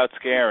fake-out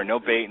scare and no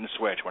bait and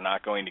switch. We're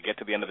not going to get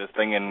to the end of this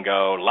thing and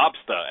go,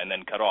 lobster, and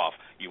then cut off.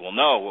 You will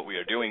know what we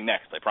are doing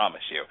next, I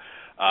promise you.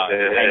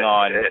 Hang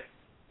on.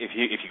 If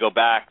you go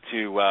back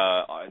to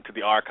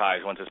the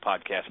archives once this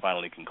podcast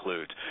finally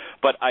concludes.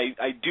 But I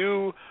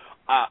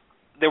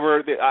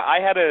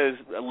had a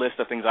list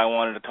of things I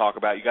wanted to talk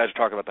about. You guys are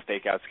talking about the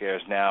fake-out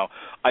scares now.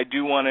 I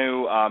do want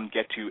to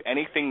get to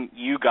anything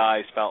you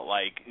guys felt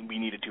like we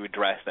needed to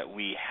address that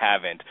we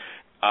haven't.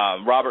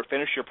 Robert,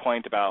 finish your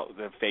point about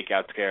the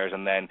fake-out scares,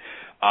 and then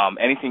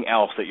anything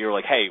else that you're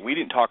like, hey, we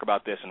didn't talk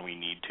about this and we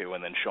need to,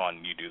 and then,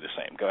 Sean, you do the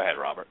same. Go ahead,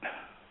 Robert.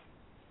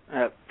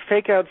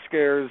 Fake-out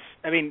scares,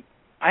 I mean,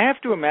 I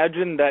have to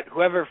imagine that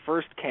whoever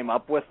first came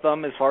up with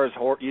them, as far as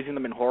using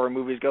them in horror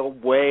movies go,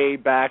 way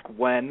back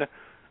when,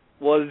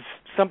 was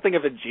something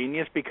of a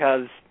genius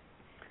because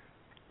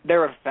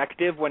they're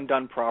effective when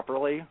done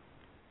properly.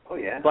 Oh,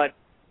 yeah. But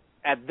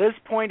at this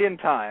point in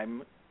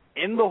time,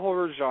 in the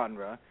horror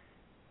genre,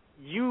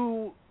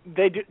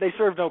 they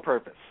serve no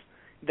purpose.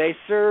 They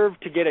serve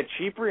to get a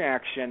cheap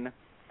reaction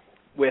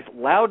with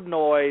loud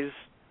noise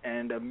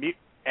and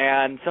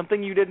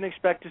something you didn't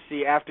expect to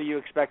see after you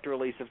expect a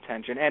release of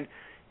tension. And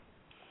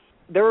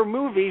there are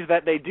movies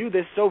that they do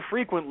this so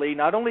frequently,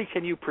 not only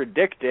can you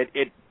predict it,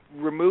 it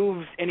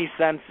removes any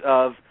sense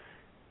of,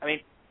 I mean,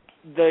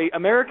 the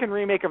American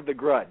remake of The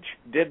Grudge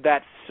did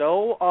that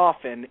so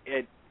often,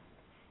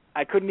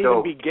 I couldn't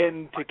even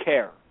begin to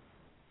care.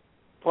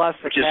 Plus,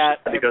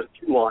 because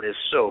Q1 is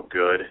so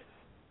good.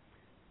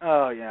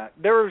 Oh, yeah.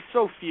 There are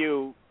so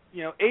few.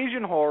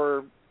 Asian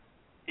horror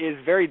is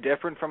very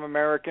different from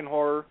American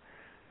horror.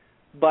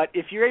 But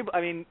if you're able,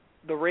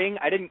 The Ring,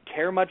 I didn't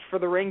care much for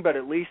The Ring, but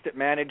at least it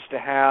managed to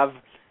have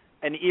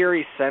an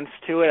eerie sense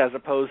to it as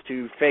opposed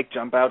to fake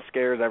jump-out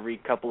scares every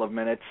couple of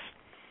minutes,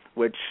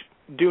 which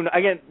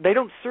they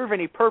don't serve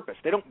any purpose.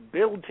 They don't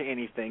build to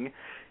anything.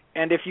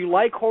 And if you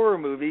like horror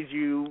movies,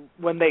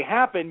 when they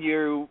happen,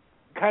 you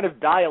kind of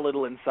die a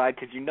little inside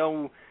because you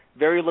know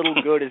very little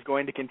good is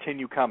going to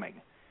continue coming.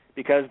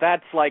 Because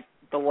that's like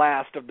the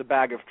last of the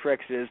bag of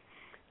tricks is,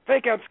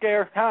 fake out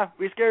scare,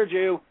 we scared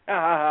you,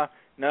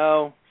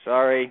 no,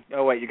 sorry,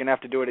 oh wait, you're going to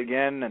have to do it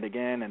again and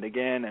again and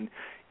again. And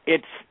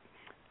it's,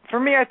 for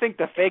me, I think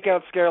the fake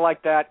out scare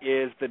like that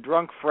is the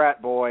drunk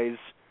frat boys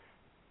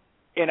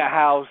in a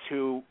house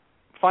who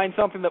find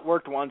something that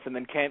worked once and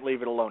then can't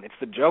leave it alone. It's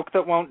the joke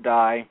that won't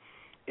die.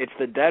 It's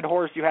the dead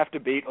horse you have to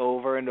beat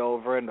over and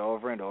over and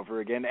over and over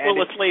again. And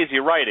well, it's lazy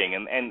writing,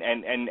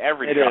 and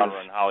every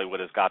genre in Hollywood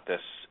has got this.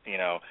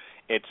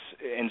 It's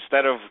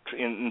instead of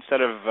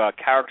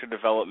character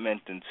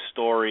development and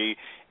story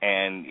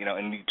and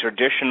and the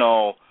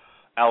traditional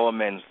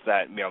elements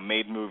that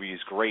made movies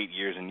great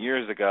years and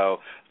years ago.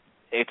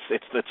 It's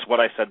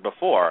what I said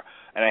before.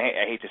 And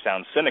I hate to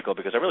sound cynical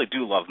because I really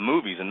do love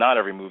movies, and not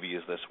every movie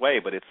is this way.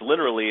 But it's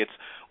literally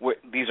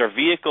these are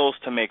vehicles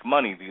to make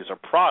money. These are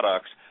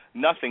products,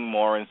 nothing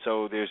more. And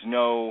so there's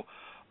no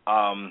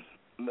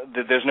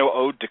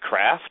ode to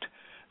craft.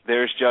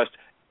 There's just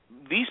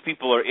these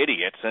people are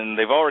idiots, and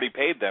they've already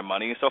paid their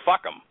money, so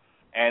fuck them.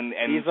 And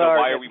so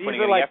why are we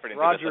putting any effort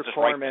into this? Let's just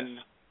write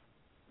this.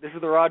 This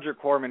is the Roger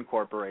Corman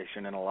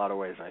Corporation in a lot of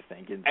ways, I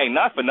think. Hey,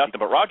 not for nothing,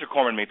 but Roger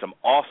Corman made some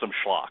awesome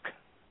schlock.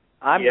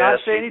 I'm not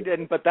saying he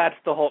didn't, but that's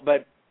the whole.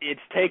 But it's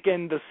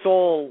taken the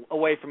soul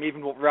away from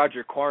even what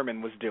Roger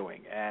Corman was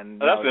doing.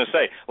 And I was going to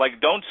say,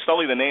 don't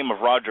sully the name of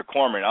Roger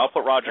Corman. I'll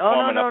put Roger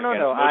Corman up against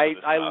most of this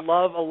stuff. I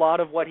love a lot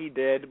of what he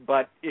did,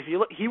 but if you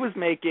look, he was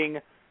making.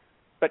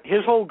 But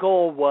his whole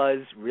goal was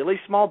really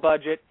small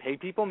budget, pay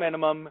people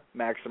minimum,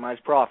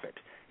 maximize profit.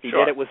 He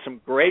did it with some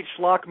great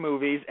schlock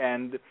movies,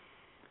 and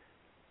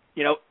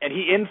and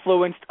he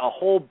influenced a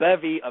whole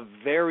bevy of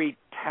very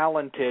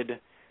talented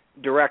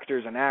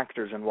directors and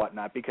actors and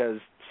whatnot because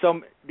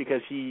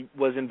he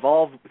was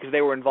involved, because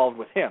they were involved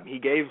with him.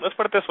 Let's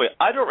put it this way.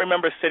 I don't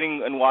remember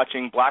sitting and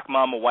watching Black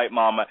Mama, White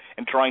Mama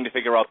and trying to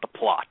figure out the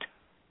plot.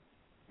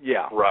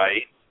 Yeah.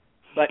 Right.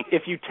 But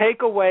if you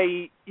take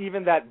away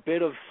even that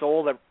bit of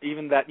soul,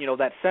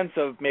 that sense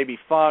of maybe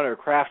fun or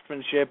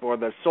craftsmanship or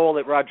the soul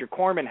that Roger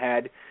Corman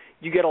had,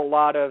 you get a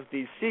lot of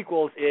these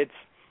sequels. It's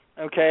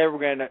okay,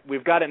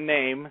 we've got a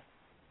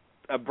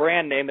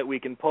brand name that we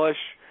can push.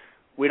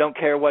 We don't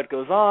care what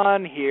goes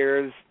on.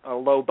 Here's a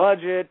low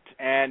budget,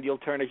 and you'll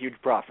turn a huge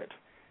profit.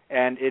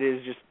 And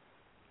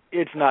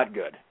it's not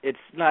good. It's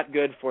not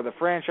good for the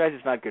franchise.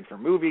 It's not good for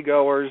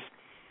moviegoers.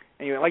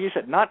 Anyway, like you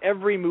said, not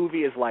every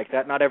movie is like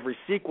that. Not every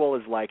sequel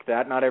is like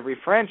that. Not every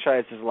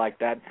franchise is like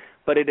that.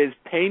 But it is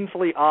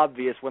painfully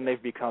obvious when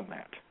they've become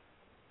that.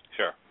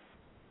 Sure.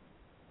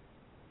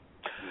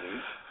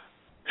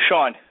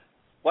 Sean,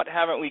 what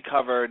haven't we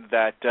covered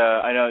that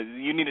I know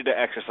you needed to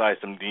exercise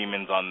some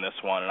demons on this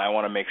one, and I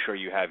want to make sure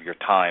you have your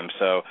time.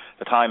 So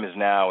the time is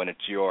now, and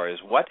it's yours.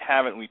 What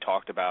haven't we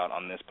talked about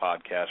on this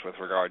podcast with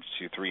regards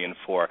to 3 and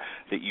 4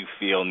 that you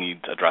feel needs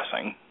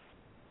addressing?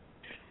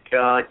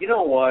 You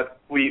know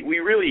what? We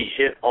really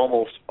hit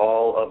almost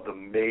all of the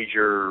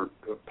major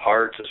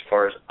parts as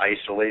far as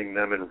isolating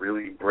them and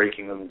really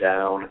breaking them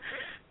down.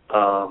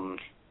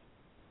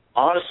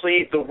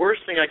 Honestly, the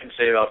worst thing I can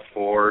say about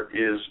 4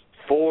 is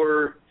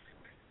 4...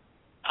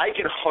 I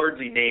can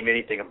hardly name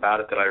anything about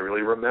it that I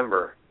really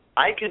remember.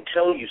 I can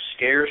tell you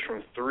scares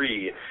from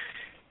 3,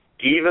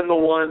 even the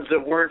ones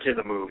that weren't in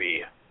the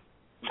movie,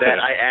 that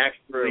I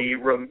actually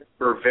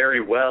remember very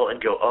well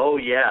and go, oh,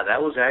 yeah,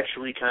 that was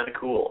actually kind of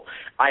cool.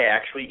 I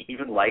actually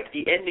even liked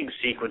the ending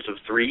sequence of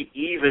 3,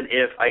 even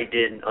if I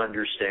didn't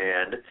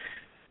understand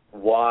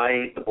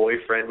why the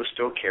boyfriend was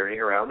still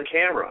carrying around the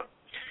camera.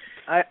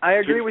 I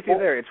agree with you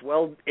there.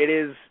 It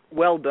is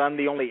well done.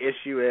 The only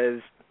issue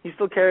is he's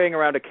still carrying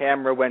around a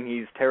camera when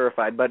he's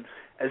terrified. But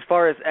as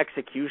far as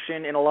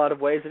execution, in a lot of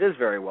ways, it is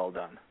very well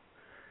done.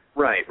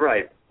 Right.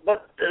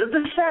 But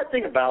the sad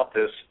thing about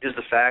this is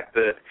the fact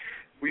that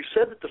we've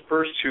said that the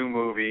first 2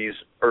 movies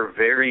are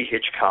very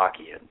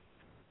Hitchcockian.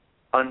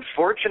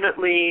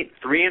 Unfortunately,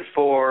 3 and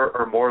 4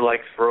 are more like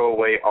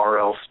throwaway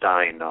R.L.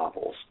 Stine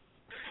novels.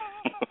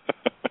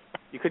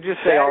 You could just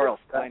say R.L.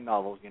 Stine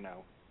novels,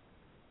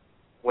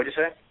 What'd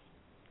you say?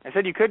 I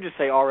said you could just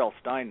say R.L.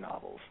 Stine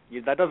novels.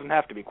 That doesn't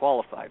have to be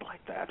qualified like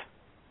that.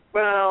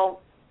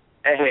 Well,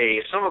 hey,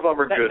 some of them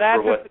are good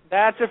for what...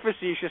 That's a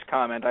facetious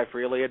comment, I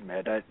freely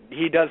admit.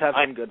 He does have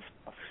some good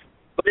stuff.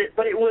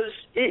 But it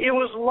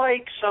was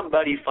like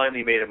somebody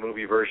finally made a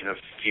movie version of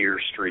Fear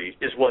Street,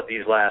 is what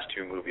these last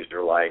 2 movies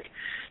are like.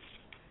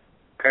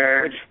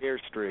 Which Fear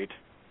Street?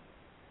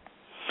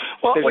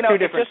 Well, to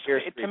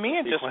me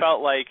it just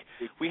felt like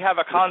we have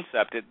a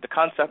concept. The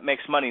concept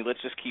makes money.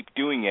 Let's just keep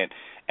doing it,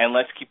 and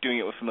let's keep doing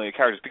it with familiar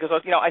characters. Because,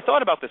 I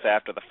thought about this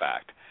after the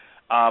fact.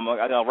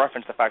 I'll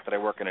reference the fact that I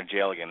work in a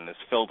jail again, and it's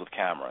filled with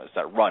cameras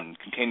that run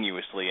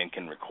continuously and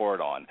can record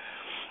on.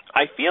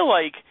 I feel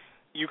like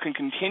you can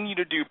continue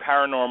to do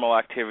paranormal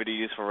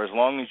activities for as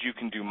long as you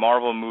can do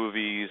Marvel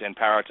movies and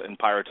Pirates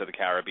of the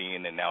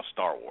Caribbean and now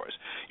Star Wars.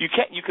 You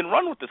can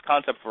run with this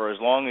concept for as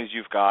long as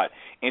you've got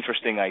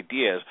interesting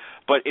ideas,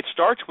 but it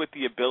starts with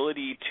the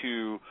ability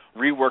to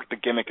rework the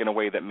gimmick in a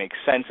way that makes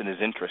sense and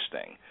is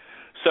interesting.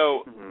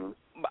 So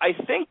I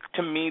think,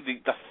 to me,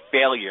 the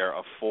failure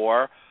of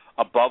 4,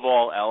 above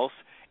all else,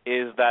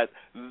 is that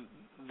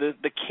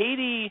the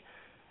Katie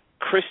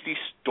Christie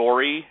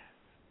story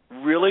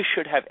really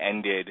should have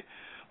ended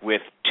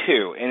with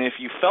 2. And if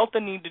you felt the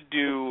need to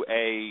do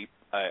a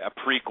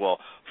prequel,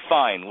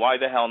 fine. Why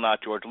the hell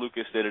not? George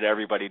Lucas did it.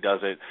 Everybody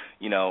does it.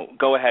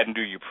 Go ahead and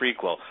do your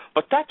prequel.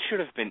 But that should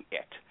have been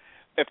it.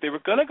 If they were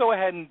going to go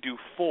ahead and do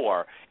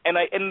 4, and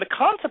the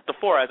concept of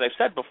 4, as I've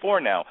said before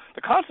now,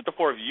 the concept of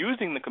 4 of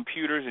using the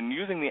computers and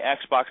using the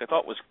Xbox I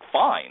thought was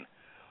fine.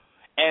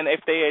 And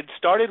if they had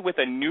started with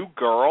a new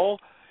girl,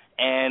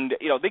 and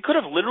they could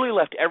have literally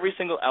left every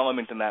single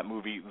element in that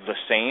movie the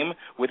same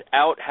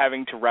without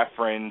having to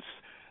reference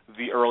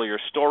the earlier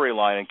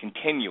storyline and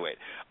continue it.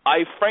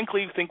 I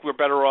frankly think we're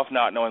better off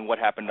not knowing what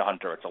happened to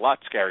Hunter. It's a lot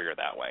scarier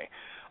that way.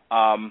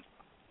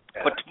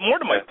 But more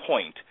to my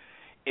point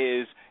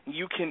is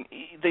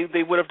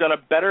they would have done a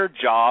better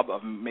job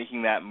of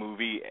making that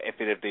movie if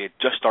they had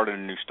just started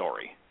a new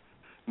story.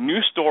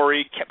 New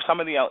story,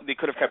 they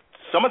could have kept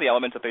some of the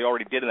elements that they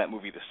already did in that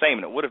movie the same,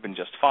 and it would have been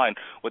just fine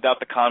without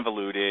the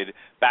convoluted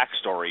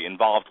backstory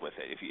involved with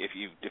it. If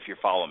you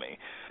follow me,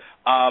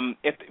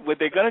 if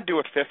they're going to do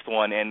a 5th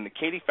one, and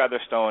Katie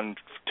Featherstone,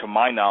 to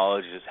my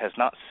knowledge, has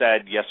not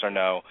said yes or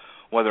no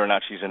whether or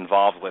not she's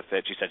involved with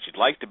it. She said she'd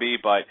like to be,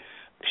 but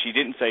she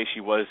didn't say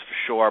she was for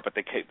sure. But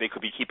they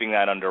could be keeping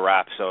that under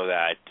wraps so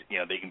that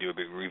they can do a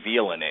big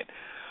reveal in it.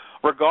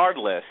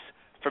 Regardless,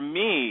 for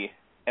me.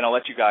 And I'll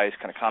let you guys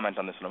kind of comment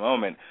on this in a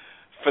moment,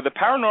 for the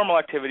paranormal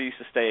activities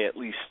to stay at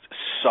least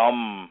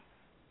some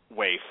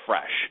way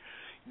fresh,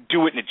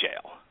 do it in a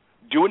jail.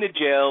 Do it in a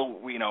jail.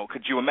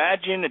 Could you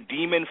imagine a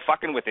demon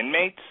fucking with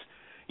inmates,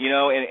 in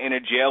a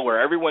jail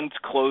where everyone's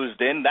closed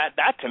in?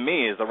 That to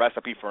me is the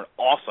recipe for an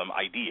awesome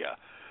idea.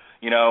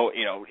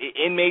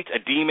 Inmates, a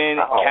demon,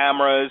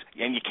 cameras,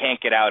 and you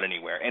can't get out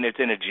anywhere, and it's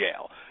in a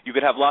jail. You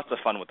could have lots of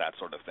fun with that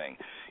sort of thing.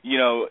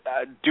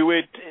 Do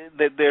it.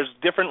 There's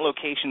different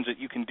locations that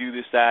you can do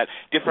this at,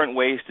 different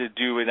ways to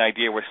do an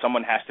idea where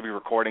someone has to be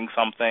recording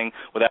something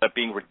without it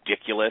being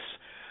ridiculous.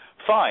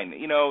 Fine,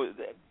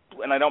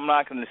 and I'm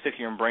not going to sit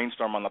here and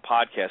brainstorm on the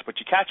podcast, but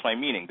you catch my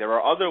meaning. There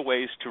are other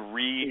ways to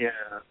reconfigure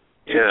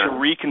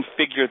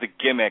the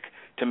gimmick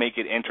to make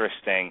it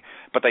interesting,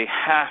 but they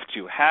have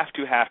to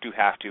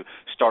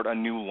start a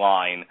new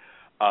line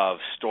of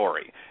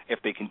story. If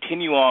they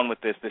continue on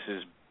with this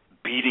is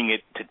beating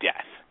it to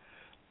death.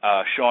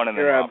 Sean and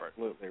then Robert.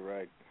 You're absolutely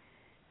right.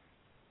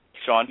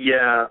 Sean?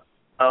 Yeah.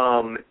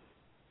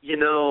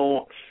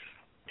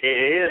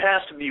 It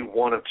has to be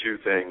one of 2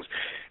 things.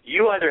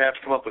 You either have to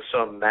come up with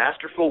some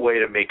masterful way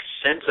to make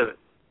sense of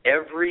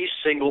every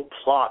single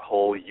plot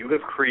hole you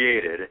have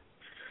created,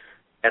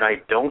 and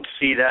I don't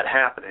see that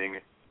happening,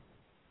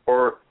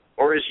 or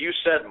as you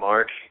said,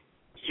 Mark,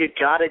 you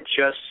gotta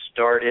just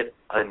start it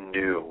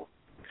anew.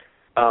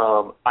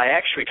 I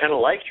actually kind of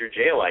liked your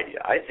jail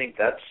idea. I think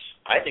that's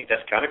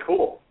kind of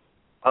cool.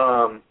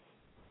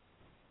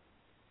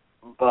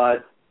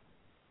 But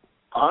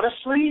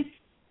honestly,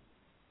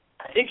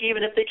 I think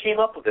even if they came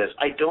up with this,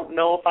 I don't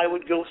know if I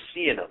would go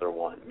see another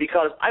one,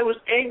 because I was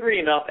angry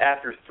enough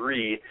after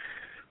 3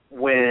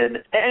 and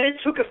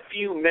it took a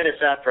few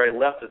minutes after I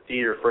left the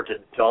theater for it to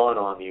dawn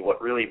on me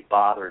what really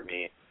bothered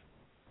me.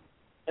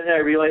 And then I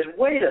realized,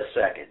 wait a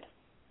second.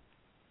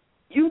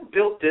 You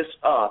built this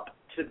up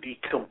to be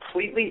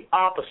completely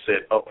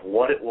opposite of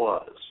what it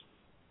was.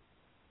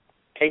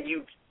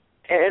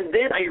 And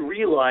then I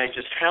realized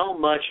just how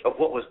much of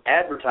what was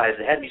advertised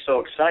that had me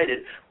so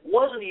excited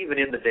wasn't even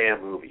in the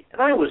damn movie.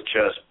 And I was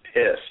just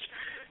pissed.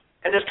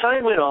 And as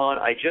time went on,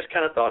 I just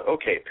kind of thought,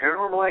 okay,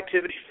 Paranormal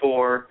Activity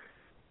 4,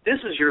 this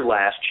is your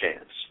last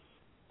chance.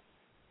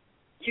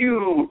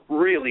 You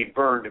really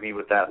burned me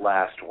with that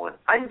last one.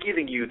 I'm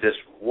giving you this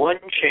one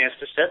chance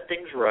to set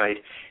things right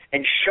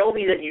and show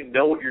me that you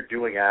know what you're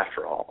doing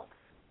after all.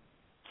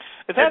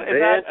 Is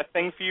that a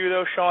thing for you,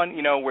 though, Sean?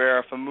 Where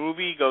if a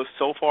movie goes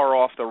so far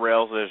off the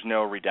rails, there's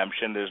no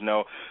redemption, there's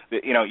no,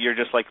 you're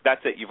just like,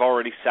 that's it, you've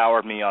already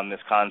soured me on this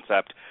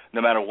concept,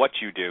 no matter what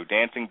you do.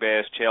 Dancing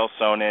Bears, Chael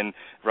Sonnen,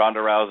 Ronda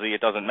Rousey,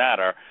 it doesn't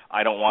matter.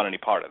 I don't want any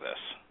part of this.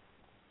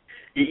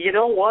 You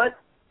know what?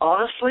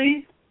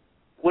 Honestly,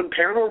 when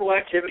Paranormal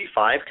Activity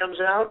 5 comes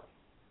out,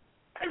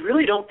 I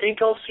really don't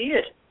think I'll see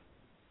it.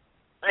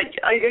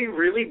 I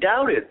really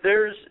doubt it.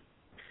 There's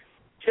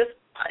just,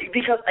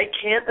 because I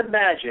can't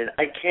imagine,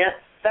 I can't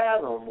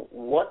fathom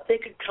what they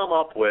could come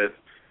up with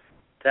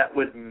that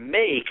would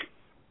make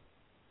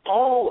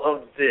all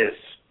of this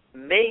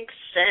make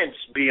sense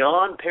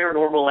beyond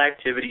Paranormal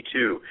Activity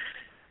 2.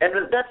 And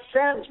that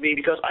saddens me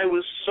because I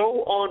was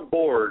so on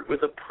board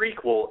with a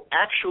prequel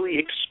actually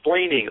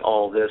explaining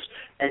all this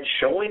and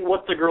showing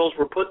what the girls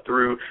were put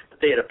through that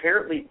they had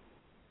apparently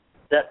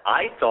that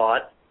we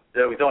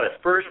thought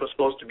at first was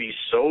supposed to be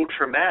so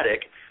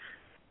traumatic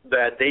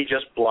that they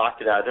just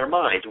blocked it out of their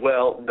minds.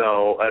 Well,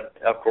 no,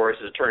 of course,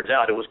 as it turns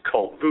out, it was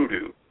cult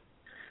voodoo.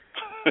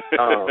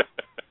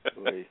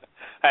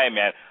 Hey,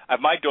 man, if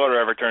my daughter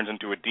ever turns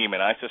into a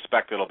demon, I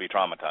suspect it'll be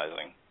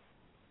traumatizing.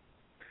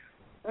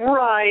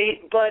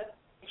 Right, but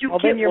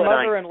then your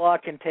mother-in-law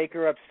can take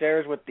her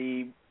upstairs with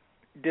the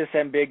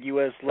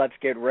disambiguous "let's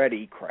get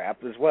ready"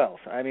 crap as well.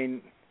 So, I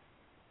mean,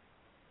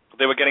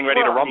 they were getting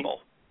ready to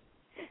rumble.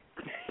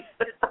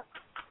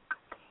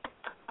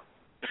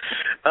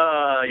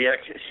 Yeah,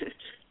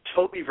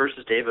 Toby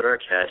versus David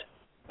Arquette.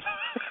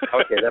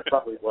 Okay, that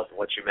probably wasn't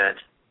what you meant.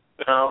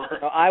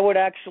 I would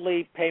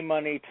actually pay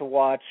money to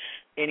watch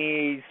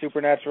any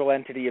supernatural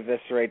entity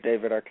eviscerate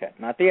David Arquette.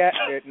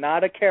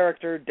 Not a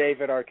character,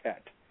 David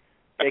Arquette.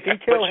 They can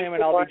kill him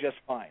and I'll be just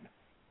fine.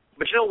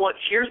 But you know what?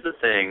 Here's the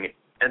thing,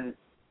 and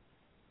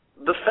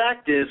the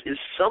fact is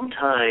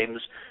sometimes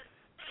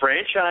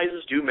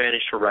franchises do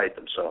manage to right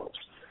themselves.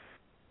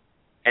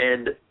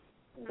 And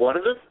one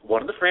of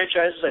the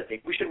franchises I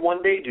think we should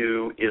one day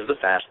do is the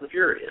Fast and the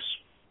Furious.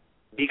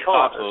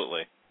 Because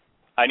absolutely.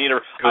 I need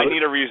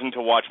a reason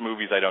to watch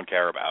movies I don't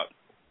care about.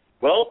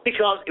 Well,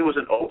 because it was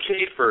an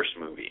okay first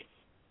movie.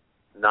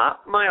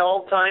 Not my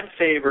all-time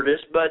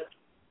favoriteest, but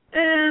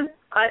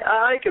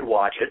I could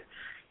watch it.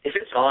 If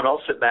it's on,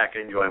 I'll sit back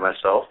and enjoy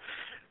myself.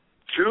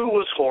 2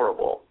 was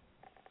horrible.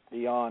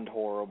 Beyond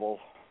horrible.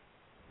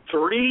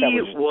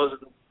 3 was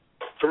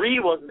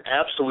an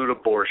absolute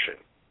abortion.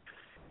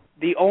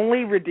 The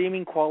only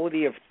redeeming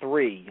quality of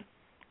 3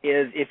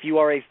 is if you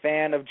are a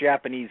fan of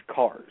Japanese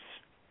cars.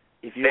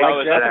 If you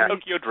like that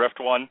Tokyo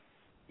Drift one?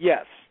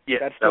 Yes,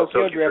 that's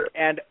Tokyo Drift.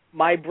 And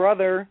my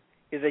brother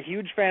is a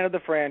huge fan of the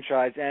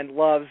franchise and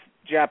loves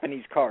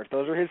Japanese cars.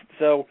 Those are his.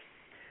 So,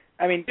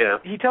 I mean,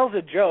 he tells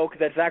a joke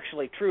that's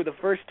actually true. The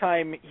first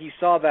time he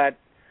saw that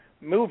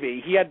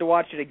movie, he had to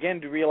watch it again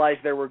to realize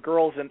there were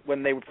girls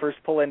when they would first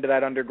pull into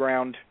that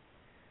underground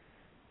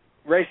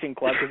racing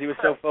club because he was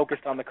so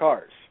focused on the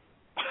cars.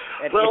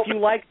 And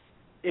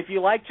if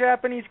you like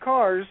Japanese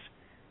cars,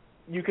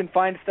 you can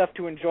find stuff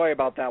to enjoy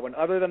about that one.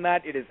 Other than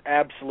that, it is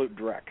absolute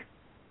dreck.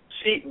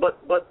 See, but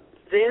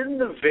then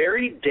the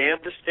very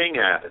damnedest thing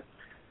happened.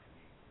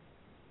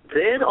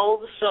 Then all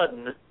of a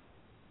sudden,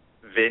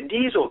 Vin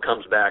Diesel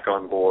comes back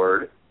on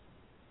board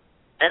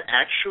and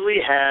actually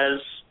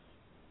has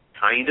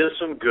kind of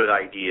some good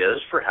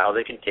ideas for how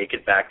they can take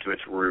it back to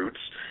its roots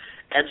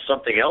and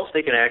something else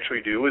they can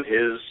actually do with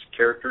his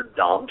character,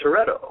 Dom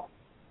Toretto.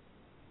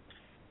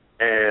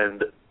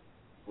 And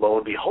lo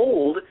and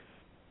behold,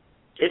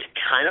 it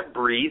kind of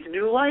breathed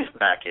new life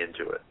back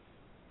into it.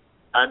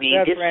 I mean,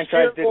 that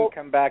franchise didn't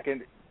come back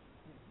in.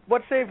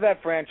 What saved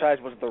that franchise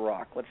was The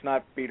Rock. Let's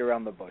not beat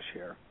around the bush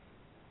here.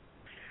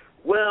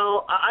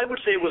 Well, I would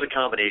say it was a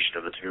combination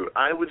of the two.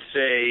 I would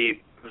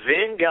say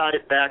Vin got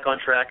it back on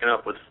track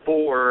enough with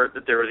 4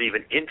 that there was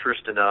even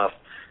interest enough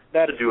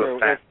to do a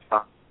fast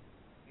time.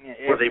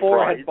 If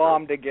 4 had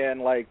bombed again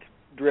like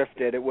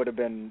Drifted, it would have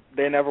been.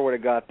 They never would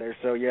have got there.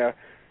 So yeah,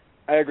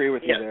 I agree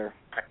with you there.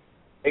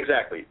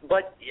 Exactly.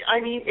 But, I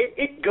mean,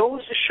 it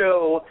goes to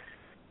show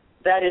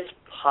that it's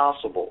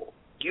possible.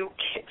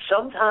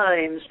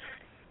 Sometimes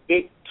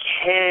it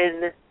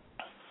can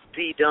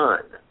be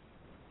done.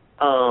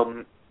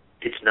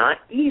 It's not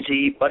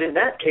easy, but in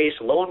that case,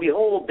 lo and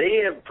behold,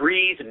 they have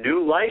breathed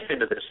new life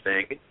into this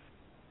thing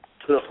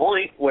to the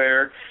point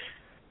where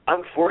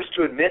I'm forced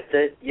to admit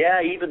that,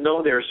 even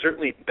though there are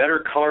certainly better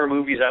car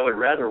movies I would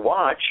rather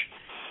watch,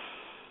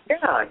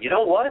 you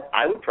know what?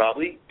 I would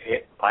probably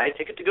buy a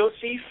ticket to go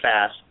see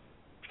Fast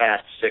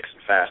 6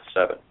 and Fast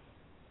 7.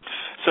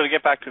 So to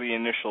get back to the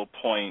initial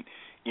point,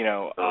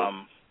 what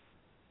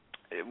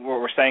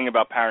we're saying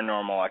about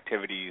Paranormal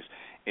Activities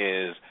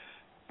is,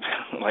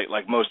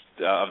 like most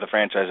of the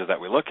franchises that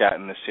we look at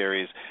in this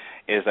series,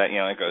 is that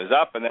it goes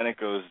up and then it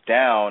goes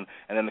down,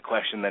 and then the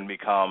question then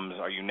becomes: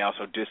 are you now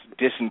so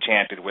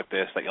disenchanted with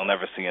this that you'll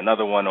never see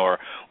another one, or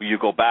will you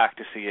go back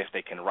to see if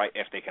they can write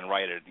it?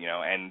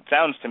 And it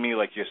sounds to me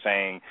like you're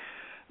saying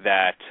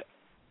that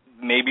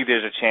maybe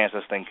there's a chance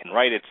this thing can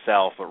write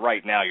itself, but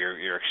right now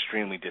you're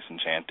extremely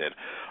disenchanted.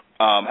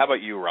 How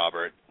about you,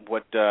 Robert?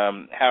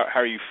 How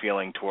are you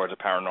feeling towards a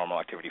Paranormal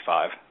Activity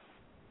 5?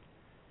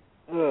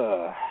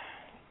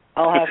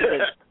 I'll have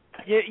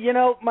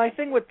to. My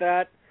thing with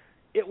that,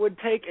 it would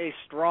take a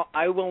strong.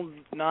 I will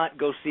not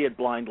go see it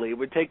blindly. It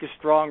would take a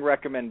strong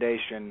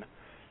recommendation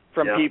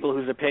from people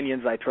whose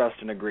opinions I trust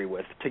and agree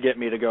with to get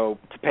me to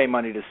pay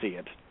money to see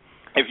it.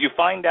 If you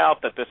find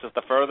out that this is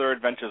the further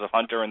adventures of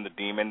Hunter and the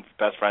Demon,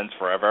 best friends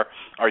forever,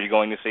 are you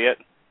going to see it?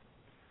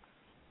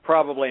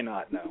 Probably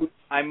not. No,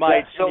 I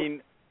might.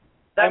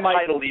 That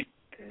title leaves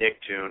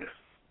Nicktoon.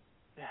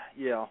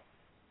 Yeah.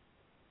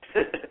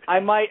 I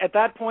might, at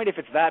that point, if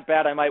it's that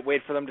bad, I might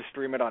wait for them to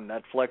stream it on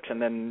Netflix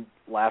and then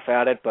laugh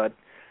at it, but...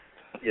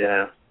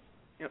 Yeah.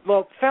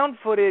 Well, found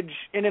footage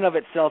in and of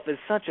itself is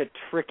such a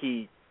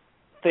tricky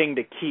thing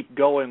to keep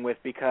going with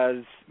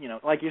because,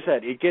 like you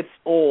said, it gets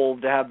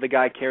old to have the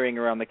guy carrying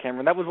around the camera.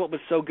 And that was what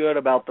was so good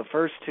about the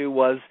first 2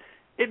 was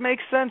it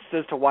makes sense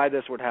as to why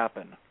this would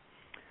happen.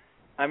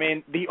 I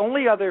mean, the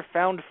only other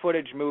found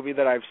footage movie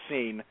that I've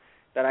seen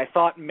that I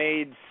thought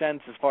made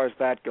sense as far as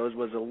that goes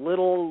was a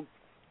little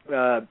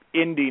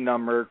indie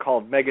number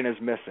called Megan is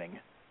Missing.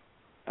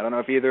 I don't know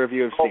if either of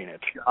you have seen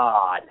it.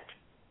 God.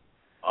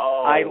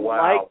 Oh, I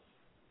wow. like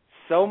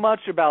so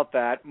much about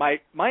that. My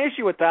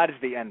issue with that is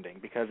the ending,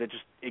 because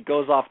it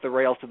goes off the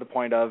rails to the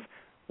point of,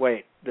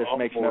 wait, this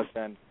makes no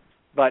sense.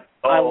 But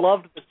I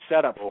loved the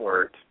setup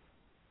for it.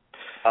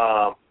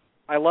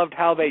 I loved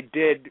how they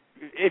did.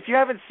 If you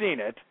haven't seen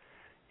it,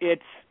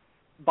 it's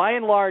by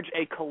and large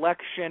a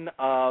collection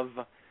of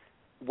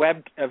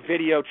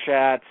video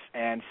chats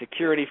and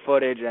security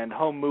footage and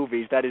home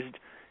movies that is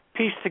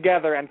pieced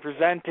together and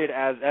presented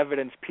as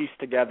evidence pieced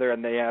together,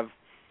 and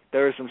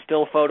there are some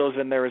still photos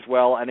in there as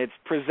well, and it's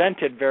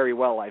presented very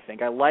well, I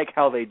think. I like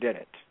how they did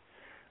it.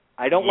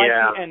 I don't like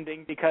the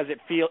ending because it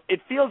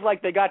feels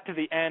like they got to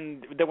the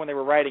end when they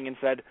were writing and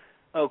said,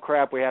 oh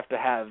crap, we have to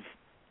have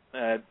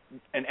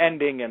an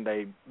ending, and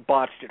they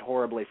botched it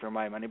horribly for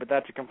my money, but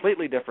that's a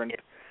completely different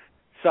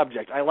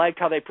subject. I liked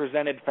how they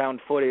presented found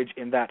footage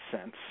in that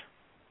sense.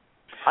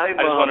 I just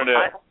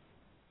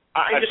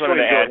wanted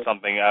to add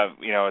something,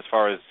 as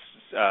far as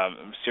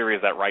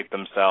series that write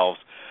themselves.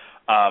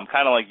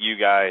 Kind of like you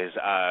guys,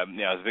 I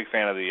was a big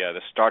fan of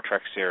the Star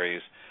Trek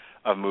series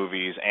of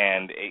movies,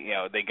 and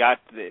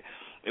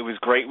it was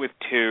great with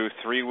 2,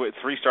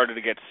 3 started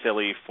to get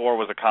silly, 4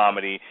 was a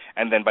comedy,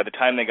 and then by the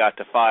time they got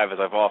to 5, as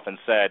I've often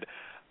said,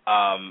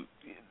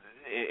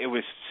 it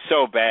was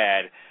so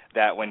bad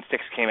that when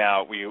 6 came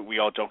out, we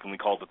all jokingly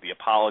called it the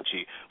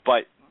apology,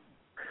 but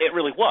it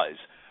really was.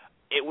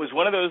 It was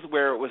one of those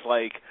where it was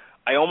like,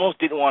 I almost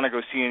didn't want to go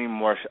see any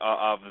more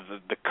of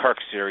the Kirk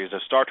series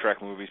of Star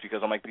Trek movies,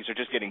 because I'm like, these are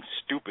just getting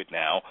stupid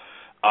now.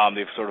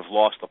 They've sort of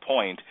lost the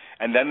point.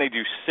 And then they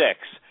do 6,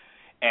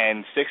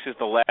 and 6 is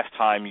the last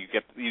time you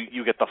get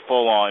the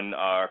full-on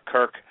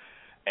Kirk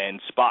and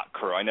Spock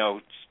crew. I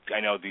know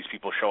these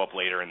people show up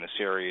later in the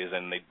series,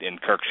 and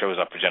Kirk shows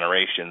up for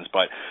generations,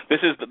 but this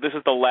is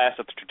the last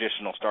of the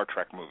traditional Star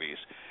Trek movies,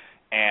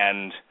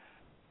 and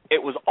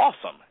it was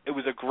awesome. It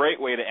was a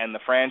great way to end the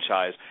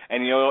franchise,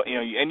 and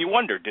you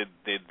wonder, did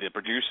the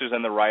producers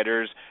and the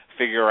writers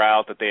figure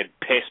out that they had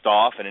pissed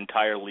off an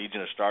entire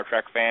legion of Star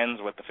Trek fans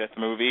with the 5th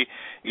movie?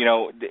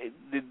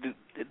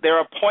 There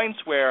are points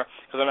where,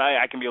 because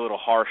I can be a little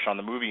harsh on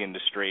the movie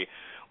industry,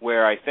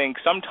 where I think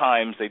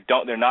sometimes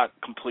they're not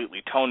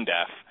completely tone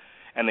deaf,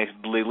 and they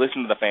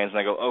listen to the fans and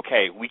they go,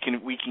 okay, we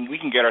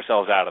can get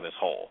ourselves out of this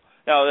hole.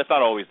 Now that's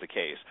not always the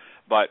case,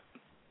 but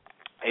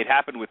it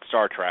happened with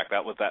Star Trek.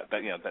 That was that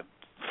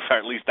for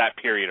at least that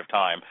period of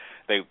time.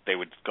 They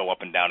would go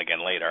up and down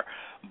again later.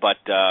 But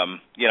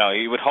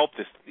you would hope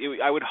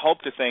I would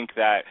hope to think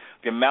that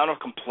the amount of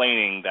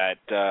complaining that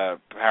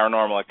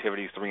Paranormal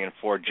Activity 3 and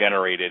 4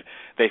 generated,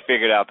 they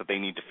figured out that they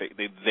need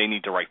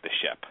to right the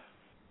ship.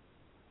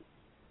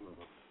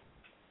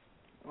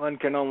 One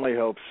can only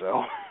hope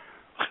so.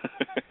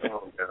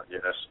 Oh God,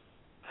 yes.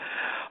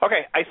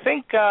 Okay, I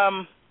think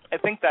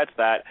that's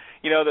that.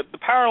 The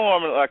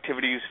Paranormal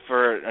Activities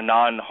for a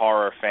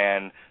non-horror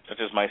fan such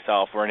as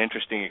myself were an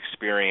interesting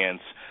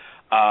experience.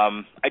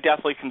 I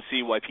definitely can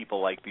see why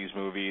people like these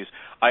movies.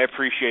 I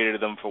appreciated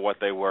them for what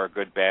they were,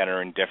 good, bad,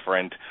 or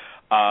indifferent.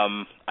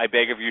 I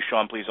beg of you,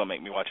 Sean, please don't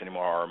make me watch any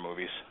more horror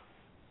movies.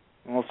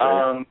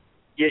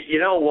 You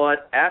know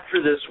what?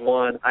 After this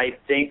one, I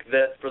think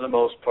that for the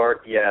most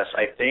part, yes.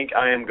 I think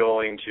I am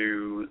going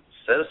to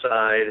set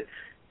aside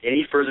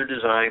any further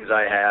designs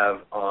I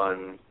have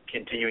on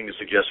continuing to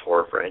suggest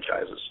horror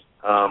franchises.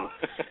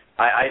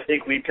 I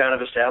think we've kind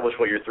of established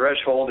what your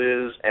threshold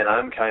is, and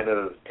I'm kind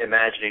of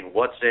imagining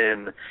what's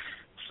in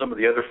some of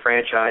the other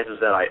franchises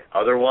that I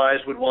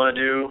otherwise would want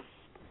to do,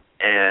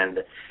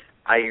 and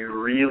I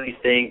really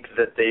think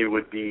that they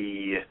would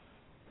be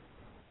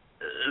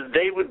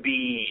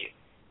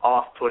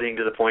off-putting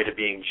to the point of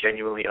being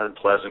genuinely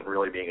unpleasant,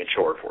 really being a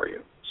chore for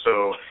you.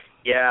 So,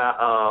 yeah,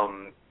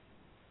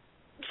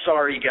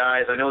 sorry,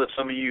 guys. I know that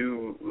some of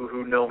you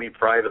who know me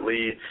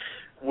privately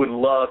would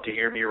love to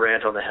hear me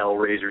rant on the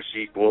Hellraiser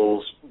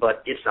sequels,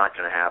 but it's not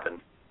going to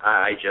happen.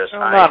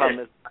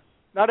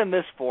 Not in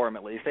this forum,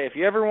 at least. Hey, if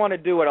you ever want to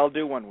do it, I'll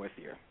do one with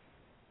you.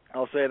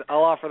 I'll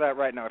offer that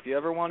right now. If you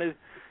ever want to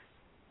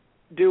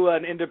do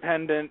an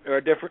independent or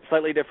a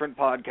slightly different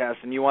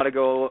podcast, and you want to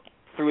go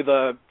through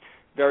the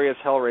various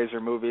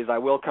Hellraiser movies, I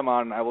will come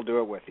on and I will do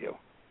it with you.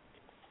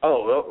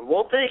 Oh,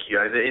 well, thank you.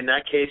 In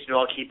that case,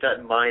 I'll keep that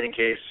in mind in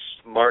case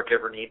Mark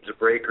ever needs a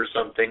break or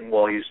something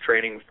while he's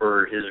training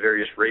for his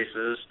various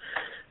races.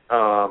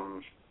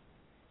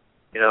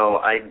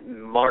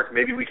 Mark,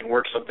 maybe we can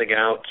work something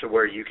out to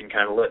where you can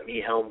kind of let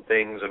me helm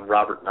things, and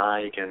Robert and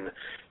I can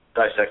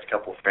dissect a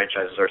couple of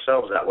franchises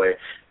ourselves that way.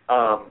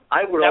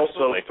 I would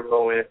also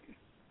throw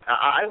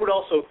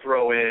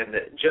in,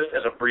 just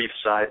as a brief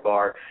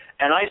sidebar,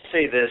 and I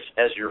say this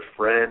as your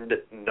friend,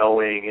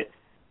 knowing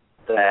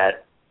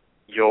that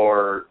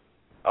you're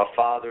a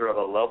father of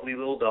a lovely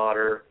little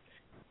daughter,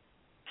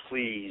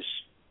 please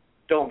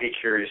don't get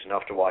curious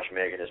enough to watch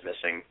Megan is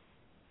Missing.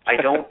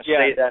 I don't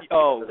say that.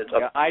 Oh,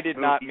 yeah, I did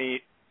not mean.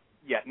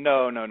 Yeah,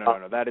 no.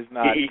 That is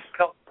not.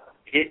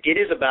 It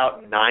is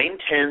about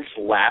 9/10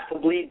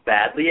 laughably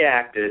badly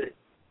acted,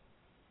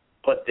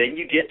 but then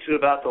you get to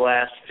about the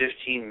last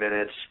 15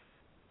 minutes,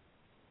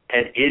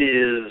 and it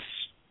is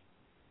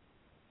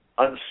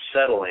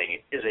unsettling.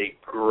 Is a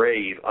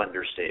grave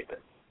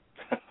understatement.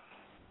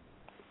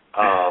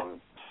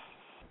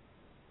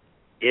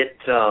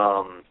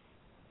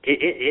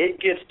 It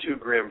gets too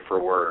grim for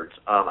words.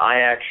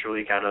 I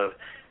actually kind of,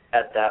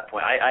 at that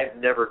point, I've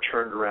never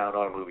turned around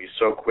on a movie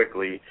so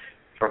quickly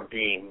from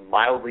being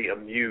mildly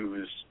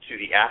amused to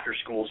the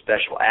after-school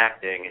special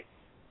acting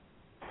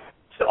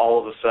to all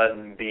of a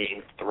sudden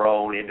being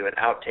thrown into an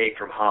outtake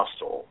from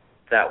Hostel.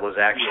 That was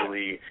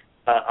actually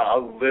a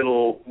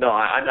little, no,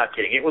 I'm not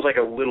kidding. It was like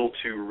a little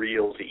too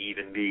real to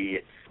even be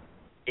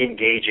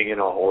engaging in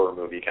a horror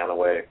movie kind of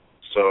way.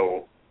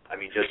 So, I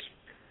mean, just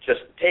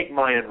take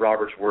mine and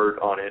Robert's word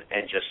on it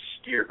and just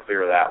steer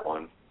clear of that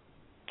one.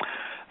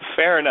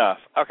 Fair enough.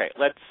 Okay,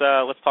 let's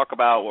talk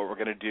about what we're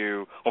going to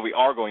do, what we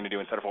are going to do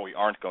instead of what we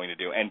aren't going to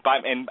do. And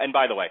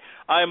by the way,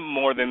 I'm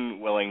more than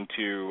willing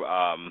to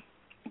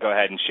go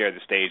ahead and share the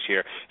stage here.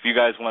 If you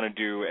guys want to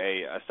do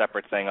a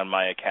separate thing on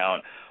my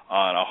account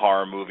on a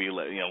horror movie,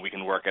 we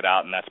can work it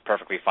out, and that's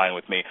perfectly fine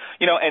with me.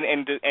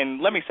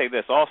 And let me say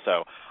this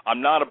also: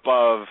 I'm not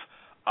above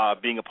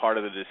being a part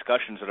of the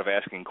discussion, sort of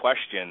asking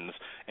questions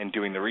and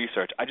doing the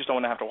research. I just don't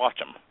want to have to watch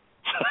them.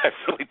 I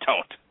really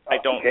don't.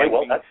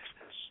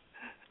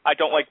 I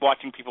don't like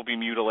watching people be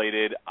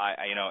mutilated.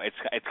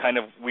 It's kind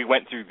of, we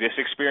went through this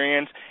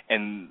experience,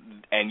 and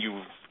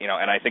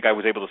I think I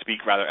was able to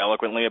speak rather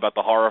eloquently about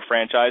the horror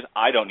franchise.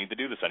 I don't need to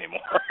do this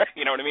anymore.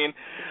 You know what I mean?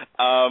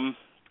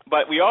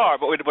 But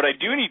what I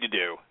do need to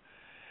do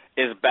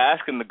is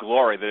bask in the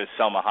glory that is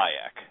Selma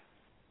Hayek.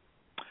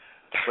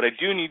 What I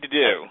do need to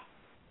do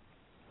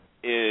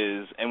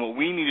is, and what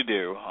we need to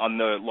do on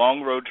the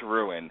Long Road to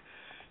Ruin,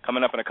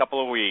 coming up in a couple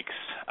of weeks,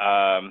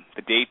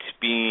 the date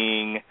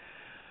being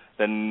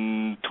the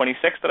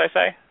 26th, did I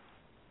say?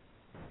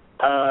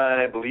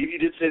 I believe you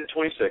did say the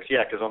 26th,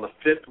 yeah, because on the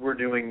 5th we're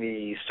doing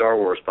the Star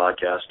Wars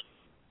podcast.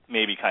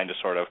 Maybe, kind of,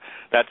 sort of.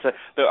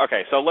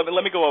 Okay, so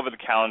let me go over the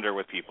calendar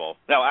with people.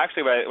 No,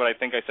 actually, what I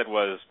think I said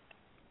was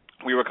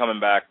we were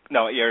coming back.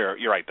 No,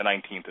 you're right, the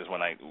 19th is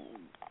when I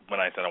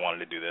said I wanted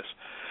to do this.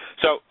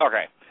 So,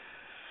 okay.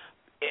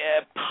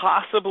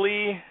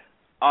 Possibly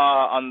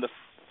on the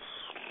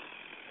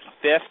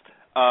 5th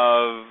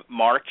of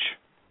March,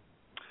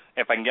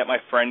 if I can get my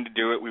friend to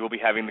do it, we will be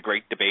having the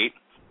great debate.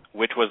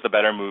 Which was the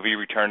better movie,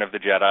 Return of the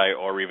Jedi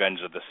or Revenge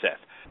of the Sith?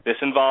 This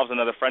involves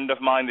another friend of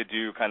mine to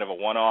do kind of a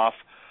one-off.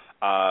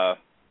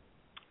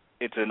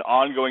 It's an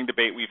ongoing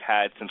debate we've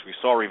had since we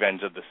saw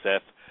Revenge of the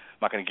Sith.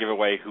 I'm not going to give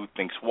away who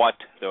thinks what,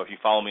 though if you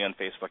follow me on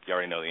Facebook, you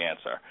already know the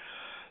answer.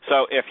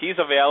 So if he's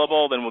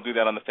available, then we'll do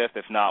that on the 5th.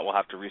 If not, we'll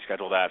have to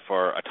reschedule that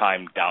for a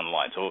time down the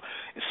line. So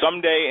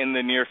someday in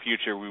the near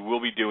future, we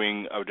will be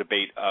doing a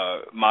debate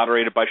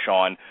moderated by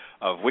Sean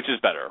of which is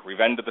better,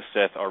 Revenge of the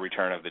Sith or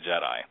Return of the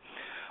Jedi.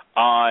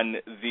 On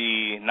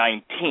the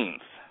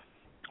 19th,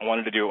 I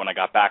wanted to do it when I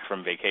got back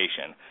from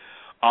vacation.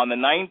 On the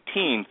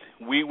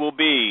 19th, we will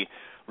be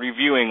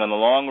reviewing on the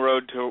Long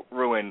Road to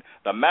Ruin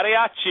the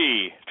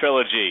Mariachi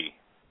trilogy.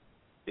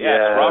 Yes,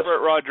 Robert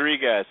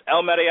Rodriguez,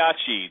 El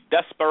Mariachi,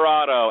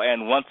 Desperado,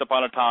 and Once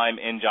Upon a Time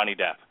in Johnny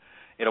Depp.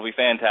 It'll be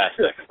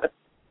fantastic.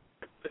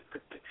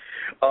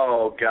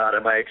 Oh, God,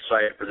 am I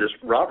excited for this.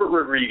 Robert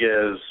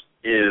Rodriguez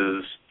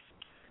is,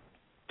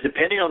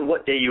 depending on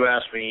what day you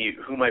ask me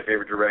who my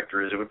favorite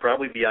director is, it would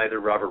probably be either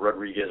Robert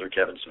Rodriguez or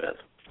Kevin Smith.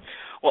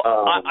 Well,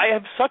 I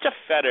have such a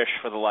fetish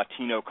for the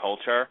Latino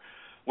culture,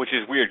 which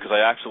is weird because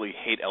I actually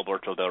hate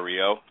Alberto Del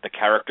Rio, the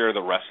character,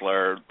 the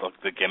wrestler,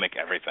 the gimmick,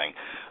 everything.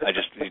 It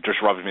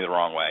just rubs me the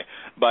wrong way.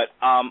 But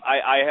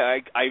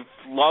I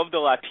love the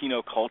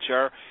Latino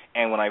culture,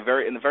 and when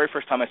the very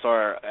first time I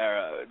saw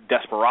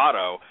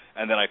Desperado,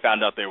 and then I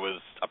found out there was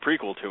a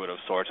prequel to it of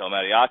sorts, El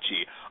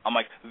Mariachi, I'm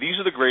like, these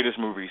are the greatest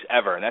movies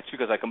ever, and that's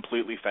because I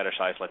completely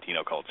fetishize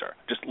Latino culture.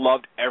 Just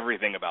loved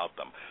everything about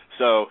them.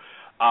 So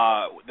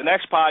the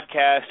next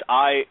podcast,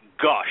 I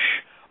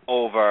gush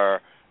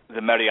over the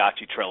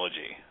Mariachi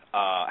trilogy,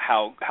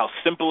 how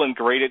simple and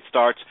great it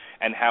starts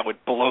and how it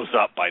blows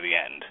up by the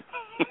end.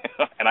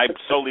 And I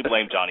solely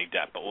blame Johnny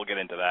Depp, but we'll get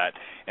into that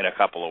in a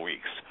couple of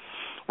weeks.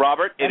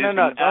 Robert,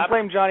 don't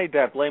blame Johnny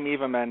Depp. Blame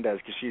Eva Mendes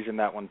because she's in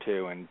that one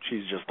too, and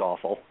she's just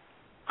awful.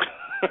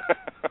 She's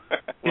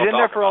in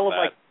there for all of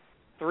like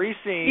 3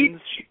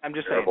 scenes. I'm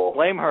just saying,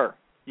 blame her.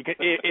 You can,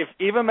 if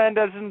Eva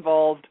Mendes is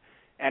involved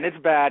and it's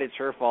bad, it's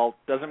her fault.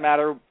 Doesn't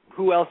matter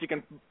who else you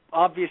can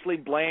obviously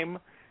blame.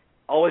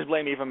 Always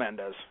blame Eva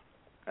Mendes.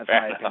 That's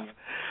my opinion.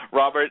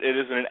 Robert, it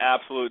has been an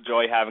absolute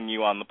joy having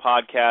you on the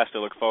podcast. I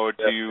look forward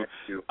to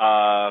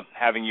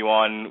having you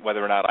on,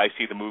 whether or not I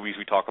see the movies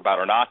we talk about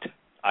or not.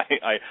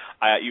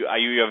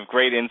 You have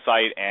great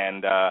insight,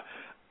 and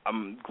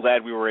I'm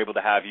glad we were able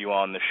to have you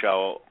on the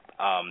show.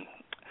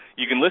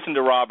 you can listen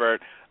to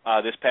Robert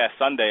this past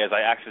Sunday as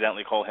I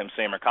accidentally call him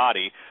Sam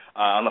Mercati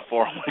on the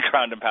 401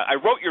 Ground and Pound. I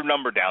wrote your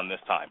number down this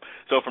time.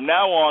 So from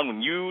now on,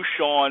 when you,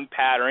 Sean,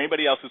 Pat, or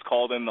anybody else who's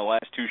called in the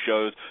last two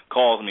shows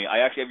calls me, I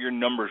actually have your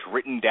numbers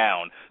written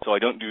down, so I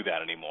don't do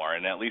that anymore.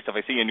 And at least if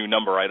I see a new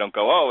number, I don't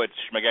go, oh, it's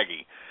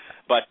Schmagegi.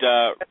 But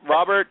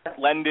Robert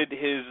lended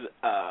his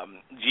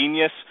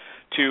genius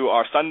to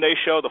our Sunday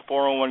show, the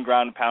 401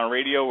 Ground and Pound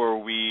Radio, where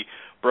we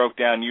broke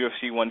down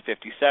UFC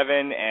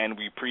 157 and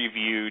we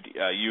previewed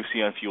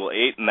UFC on Fuel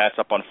 8, and that's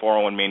up on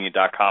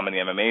 401mania.com in the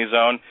MMA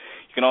zone.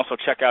 You can also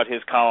check out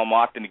his column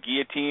Locked in the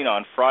Guillotine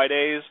on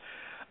Fridays.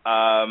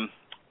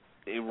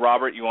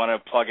 Robert, you want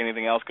to plug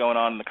anything else going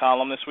on in the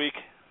column this week?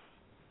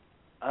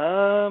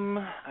 I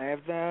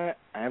have that.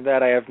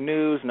 I have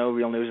news. No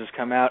real news has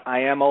come out.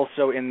 I am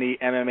also in the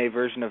MMA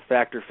version of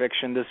Fact or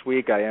Fiction this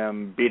week. I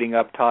am beating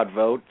up Todd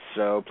Vogt,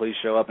 so please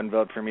show up and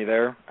vote for me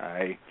there.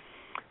 I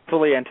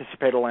fully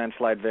anticipate a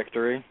landslide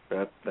victory,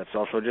 but that's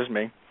also just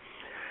me.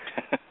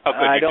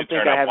 I don't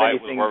think I have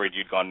anything. I was worried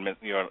you'd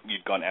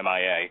gone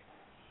MIA.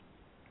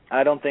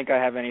 I don't think I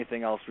have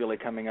anything else really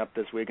coming up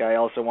this week. I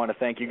also want to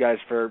thank you guys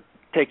for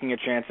taking a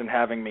chance and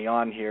having me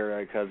on here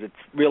because it's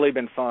really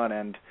been fun.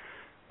 And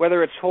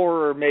whether it's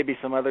horror or maybe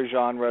some other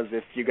genres,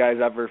 if you guys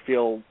ever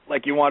feel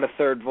like you want a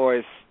third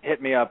voice,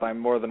 hit me up. I'm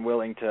more than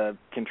willing to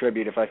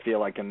contribute if I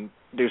feel I can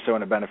do so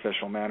in a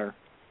beneficial manner.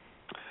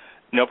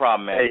 No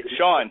problem, man. Hey,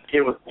 Sean,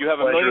 you have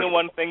a million and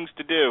one things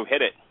to do.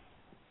 Hit it.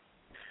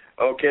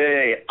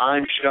 Okay,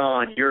 I'm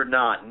Sean. You're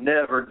not.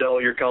 Never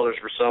dull your colors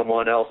for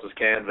someone else's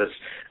canvas.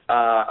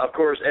 Of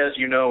course, as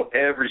you know,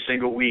 every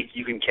single week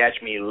you can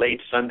catch me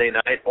late Sunday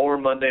night or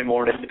Monday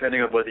morning,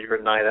 depending on whether you're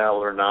a night owl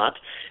or not,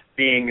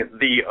 being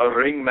the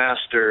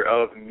ringmaster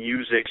of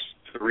Music's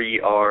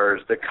 3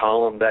 R's, the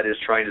column that is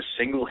trying to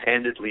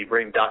single-handedly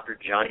bring Dr.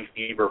 Johnny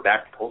Fever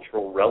back to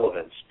cultural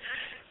relevance.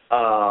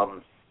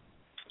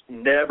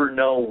 Never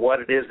know what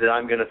it is that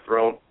I'm going to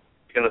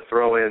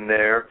throw in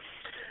there.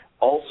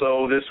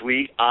 Also, this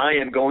week, I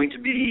am going to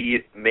be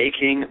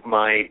making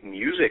my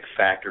music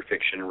Fact or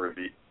Fiction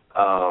review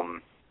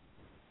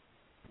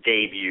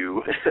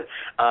debut,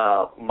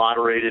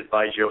 moderated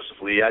by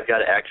Joseph Lee. I've got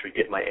to actually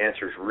get my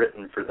answers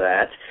written for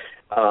that.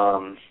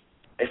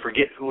 I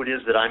forget who it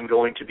is that I'm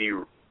going to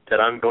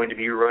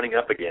be running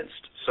up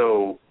against.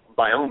 So,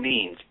 by all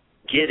means,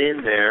 get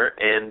in there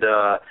and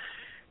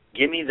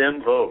give me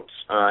them votes.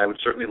 I would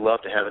certainly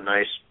love to have a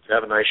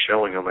nice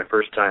showing on my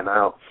first time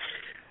out.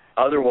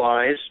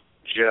 Otherwise,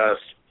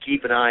 just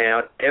keep an eye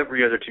out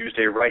every other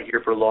Tuesday right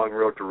here for Long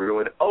Road to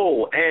Ruin.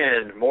 Oh,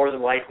 and more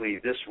than likely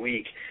this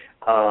week,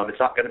 it's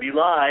not going to be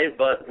live,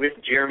 but with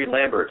Jeremy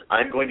Lambert,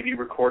 I'm going to be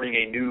recording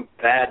a new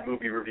Bad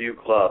Movie Review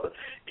Club.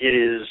 It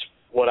is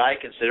what I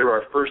consider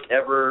our first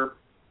ever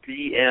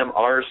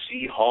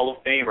BMRC Hall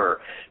of Famer,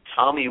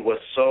 Tommy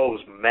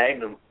Wiseau's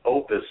magnum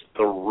opus,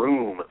 The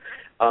Room.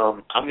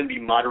 I'm going to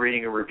be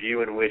moderating a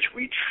review in which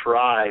we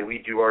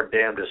do our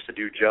damnedest to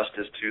do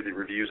justice to the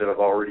reviews that have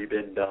already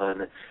been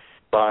done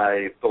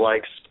by the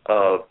likes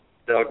of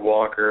Doug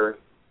Walker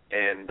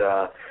and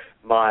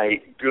my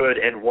good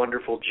and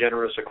wonderful,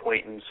 generous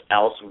acquaintance,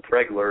 Allison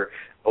Pregler,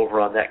 over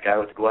on That Guy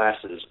with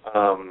Glasses.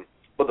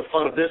 But the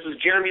fun of this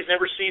is Jeremy's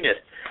never seen it,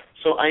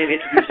 so I am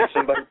introducing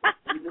somebody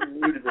even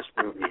new to this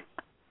movie.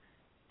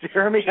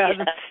 Jeremy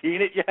hasn't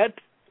seen it yet?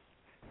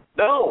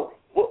 No.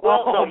 Well,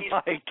 oh, no,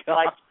 my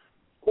God.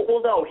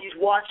 Well, no, he's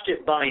watched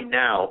it by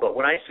now, but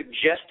when I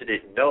suggested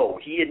it, no,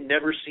 he had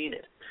never seen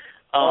it.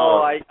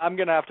 I'm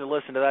going to have to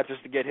listen to that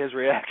just to get his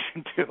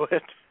reaction to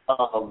it.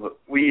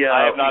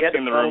 I have not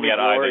seen The Room yet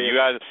either.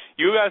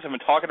 You guys have been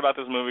talking about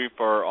this movie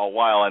for a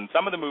while, and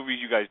some of the movies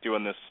you guys do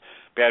in this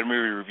Bad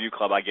Movie Review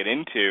Club I get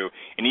into,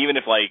 and even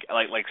if like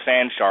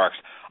Sand Sharks,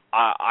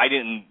 I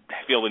didn't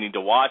feel the need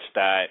to watch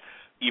that,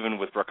 even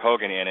with Brooke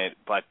Hogan in it,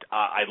 but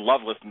I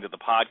love listening to the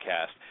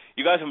podcast.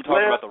 You guys have been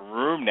talking about The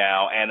Room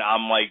now, and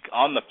I'm like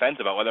on the fence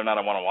about whether or not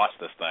I want to watch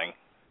this thing.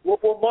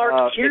 Well,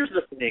 Mark, here's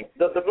the thing.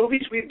 The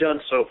movies we've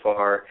done so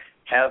far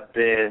have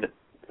been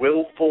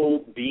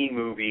willful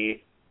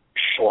B-movie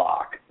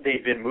schlock.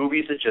 They've been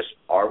movies that just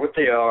are what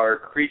they are,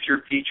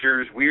 creature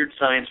features, weird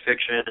science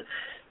fiction,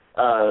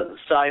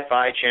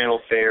 sci-fi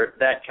channel fare,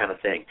 that kind of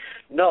thing.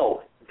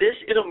 No, this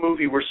is a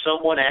movie where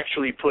someone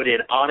actually put in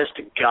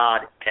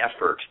honest-to-God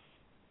effort,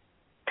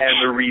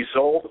 and the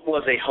result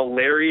was a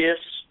hilarious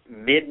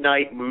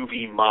midnight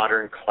movie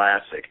modern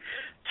classic.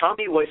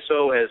 Tommy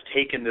Wiseau has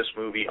taken this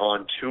movie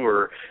on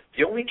tour.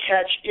 The only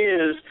catch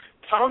is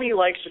Tommy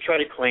likes to try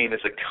to claim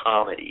it's a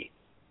comedy,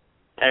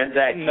 and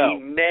that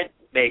he meant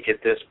to make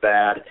it this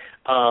bad.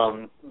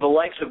 The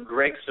likes of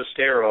Greg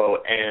Sestero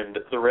and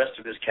the rest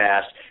of his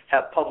cast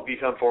have publicly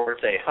come forward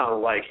and say, "Oh,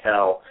 like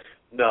hell,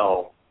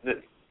 no,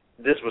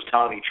 this was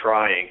Tommy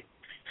trying."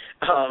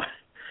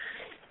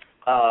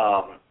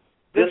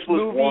 This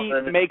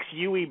movie makes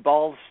Yui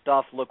Ball's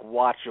stuff look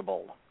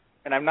watchable,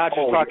 and I'm not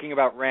just talking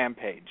about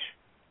Rampage.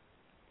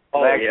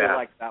 I actually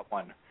like that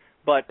one,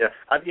 but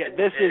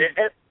this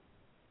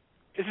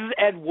is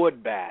Ed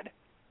Wood bad.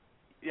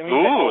 I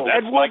mean,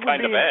 that's my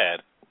kind of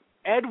bad.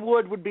 Ed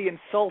Wood would be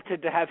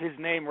insulted to have his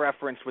name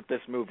referenced with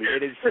this movie.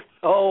 It is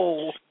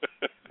so...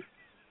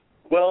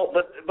 Well,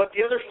 but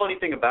the other funny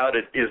thing about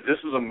it is this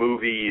is a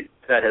movie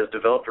that has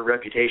developed a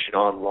reputation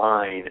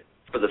online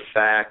for the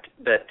fact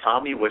that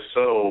Tommy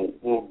Wiseau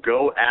will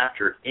go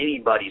after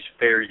anybody's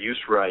fair use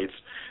rights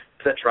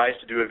that tries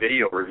to do a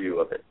video review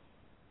of it.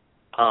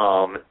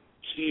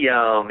 He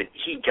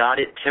got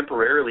it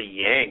temporarily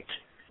yanked.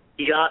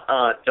 He got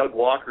Doug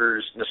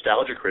Walker's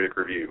Nostalgia Critic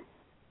review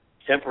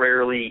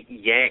temporarily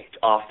yanked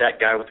off that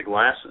guy with the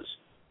glasses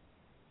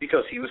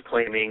because he was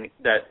claiming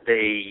that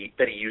he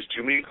used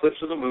too many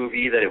clips of the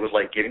movie, that it was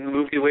like giving the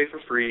movie away for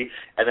free,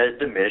 and that it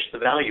diminished the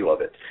value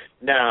of it.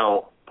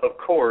 Now, of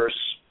course,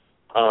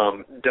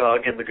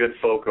 Doug and the good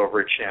folk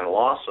over at Channel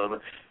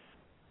Awesome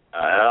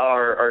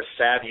are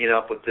savvying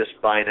up with this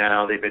by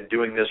now. They've been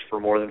doing this for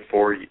more than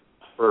 4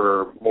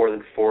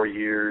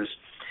 years.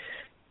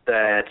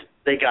 That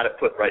they got it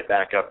put right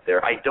back up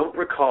there. I don't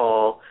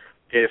recall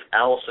if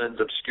Allison's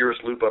Obscurus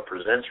Lupa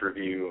Presents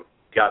review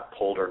got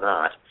pulled or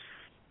not.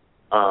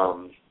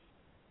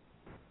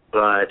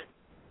 But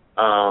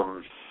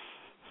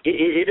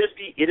it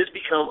has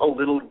become a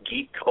little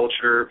geek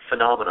culture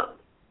phenomenon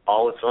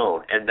all its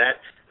own, and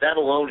that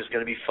alone is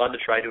going to be fun to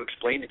try to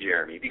explain to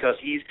Jeremy because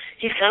he's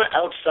kind of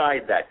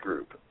outside that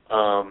group.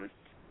 I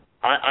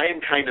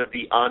am kind of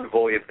the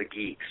envoy of the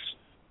geeks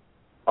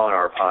on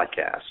our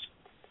podcast.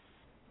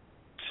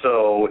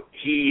 So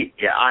he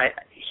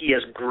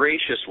has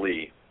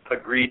graciously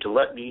agreed to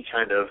let me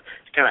kind of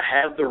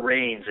have the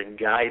reins and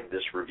guide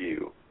this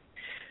review.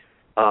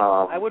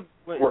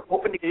 We're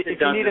hoping to get if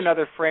you need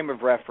another frame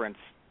of reference,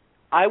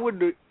 I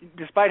would,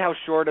 despite how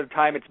short of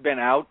time it's been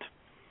out,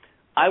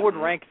 I would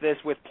rank this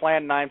with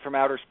Plan 9 from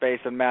Outer Space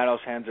and Manos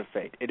Hands of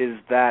Fate. It is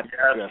that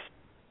just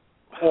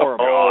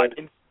horrible.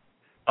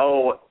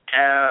 Oh,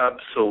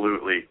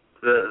 absolutely.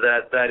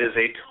 That is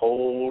a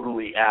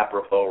totally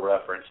apropos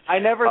reference. I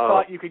never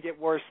thought you could get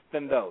worse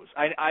than those.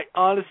 I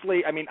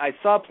honestly, I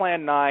saw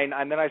Plan 9,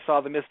 and then I saw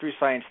the Mystery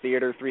Science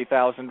Theater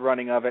 3000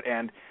 running of it,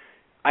 and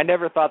I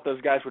never thought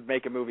those guys would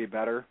make a movie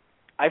better.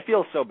 I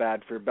feel so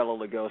bad for Bela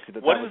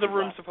Lugosi. What is The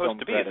Room supposed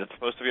to be? Is it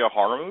supposed to be a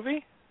horror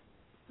movie?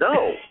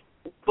 No.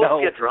 It's supposed to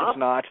be a drama. It's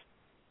not.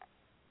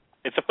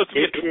 It's supposed to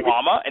be a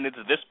drama, and it's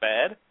this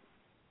bad?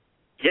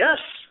 Yes.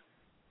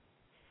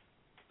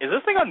 Is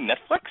this thing on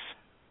Netflix?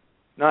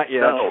 Not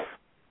yet. No.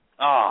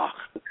 Oh,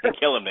 you're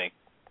killing me.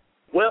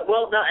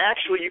 Well, now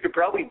actually, you could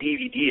probably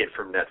DVD it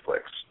from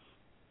Netflix.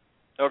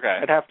 Okay.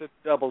 I'd have to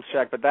double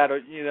check, but that,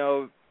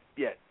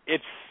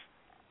 it's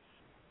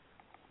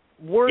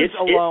words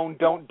alone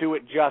don't do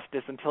it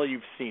justice until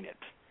you've seen it.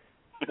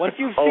 Once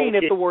you've seen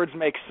it, the words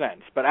make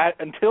sense. But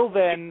until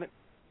then,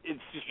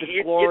 it's just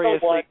a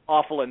gloriously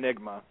awful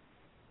enigma.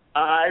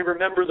 I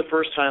remember the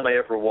first time I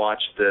ever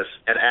watched this,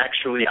 and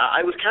actually,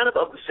 I was kind of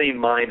the same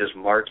mind as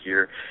Mark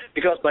here,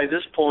 because by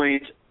this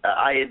point,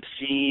 I had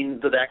seen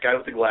the That Guy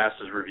with the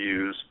Glasses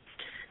reviews,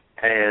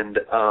 and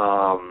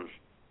I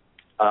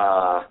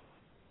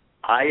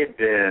had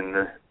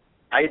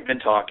been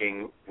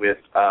talking with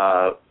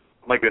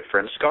my good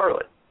friend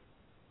Scarlett,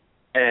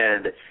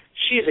 and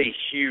she is a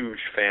huge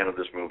fan of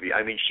this movie.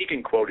 I mean, she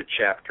can quote it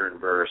chapter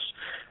and verse.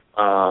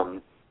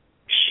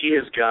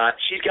 She's got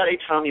a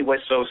Tommy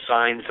Wiseau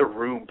signed The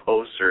Room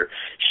poster.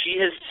 She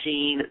has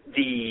seen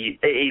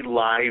a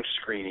live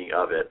screening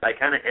of it. I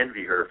kind of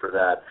envy her for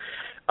that.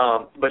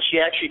 But she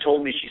actually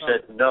told me, she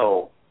said,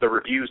 no, the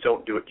reviews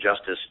don't do it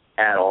justice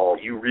at all.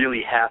 You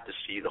really have to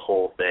see the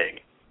whole thing.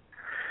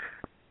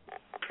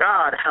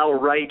 God, how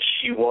right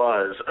she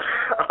was.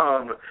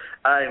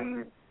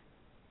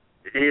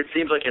 It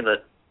seems like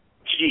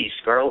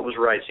Scarlett was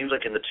right. It seems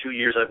like in the 2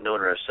 years I've known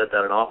her, I've said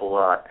that an awful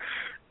lot.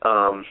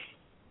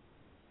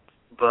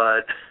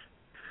 But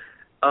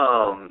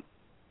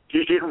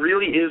it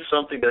really is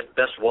something that's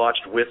best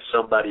watched with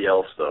somebody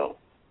else, though.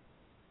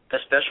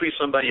 Especially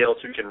somebody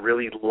else who can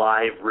really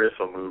live riff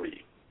a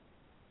movie.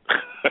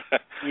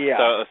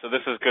 Yeah. So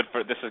this is good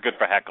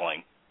for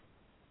heckling.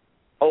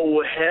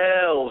 Oh,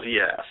 hell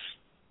yes.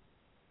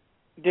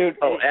 Dude,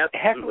 absolutely.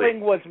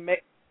 Heckling was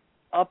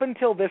up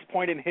until this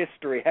point in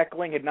history,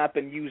 heckling had not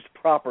been used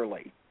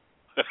properly.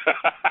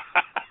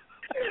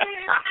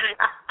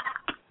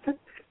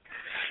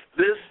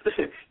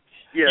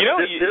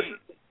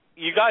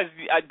 You guys,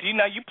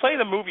 you play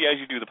the movie as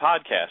you do the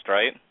podcast,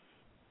 right?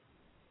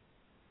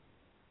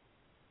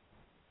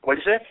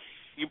 What'd you say?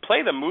 You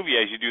play the movie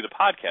as you do the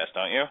podcast,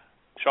 don't you,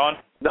 Sean?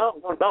 No.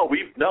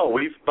 We've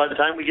by the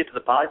time we get to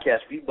the podcast,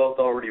 we've both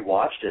already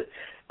watched it.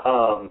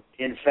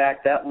 In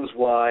fact, that was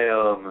why.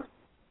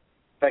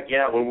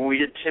 When we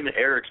did Tim and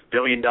Eric's $1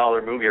 billion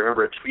movie, I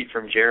remember a tweet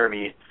from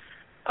Jeremy,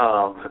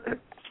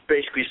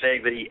 basically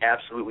saying that he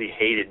absolutely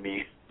hated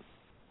me.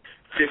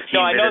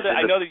 I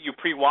know that you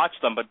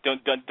pre-watched them, but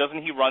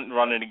doesn't he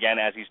run it again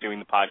as he's doing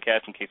the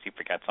podcast in case he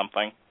forgets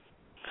something?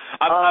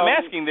 I'm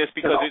asking this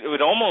because it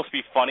would almost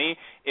be funny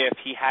if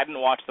he hadn't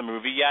watched the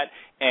movie yet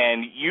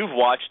and you've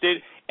watched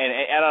it, and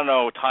I don't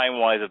know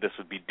time-wise if this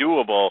would be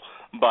doable,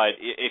 but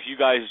if you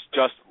guys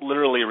just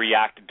literally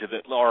reacted to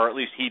or at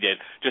least he did,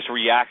 just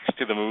reacts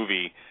to the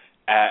movie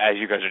as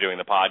you guys are doing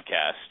the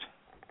podcast.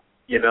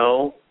 You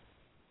know,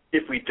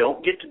 if we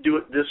don't get to do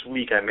it this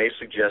week, I may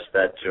suggest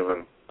that to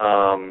him.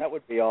 That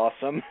would be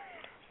awesome.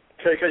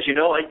 Because, you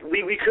know,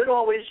 we could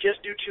always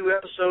just do 2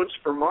 episodes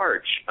for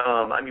March.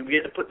 I mean, we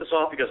had to put this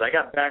off because I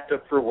got backed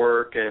up for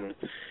work, and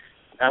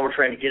now we're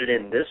trying to get it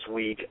in this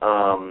week.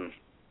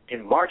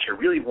 In March, I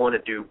really want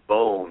to do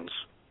Bones.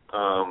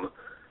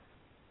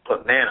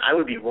 But, man, I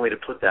would be willing to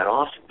put that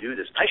off to do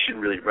this. I should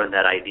really run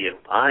that idea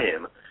by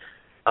him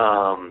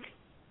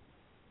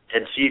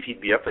and see if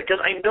he'd be up for it.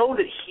 Because I know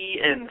that he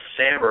and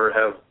Sammer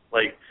have,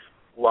 like,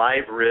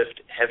 live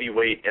rift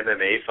heavyweight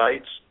MMA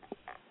fights.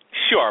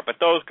 Sure, but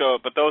those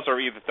are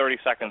either 30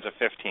 seconds or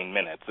 15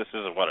 minutes. This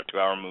is a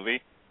 2-hour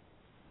movie?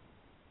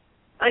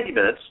 90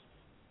 minutes.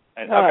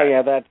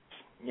 Okay.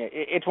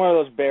 It's one of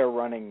those bear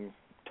running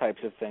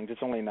types of things.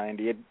 It's only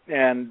 90,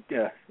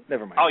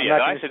 never mind. Oh, yeah, I'm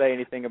not going to say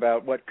anything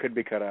about what could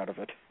be cut out of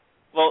it.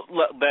 Well,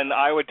 then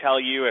I would tell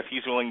you if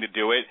he's willing to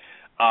do it,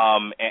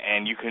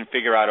 and you can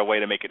figure out a way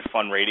to make it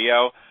fun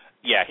radio.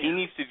 Yeah, he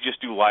needs to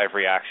just do live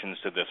reactions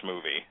to this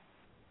movie.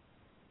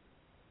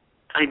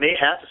 I may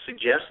have to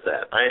suggest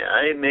that.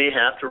 I may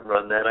have to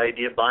run that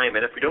idea by him.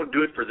 And if we don't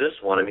do it for this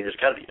one, I mean, there's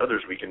got to be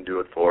others we can do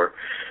it for.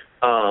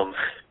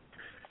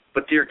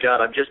 But, dear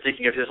God, I'm just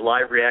thinking of his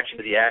live reaction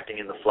to the acting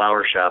in the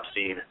flower shop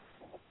scene.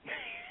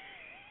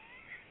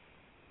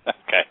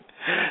 Okay.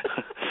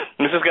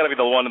 This has got to be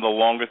one of the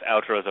longest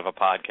outros of a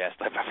podcast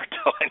I've ever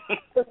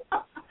done.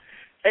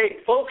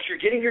 Hey, folks, you're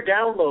getting your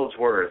downloads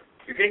worth.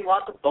 You're getting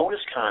lots of bonus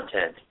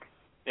content.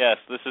 Yes,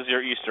 this is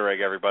your Easter egg,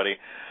 everybody.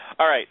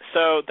 All right,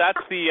 so that's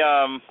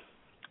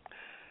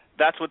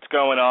what's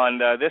going on.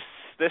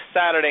 This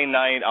Saturday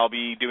night, I'll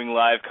be doing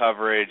live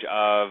coverage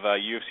of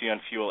UFC on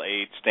Fuel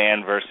 8,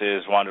 Stan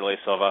versus Wanderlei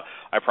Silva.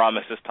 I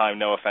promise this time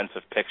no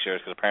offensive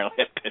pictures, because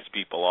apparently it pissed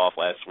people off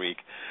last week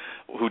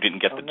who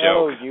didn't get the joke.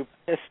 No, you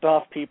pissed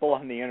off people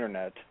on the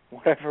internet.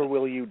 Whatever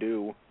will you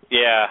do?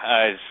 Yeah,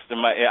 I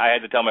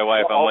had to tell my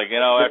wife. I'm like,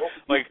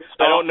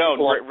 I don't know.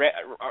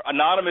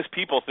 Anonymous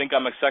people think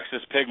I'm a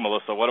sexist pig,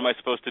 Melissa. What am I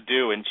supposed to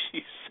do? And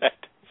she said,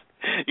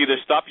 either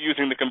stop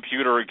using the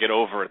computer or get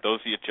over it. Those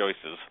are your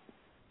choices.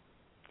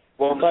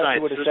 Well, besides,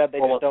 you would have said they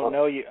just don't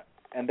know you,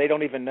 and they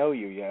don't even know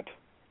you yet.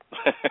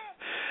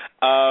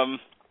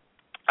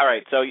 All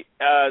right, so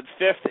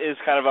 5th is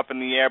kind of up in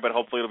the air, but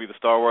hopefully it'll be the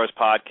Star Wars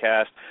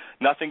podcast.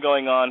 Nothing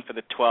going on for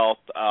the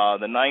 12th.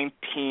 The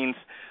 19th,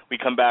 we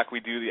come back,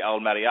 we do the El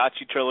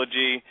Mariachi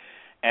trilogy,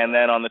 and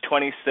then on the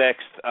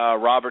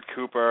 26th, Robert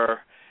Cooper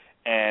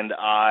and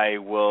I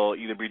will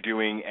either be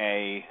reviewing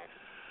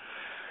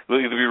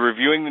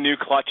the new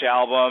Clutch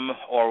album,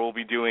 or we'll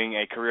be doing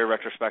a career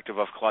retrospective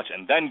of Clutch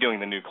and then doing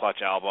the new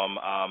Clutch album.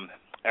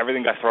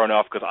 Everything got thrown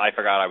off because I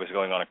forgot I was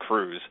going on a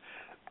cruise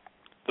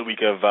the week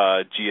of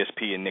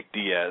GSP and Nick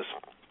Diaz.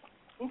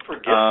 Who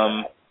forgets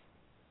that?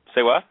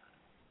 Say what?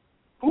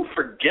 Who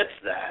forgets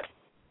that?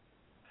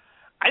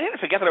 I didn't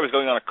forget that I was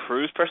going on a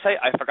cruise per se.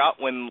 I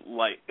forgot when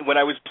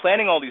I was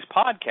planning all these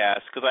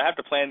podcasts, because I have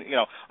to plan.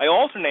 I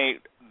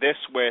alternate this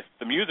with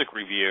the music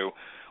review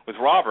with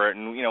Robert,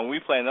 and we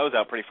plan those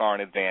out pretty far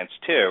in advance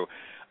too.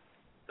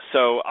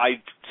 So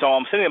I'm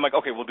sitting there, I'm like,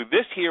 okay, we'll do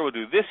this here,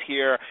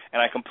 and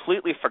I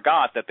completely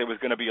forgot that there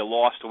was going to be a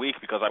lost week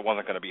because I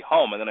wasn't going to be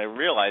home, and then I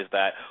realized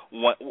that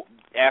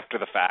after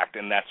the fact,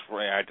 and that's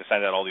where I had to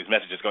send out all these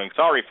messages going,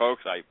 sorry,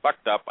 folks, I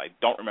fucked up, I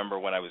don't remember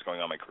when I was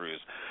going on my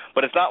cruise.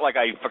 But it's not like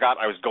I forgot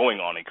I was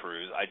going on a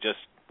cruise, I just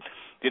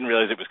didn't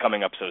realize it was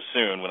coming up so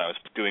soon when I was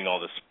doing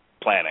all this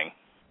planning.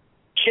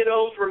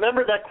 Kiddos,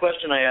 remember that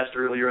question I asked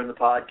earlier in the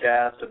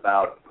podcast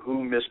about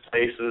who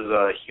misplaces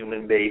a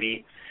human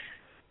baby?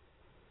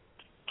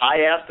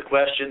 I asked the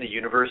question, the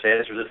universe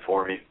answers it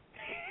for me.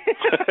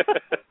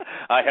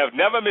 I have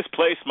never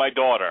misplaced my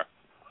daughter,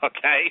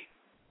 okay?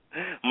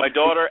 My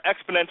daughter,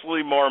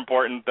 exponentially more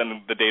important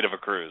than the date of a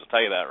cruise. I'll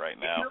tell you that right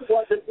now. You know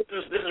what? This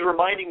is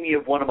reminding me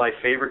of one of my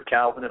favorite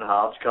Calvin and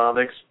Hobbes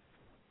comics,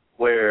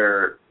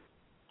 where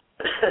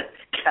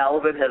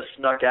Calvin has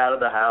snuck out of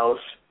the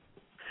house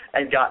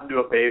and got into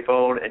a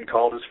payphone and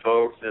called his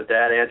folks, and his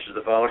dad answers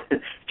the phone.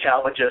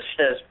 Calvin just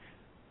says,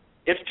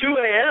 "It's 2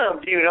 a.m.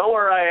 Do you know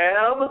where I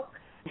am?"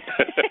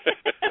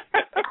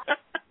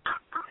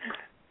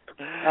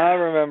 I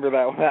remember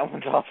that one. That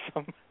one's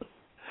awesome.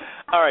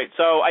 All right,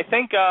 so I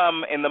think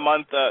in the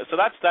month, so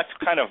that's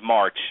kind of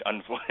March,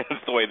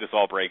 the way this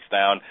all breaks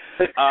down.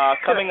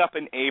 Coming up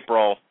in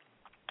April,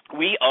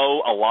 we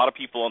owe a lot of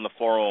people on the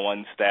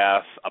 401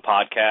 staff a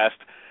podcast.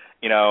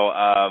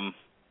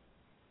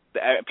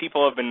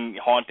 People have been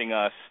haunting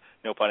us,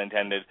 no pun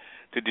intended,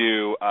 to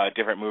do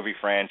different movie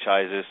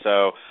franchises.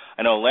 So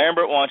I know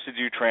Lambert wants to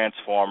do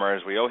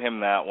Transformers. We owe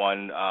him that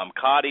one.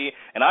 Cotty,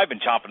 and I've been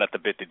chomping at the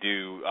bit to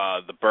do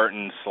the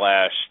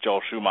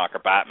Burton/Joel Schumacher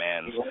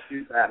Batman. He wants to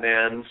do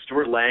Batman.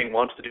 Stuart Lang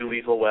wants to do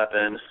Lethal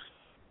Weapon.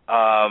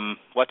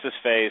 what's his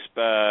face?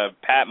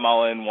 Pat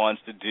Mullen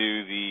wants to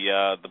do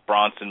the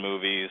Bronson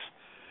movies.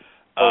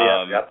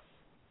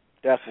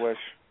 Death Wish.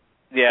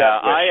 Yeah,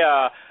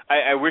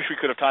 I wish we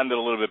could have timed it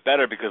a little bit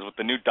better, because with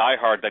the new Die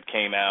Hard that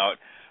came out,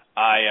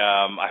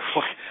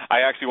 I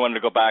actually wanted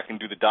to go back and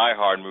do the Die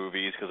Hard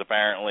movies, because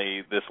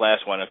apparently this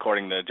last one,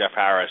 according to Jeff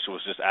Harris,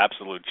 was just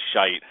absolute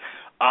shite.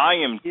 I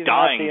am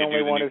dying to do the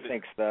only one who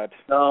thinks that.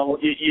 No,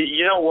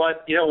 you know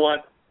what? You know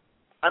what?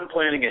 I'm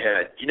planning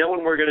ahead. You know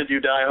when we're going to do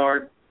Die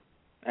Hard?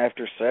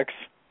 After 6.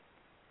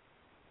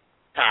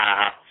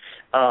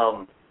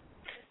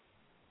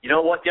 You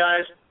know what,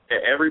 guys?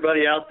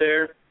 Everybody out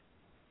there,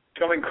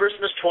 coming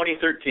Christmas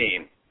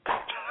 2013.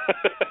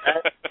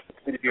 That's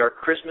going to be our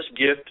Christmas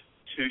gift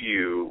to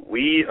you.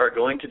 We are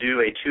going to do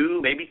a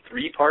 2, maybe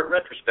 3-part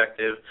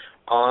retrospective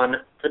on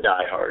the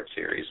Die Hard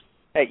series.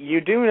 Hey,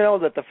 you do know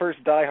that the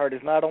first Die Hard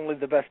is not only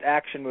the best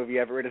action movie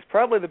ever, it is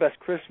probably the best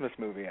Christmas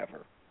movie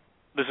ever.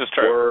 This is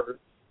true.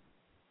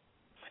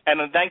 And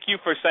thank you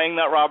for saying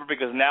that, Robert,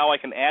 because now I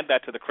can add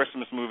that to the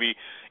Christmas movie,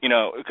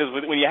 because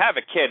when you have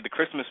a kid, the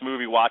Christmas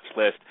movie watch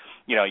list,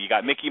 you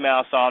got Mickey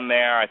Mouse on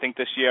there. I think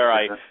this year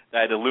I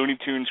had the Looney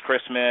Tunes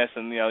Christmas,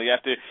 and, you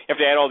have to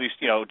add all these,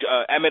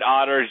 Emmett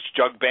Otter's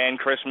Jug Band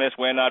Christmas,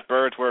 We're Not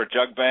Birds, We're a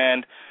Jug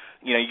Band.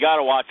 You got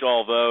to watch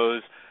all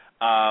those,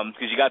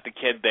 because you got the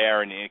kid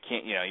there, and you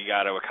can't, you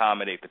got to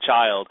accommodate the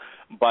child.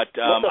 But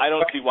I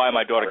don't see why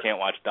my daughter can't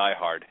watch Die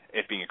Hard,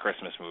 it being a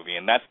Christmas movie,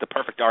 and that's the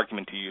perfect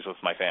argument to use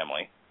with my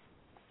family.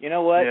 You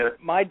know what?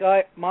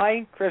 Yeah.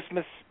 My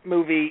Christmas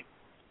movie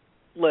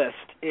list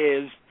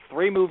is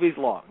 3 movies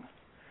long: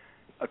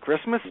 A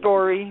Christmas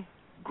Story,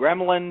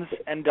 Gremlins,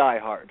 and Die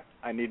Hard.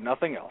 I need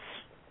nothing else.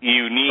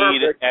 You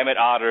need Emmett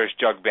Otter's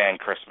Jug Band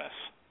Christmas.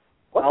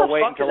 I'll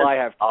wait until I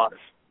have Otter.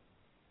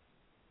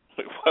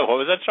 What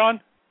was that,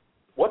 Sean?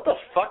 What the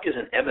fuck is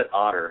an Emmett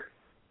Otter?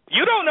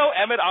 You don't know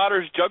Emmett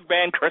Otter's Jug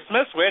Band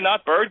Christmas? We're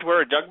not birds,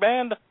 we're a jug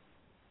band?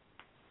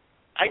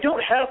 I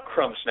don't have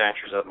crumb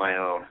snatchers of my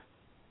own.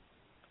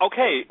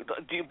 Okay,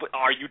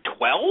 are you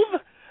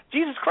 12?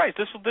 Jesus Christ,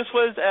 this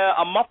was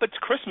a Muppets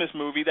Christmas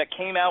movie that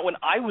came out when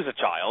I was a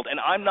child, and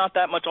I'm not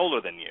that much older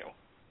than you.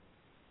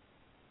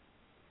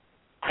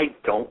 I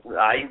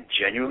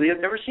genuinely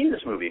have never seen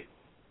this movie.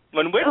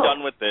 When we're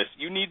done with this,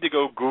 you need to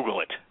go Google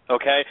it,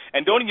 okay?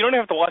 And you don't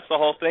have to watch the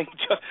whole thing.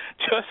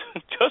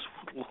 Just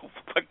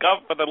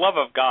for the love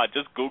of God,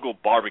 just Google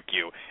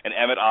barbecue and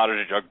Emmett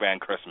Otter's Jug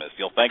Band Christmas.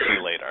 You'll thank me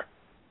later.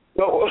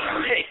 No,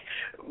 hey,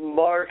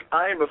 Mark,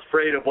 I'm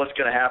afraid of what's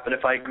going to happen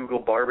if I Google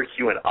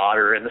barbecue and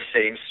otter in the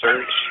same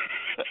search.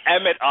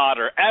 Emmett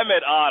Otter.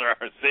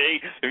 See?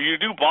 If you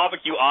do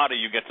barbecue otter,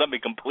 you get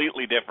something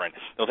completely different.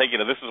 They'll take you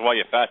to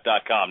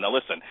thisiswhyyourfat.com. Now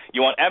listen,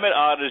 you want Emmett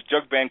Otter's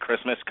Jug Band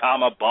Christmas,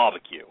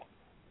 barbecue.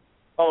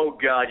 Oh,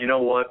 God, you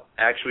know what?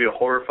 Actually, a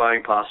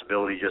horrifying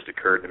possibility just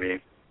occurred to me.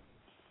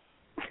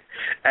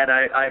 And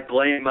I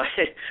blame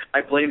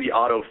the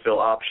autofill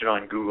option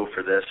on Google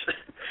for this.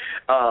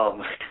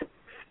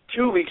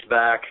 2 weeks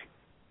back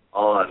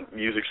on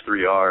Music's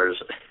 3 R's,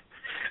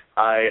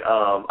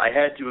 I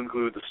had to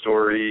include the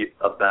story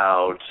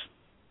about,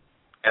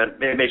 and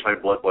it makes my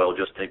blood boil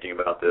just thinking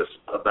about this,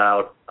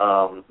 about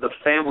the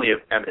family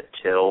of Emmett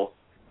Till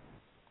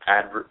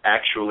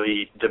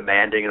actually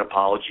demanding an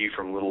apology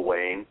from Lil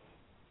Wayne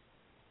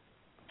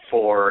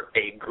for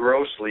a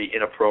grossly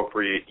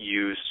inappropriate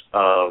use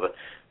of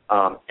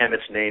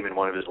Emmett's name in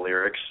one of his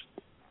lyrics.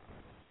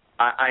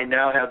 I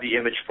now have the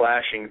image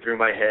flashing through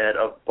my head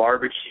of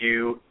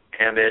barbecue,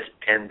 Emmett,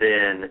 and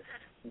then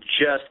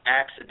just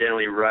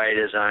accidentally, right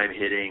as I'm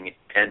hitting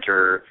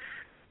enter,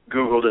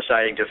 Google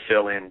deciding to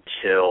fill in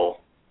Till.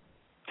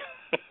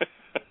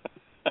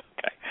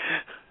 Okay.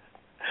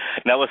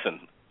 Now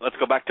listen, let's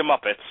go back to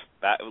Muppets.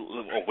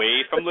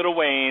 Away from Lil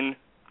Wayne,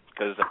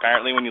 because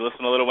apparently when you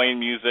listen to Lil Wayne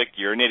music,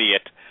 you're an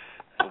idiot.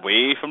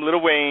 Away from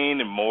Lil Wayne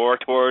and more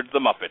towards the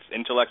Muppets,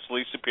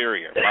 intellectually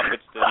superior.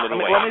 Muppets to Lil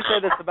Wayne. Let me say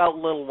this about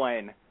Lil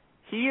Wayne.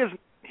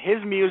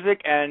 His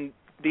music and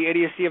the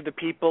idiocy of the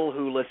people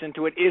who listen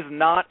to it is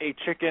not a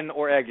chicken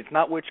or egg. It's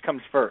not which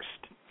comes first.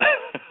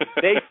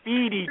 They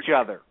feed each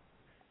other.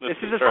 This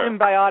is a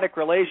symbiotic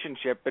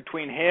relationship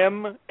between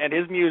him and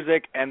his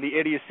music and the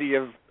idiocy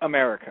of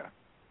America.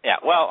 Yeah,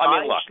 well, I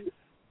mean, look.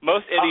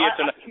 Most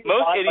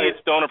idiots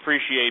don't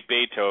appreciate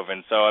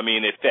Beethoven, so I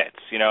mean it fits.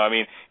 You know, I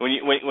mean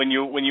when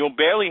you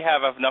barely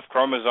have enough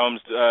chromosomes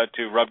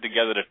to rub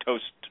together to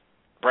toast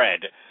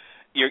bread,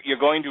 you're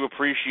going to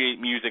appreciate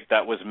music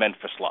that was meant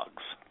for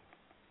slugs.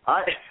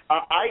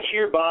 I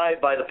hereby,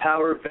 by the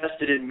power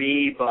vested in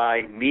me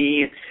by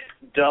me,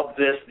 dub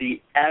this the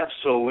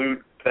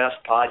absolute best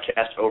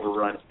podcast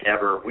overrun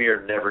ever. We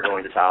are never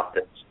going to top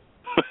this.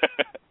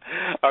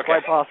 Okay.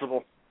 Quite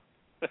possible.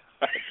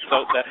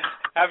 So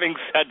having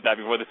said that,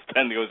 before this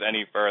then goes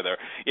any further,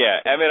 yeah,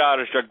 Emmett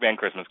Otter's Jug Band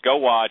Christmas. Go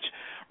watch.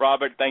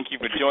 Robert, thank you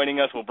for joining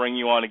us. We'll bring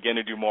you on again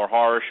to do more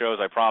horror shows.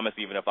 I promise,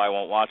 even if I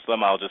won't watch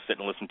them, I'll just sit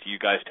and listen to you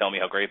guys tell me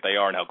how great they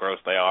are and how gross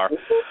they are.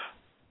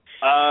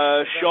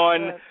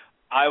 Sean,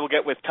 I will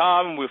get with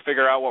Tom, and we'll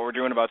figure out what we're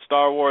doing about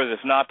Star Wars.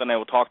 If not, then I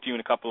will talk to you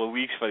in a couple of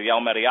weeks for the El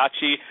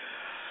Mariachi.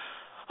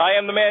 I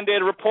am the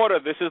Mandated Reporter.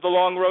 This is The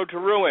Long Road to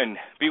Ruin.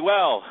 Be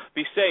well,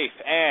 be safe,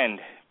 and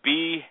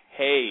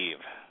behave.